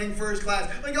fucking first class.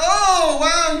 Like, oh,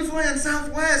 wow, you fly on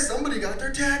Southwest. Somebody got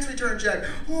their tax return check.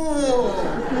 Oh.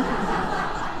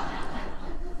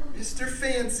 Mr.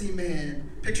 Fancy Man.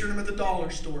 Picturing him at the dollar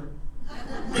store.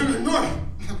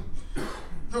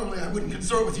 Normally I wouldn't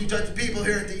consort with you types of people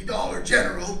here at the Dollar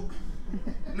General.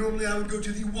 Normally I would go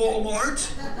to the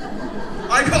Walmart.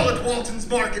 I call it Walton's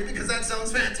Market because that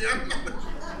sounds fancy.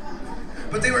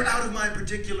 But they were out of my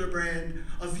particular brand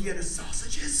of Vienna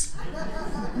sausages.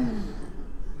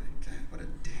 What a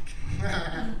dick. Oh,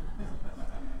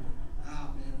 man.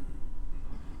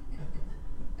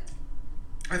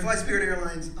 I fly Spirit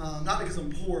Airlines not because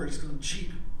I'm poor, just because I'm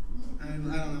cheap. I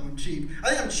don't know, I'm cheap. I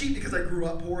think I'm cheap because I grew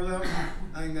up poor, though.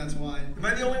 I think that's why. Am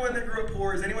I the only one that grew up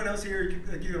poor? Is anyone else here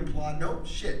give you an applaud? No?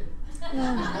 Shit.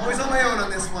 I'm always on my own on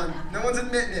this one. No one's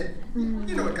admitting it.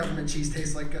 You know what government cheese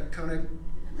tastes like, Koenig.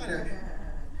 I know.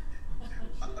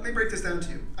 Let me break this down to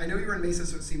you. I know you were in Mesa,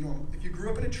 so it seemed normal. If you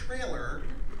grew up in a trailer,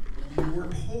 you were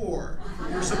poor.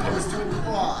 You're supposed to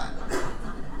applaud.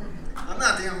 I'm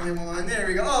not the only one. There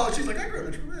we go. Oh, she's like, I grew up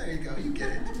in a trailer. There you go. You get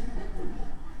it.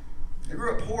 I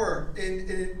grew up poor,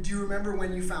 and do you remember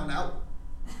when you found out?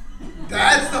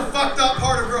 That's the fucked up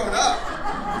part of growing up,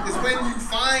 is when you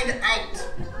find out.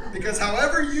 Because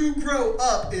however you grow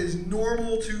up is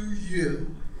normal to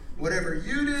you. Whatever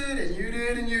you did, and you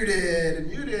did, and you did,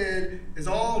 and you did, is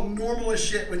all normal as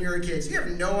shit when you're a kid. So you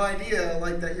have no idea,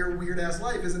 like, that your weird-ass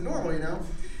life isn't normal, you know?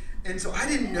 And so I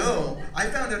didn't know. I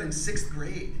found out in 6th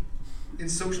grade, in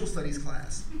social studies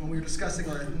class, when we were discussing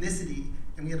our ethnicity,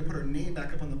 and we had to put our name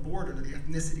back up on the board under the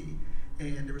ethnicity.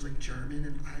 And there was like German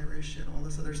and Irish and all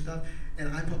this other stuff.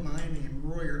 And I put my name,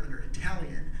 Royer, under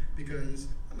Italian because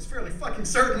I was fairly fucking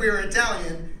certain we were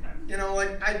Italian. You know,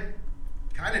 like I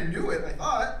kind of knew it, I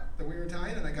thought, that we were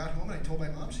Italian. And I got home and I told my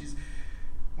mom, she's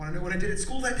wanted to know what I did at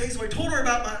school that day. So I told her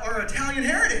about our Italian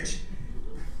heritage.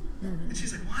 And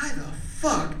she's like, why the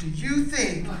fuck do you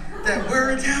think that we're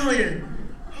Italian?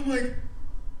 I'm like,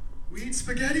 we eat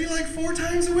spaghetti like 4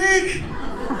 times a week.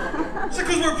 It's like,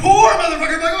 because we're poor,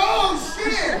 motherfucker. I'm like, oh,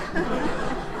 shit.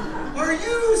 Are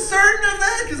you certain of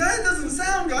that? Because that doesn't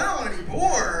sound good. I don't want to be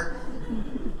poor.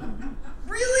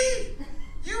 Really?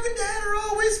 You and Dad are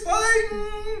always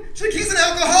fighting. She's like, he's an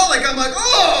alcoholic. I'm like,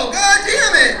 oh, God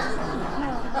damn it.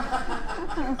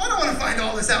 I don't want to find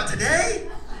all this out today.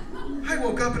 I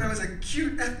woke up and I was a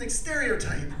cute ethnic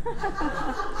stereotype.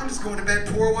 I'm just going to bed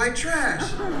poor white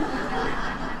trash.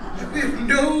 Like, we have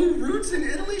no roots in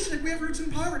Italy. She's like, we have roots in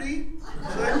poverty.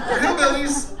 She's like, we're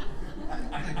hillbillies.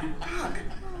 I'm like, fuck.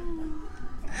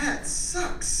 That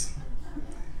sucks.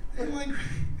 And like,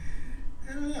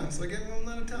 I don't know. It's like, I'm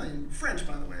not Italian. French,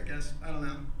 by the way, I guess. I don't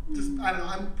know. Just, I don't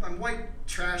know. I'm white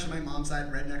trash on my mom's side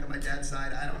and redneck on my dad's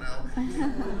side. I don't know.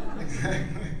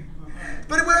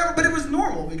 But it was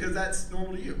normal because that's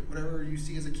normal to you. Whatever you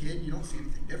see as a kid, you don't see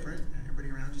anything different. Everybody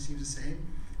around you seems the same.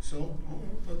 So, I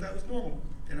thought that was normal,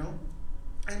 you know?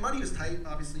 And money was tight,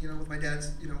 obviously, with my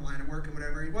dad's, line of work and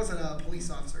whatever. He wasn't a police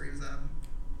officer. He was a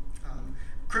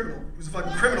criminal. He was a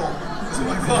fucking criminal. That's what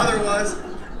my father was.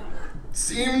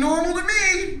 Seemed normal to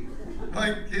me.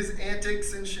 Like his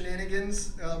antics and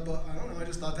shenanigans. But I don't know, I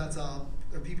just thought that's how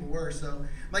people were. So,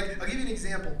 like, I'll give you an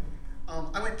example.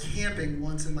 I went camping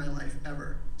once in my life,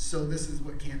 ever. So this is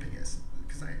what camping is.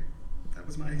 Because that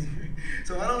was my...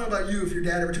 So I don't know about you, if your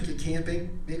dad ever took you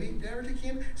camping. Maybe your dad ever took you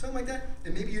camping? Something like that.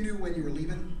 And maybe you knew when you were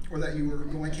leaving, or that you were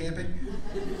going camping.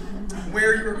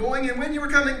 Where you were going and when you were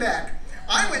coming back.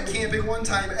 I went camping one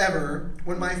time ever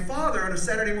when my father, on a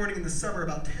Saturday morning in the summer,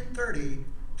 about 10:30,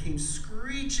 came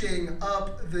screeching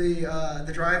up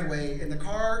the driveway, and the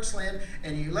car slammed,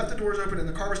 and he left the doors open, and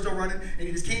the car was still running, and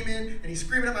he just came in, and he's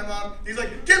screaming at my mom. He's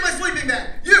like, "Get my sleeping bag!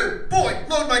 You, boy,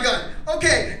 load my gun!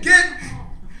 Okay, get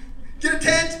a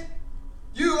tent!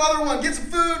 You, other one, get some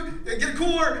food, get a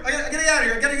cooler, I gotta get out of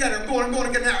here, I'm going,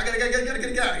 I'm getting out, I gotta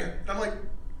get out of here." And I'm like,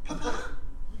 "Papa?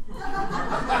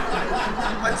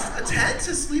 A tent,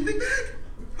 a sleeping bag?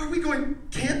 Are we going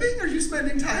camping? Are you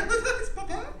spending time with us,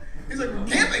 Papa?" He's like,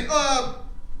 "Camping?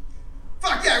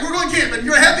 Fuck yeah, we're going camping.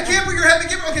 You're a happy camper? You're a happy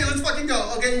camper? Okay, let's fucking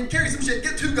go. Okay, you carry some shit,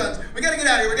 get 2 guns. We gotta get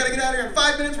out of here, in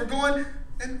 5 minutes, we're going."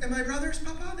 And my brothers,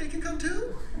 Papa, they can come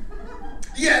too?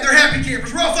 "Yeah, they're happy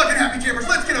campers. We're all fucking happy campers.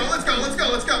 Let's go.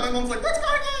 My mom's like, What's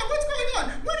going on?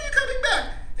 When are you coming back?"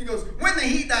 He goes, "When the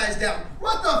heat dies down."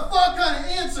 What the fuck kind of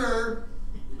answer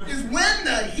is when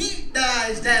the heat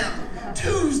dies down?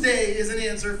 Tuesday is an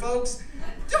answer, folks.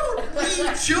 Don't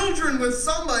leave children with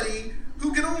somebody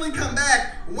who can only come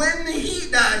back when the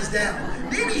heat dies down.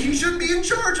 Maybe he shouldn't be in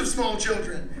charge of small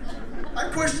children. I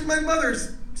questioned my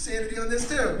mother's sanity on this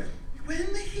too.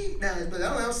 When the heat dies, but I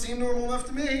don't know, seemed normal enough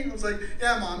to me. I was like,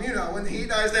 "Yeah, Mom, when the heat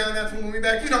dies down, that's when we'll be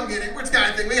back. You don't get it. We're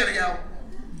Sky thing. We gotta go."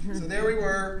 So there we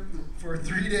were for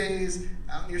 3 days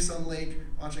out near Sun Lake,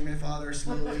 watching my father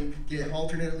slowly get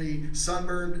alternately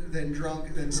sunburned, then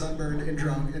drunk, then sunburned and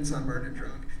drunk, and sunburned and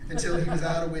drunk, until he was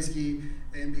out of whiskey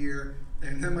and beer.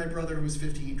 And then my brother, who was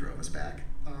 15, drove us back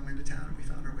into town, and we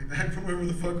found our way back from wherever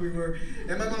the fuck we were.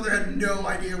 And my mother had no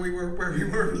idea where we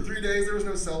were for 3 days. There was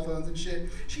no cell phones and shit.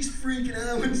 She's freaking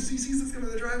out when she sees us coming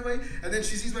in the driveway, and then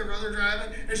she sees my brother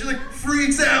driving, and she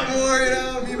freaks out more,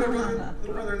 me and my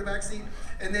little brother in the back seat.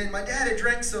 And then my dad had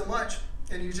drank so much,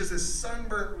 and he was just this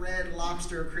sunburnt red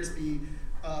lobster, crispy,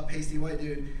 pasty white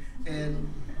dude.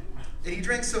 And he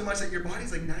drank so much that your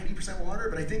body's 90% water,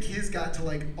 but I think his got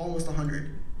to almost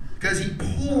 100. Because he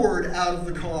poured out of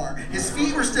the car. His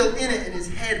feet were still in it, and his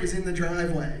head was in the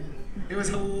driveway. It was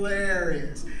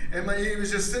hilarious. And he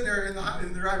was just sitting there in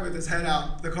the driveway with his head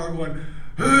out, the car going,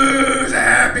 "Who's a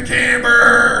happy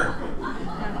camper?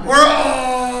 We're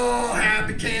all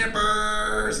happy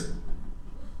campers."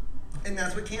 And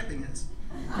that's what camping is.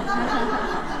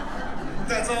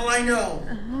 That's all I know.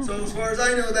 So as far as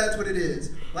I know, that's what it is.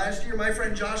 Last year, my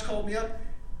friend Josh called me up,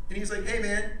 and he's like, "Hey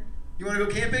man, you want to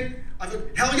go camping?" I was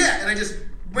like, "Hell yeah!" And I just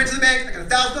went to the bank. I got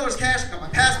 $1,000 cash. I got my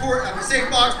passport. I have my safe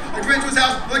box. I went to his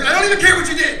house. I'm like, "I don't even care what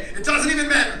you did. It doesn't even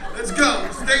matter. Let's go.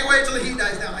 Stay away until the heat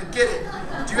dies down." I get it.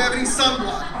 Do you have any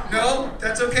sunblock? No?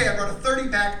 That's okay. I brought a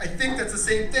 30-pack. I think that's the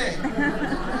same thing.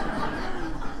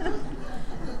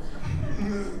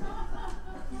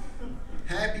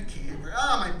 Happy camper.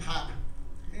 Oh, my pop.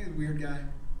 He's a weird guy.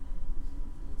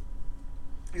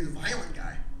 He's a violent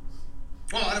guy.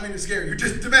 Well, I don't mean to scare you. You're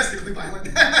just domestically violent.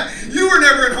 You were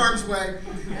never in harm's way.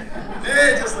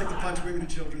 They just like to punch women and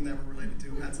children that were related to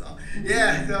him, that's all.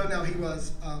 Yeah, no, he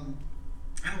was. I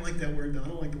don't like that word, though. I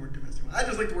don't like the word domestic. I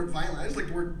just like the word violent. I just like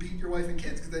the word beat your wife and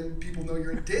kids, because then people know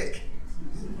you're a dick.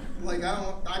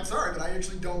 I'm sorry, but I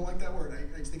actually don't like that word.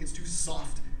 I just think it's too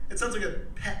soft. It sounds like a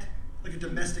pet, like a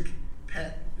domestic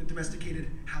pet, a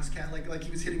domesticated house cat, like he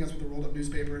was hitting us with a rolled up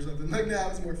newspaper or something. It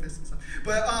was more fists and stuff.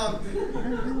 But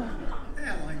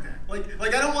yeah, I don't like that.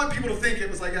 Like I don't want people to think it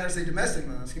was I gotta say domestic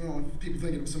violence. You don't want people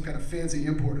thinking it was some kind of fancy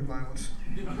imported violence.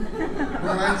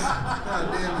 Right?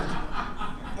 God damn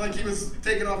it. Like he was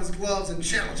taking off his gloves and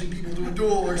challenging people to a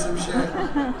duel or some shit.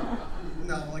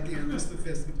 No, again, just the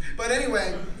fist. But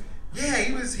anyway, yeah,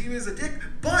 he was a dick.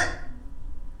 But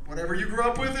whatever you grew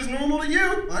up with is normal to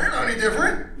you. I don't know any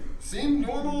different. Seemed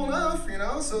normal enough,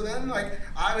 So then,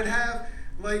 I would have,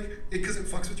 because it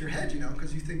fucks with your head,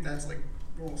 because you think that's,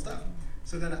 normal stuff.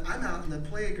 So then I'm out in the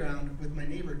playground with my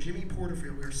neighbor, Jimmy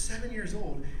Porterfield. We were 7 years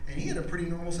old, and he had a pretty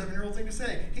normal 7-year-old thing to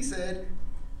say. He said,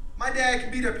 "My dad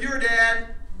can beat up your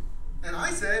dad." And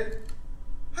I said,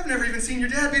 "I've never even seen your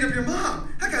dad beat up your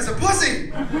mom. That guy's a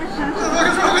pussy. What the fuck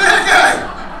is wrong with that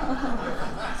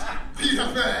guy?" Beat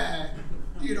up that.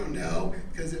 You don't know,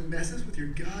 because it messes with your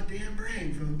goddamn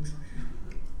brain, folks.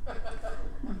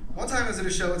 One time I was at a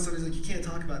show and somebody's like, you can't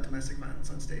talk about domestic violence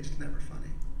on stage. It's never funny.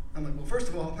 I'm like, well, first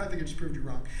of all, I think it just proved you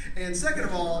wrong. And second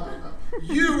of all,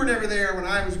 you were never there when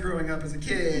I was growing up as a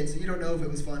kid, so you don't know if it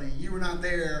was funny. You were not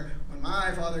there when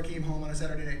my father came home on a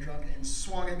Saturday night drunk and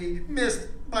swung at me, missed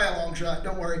by a long shot,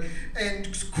 don't worry,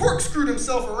 and corkscrewed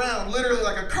himself around, literally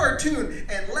like a cartoon,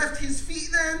 and left his feet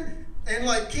then, and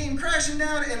like came crashing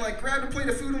down and like grabbed a plate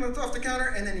of food off the counter,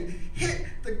 and then he hit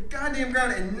the goddamn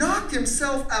ground and knocked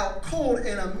himself out cold,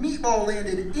 and a meatball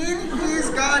landed in his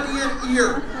goddamn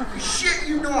ear. Shit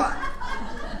you not.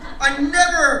 I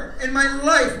never in my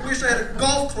life wished I had a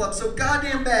golf club so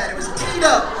goddamn bad. It was teed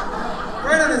up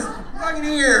right on his fucking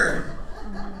ear.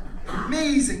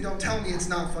 Amazing. Don't tell me it's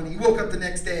not funny. He woke up the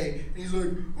next day and he's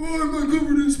like, oh, am I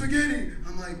covered in spaghetti?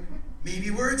 I'm like, maybe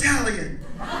we're Italian.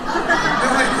 No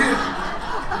idea.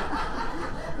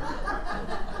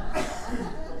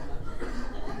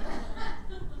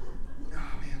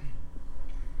 Oh, man.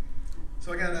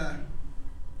 So I got a,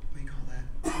 what do you call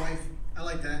that? Wife. I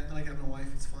like that. I like having a wife.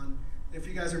 It's fun. If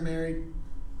you guys are married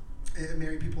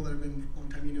married people that have been a long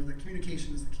time, you know that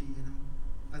communication is the key, you know.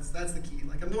 That's the key.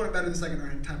 Like, I'm doing it better the second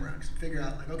time around, because I figure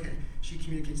out, like, okay, she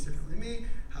communicates differently than me.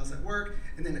 How's that work?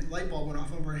 And then a light bulb went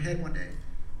off over her head one day.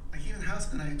 I came in the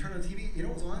house and I turned on the TV. You know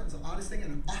what was on? It was the oddest thing,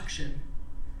 an auction.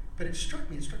 But it struck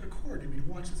me. It struck a chord in me to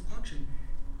watch this auction,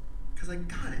 because I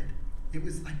got it. It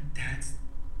was like, that's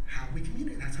how we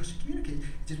communicate. That's how she communicates.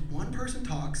 Just one person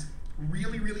talks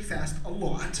really, really fast, a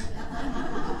lot.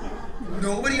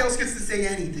 Nobody else gets to say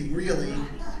anything, really.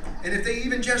 And if they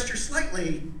even gesture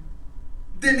slightly,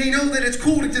 then they know that it's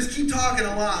cool to just keep talking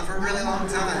a lot for a really long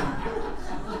time.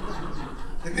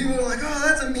 And people are like, oh,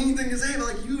 that's a mean thing to say, but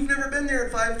like, you've never been there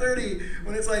at 5:30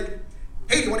 when it's like,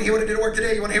 hey, you want to hear what I did at work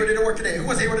today? You want to hear what I did at work today? Who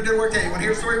wants to hear what I did at work today? You want to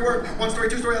hear a story at work? One story,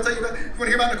 two story, I'll tell you about. You want to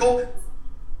hear about Nicole?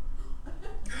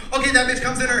 Okay, that bitch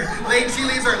comes in late, she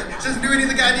leaves early. She doesn't do any of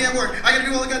the goddamn work. I gotta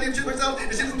do all the goddamn shit myself, and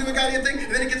she doesn't do a goddamn thing,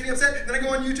 and then it gets me upset. Then I go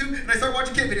on YouTube, and I start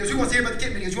watching kid videos. Who wants to hear about the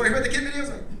kid videos? You want to hear about the kid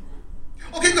videos?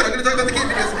 Okay, good, I'm gonna talk about the kid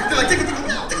videos. They're like, tickle, tickle,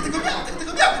 meow, tickle, tickle, meow, tickle,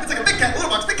 tickle, meow. It's like a big cat, little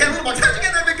box, big cat, little box. How'd you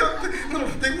get that big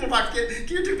little box,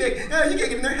 kid? You're too big. You can't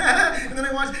get in there. And then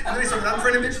I watch, and then I started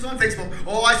unfriending bitches on Facebook.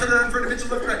 Oh, I started unfriending bitches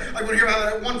left and right. I want to hear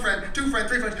about one friend, two friends,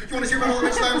 three friends. You want to hear about all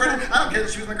the bitches I unfriended? I don't care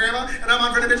that she was my grandma, and I'm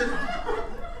unfriending bitches.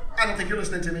 I don't think you're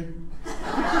listening to me.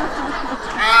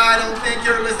 I don't think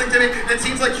you're listening to me. It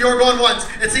seems like you're going once.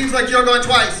 It seems like you're going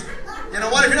twice. You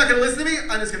know what? If you're not going to listen to me,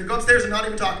 I'm just going to go upstairs and not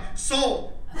even talk.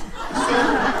 Sold.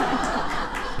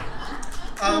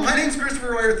 My name's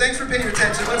Christopher Royer. Thanks for paying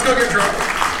attention. Let's go get drunk.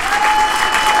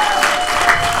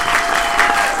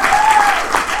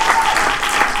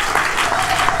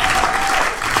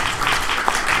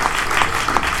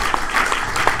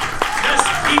 Just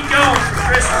keep going for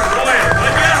Christopher Royer,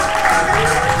 would ya?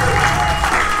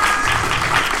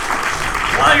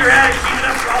 While you're at it, keep it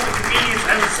up for all the comedians.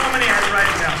 There were so many I had to write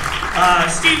it down.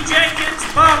 Steve Jenkins,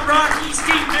 Bob Rocky,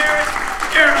 Steve Merritt,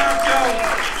 Aaron Upco,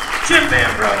 Jim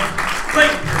Bambro,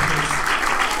 Clayton Perkins,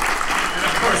 and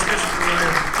of course Christopher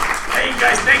Royer. Hey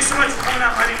guys, thanks so much for coming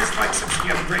out. My name is Mike Simpson.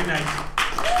 You have a great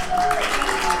night.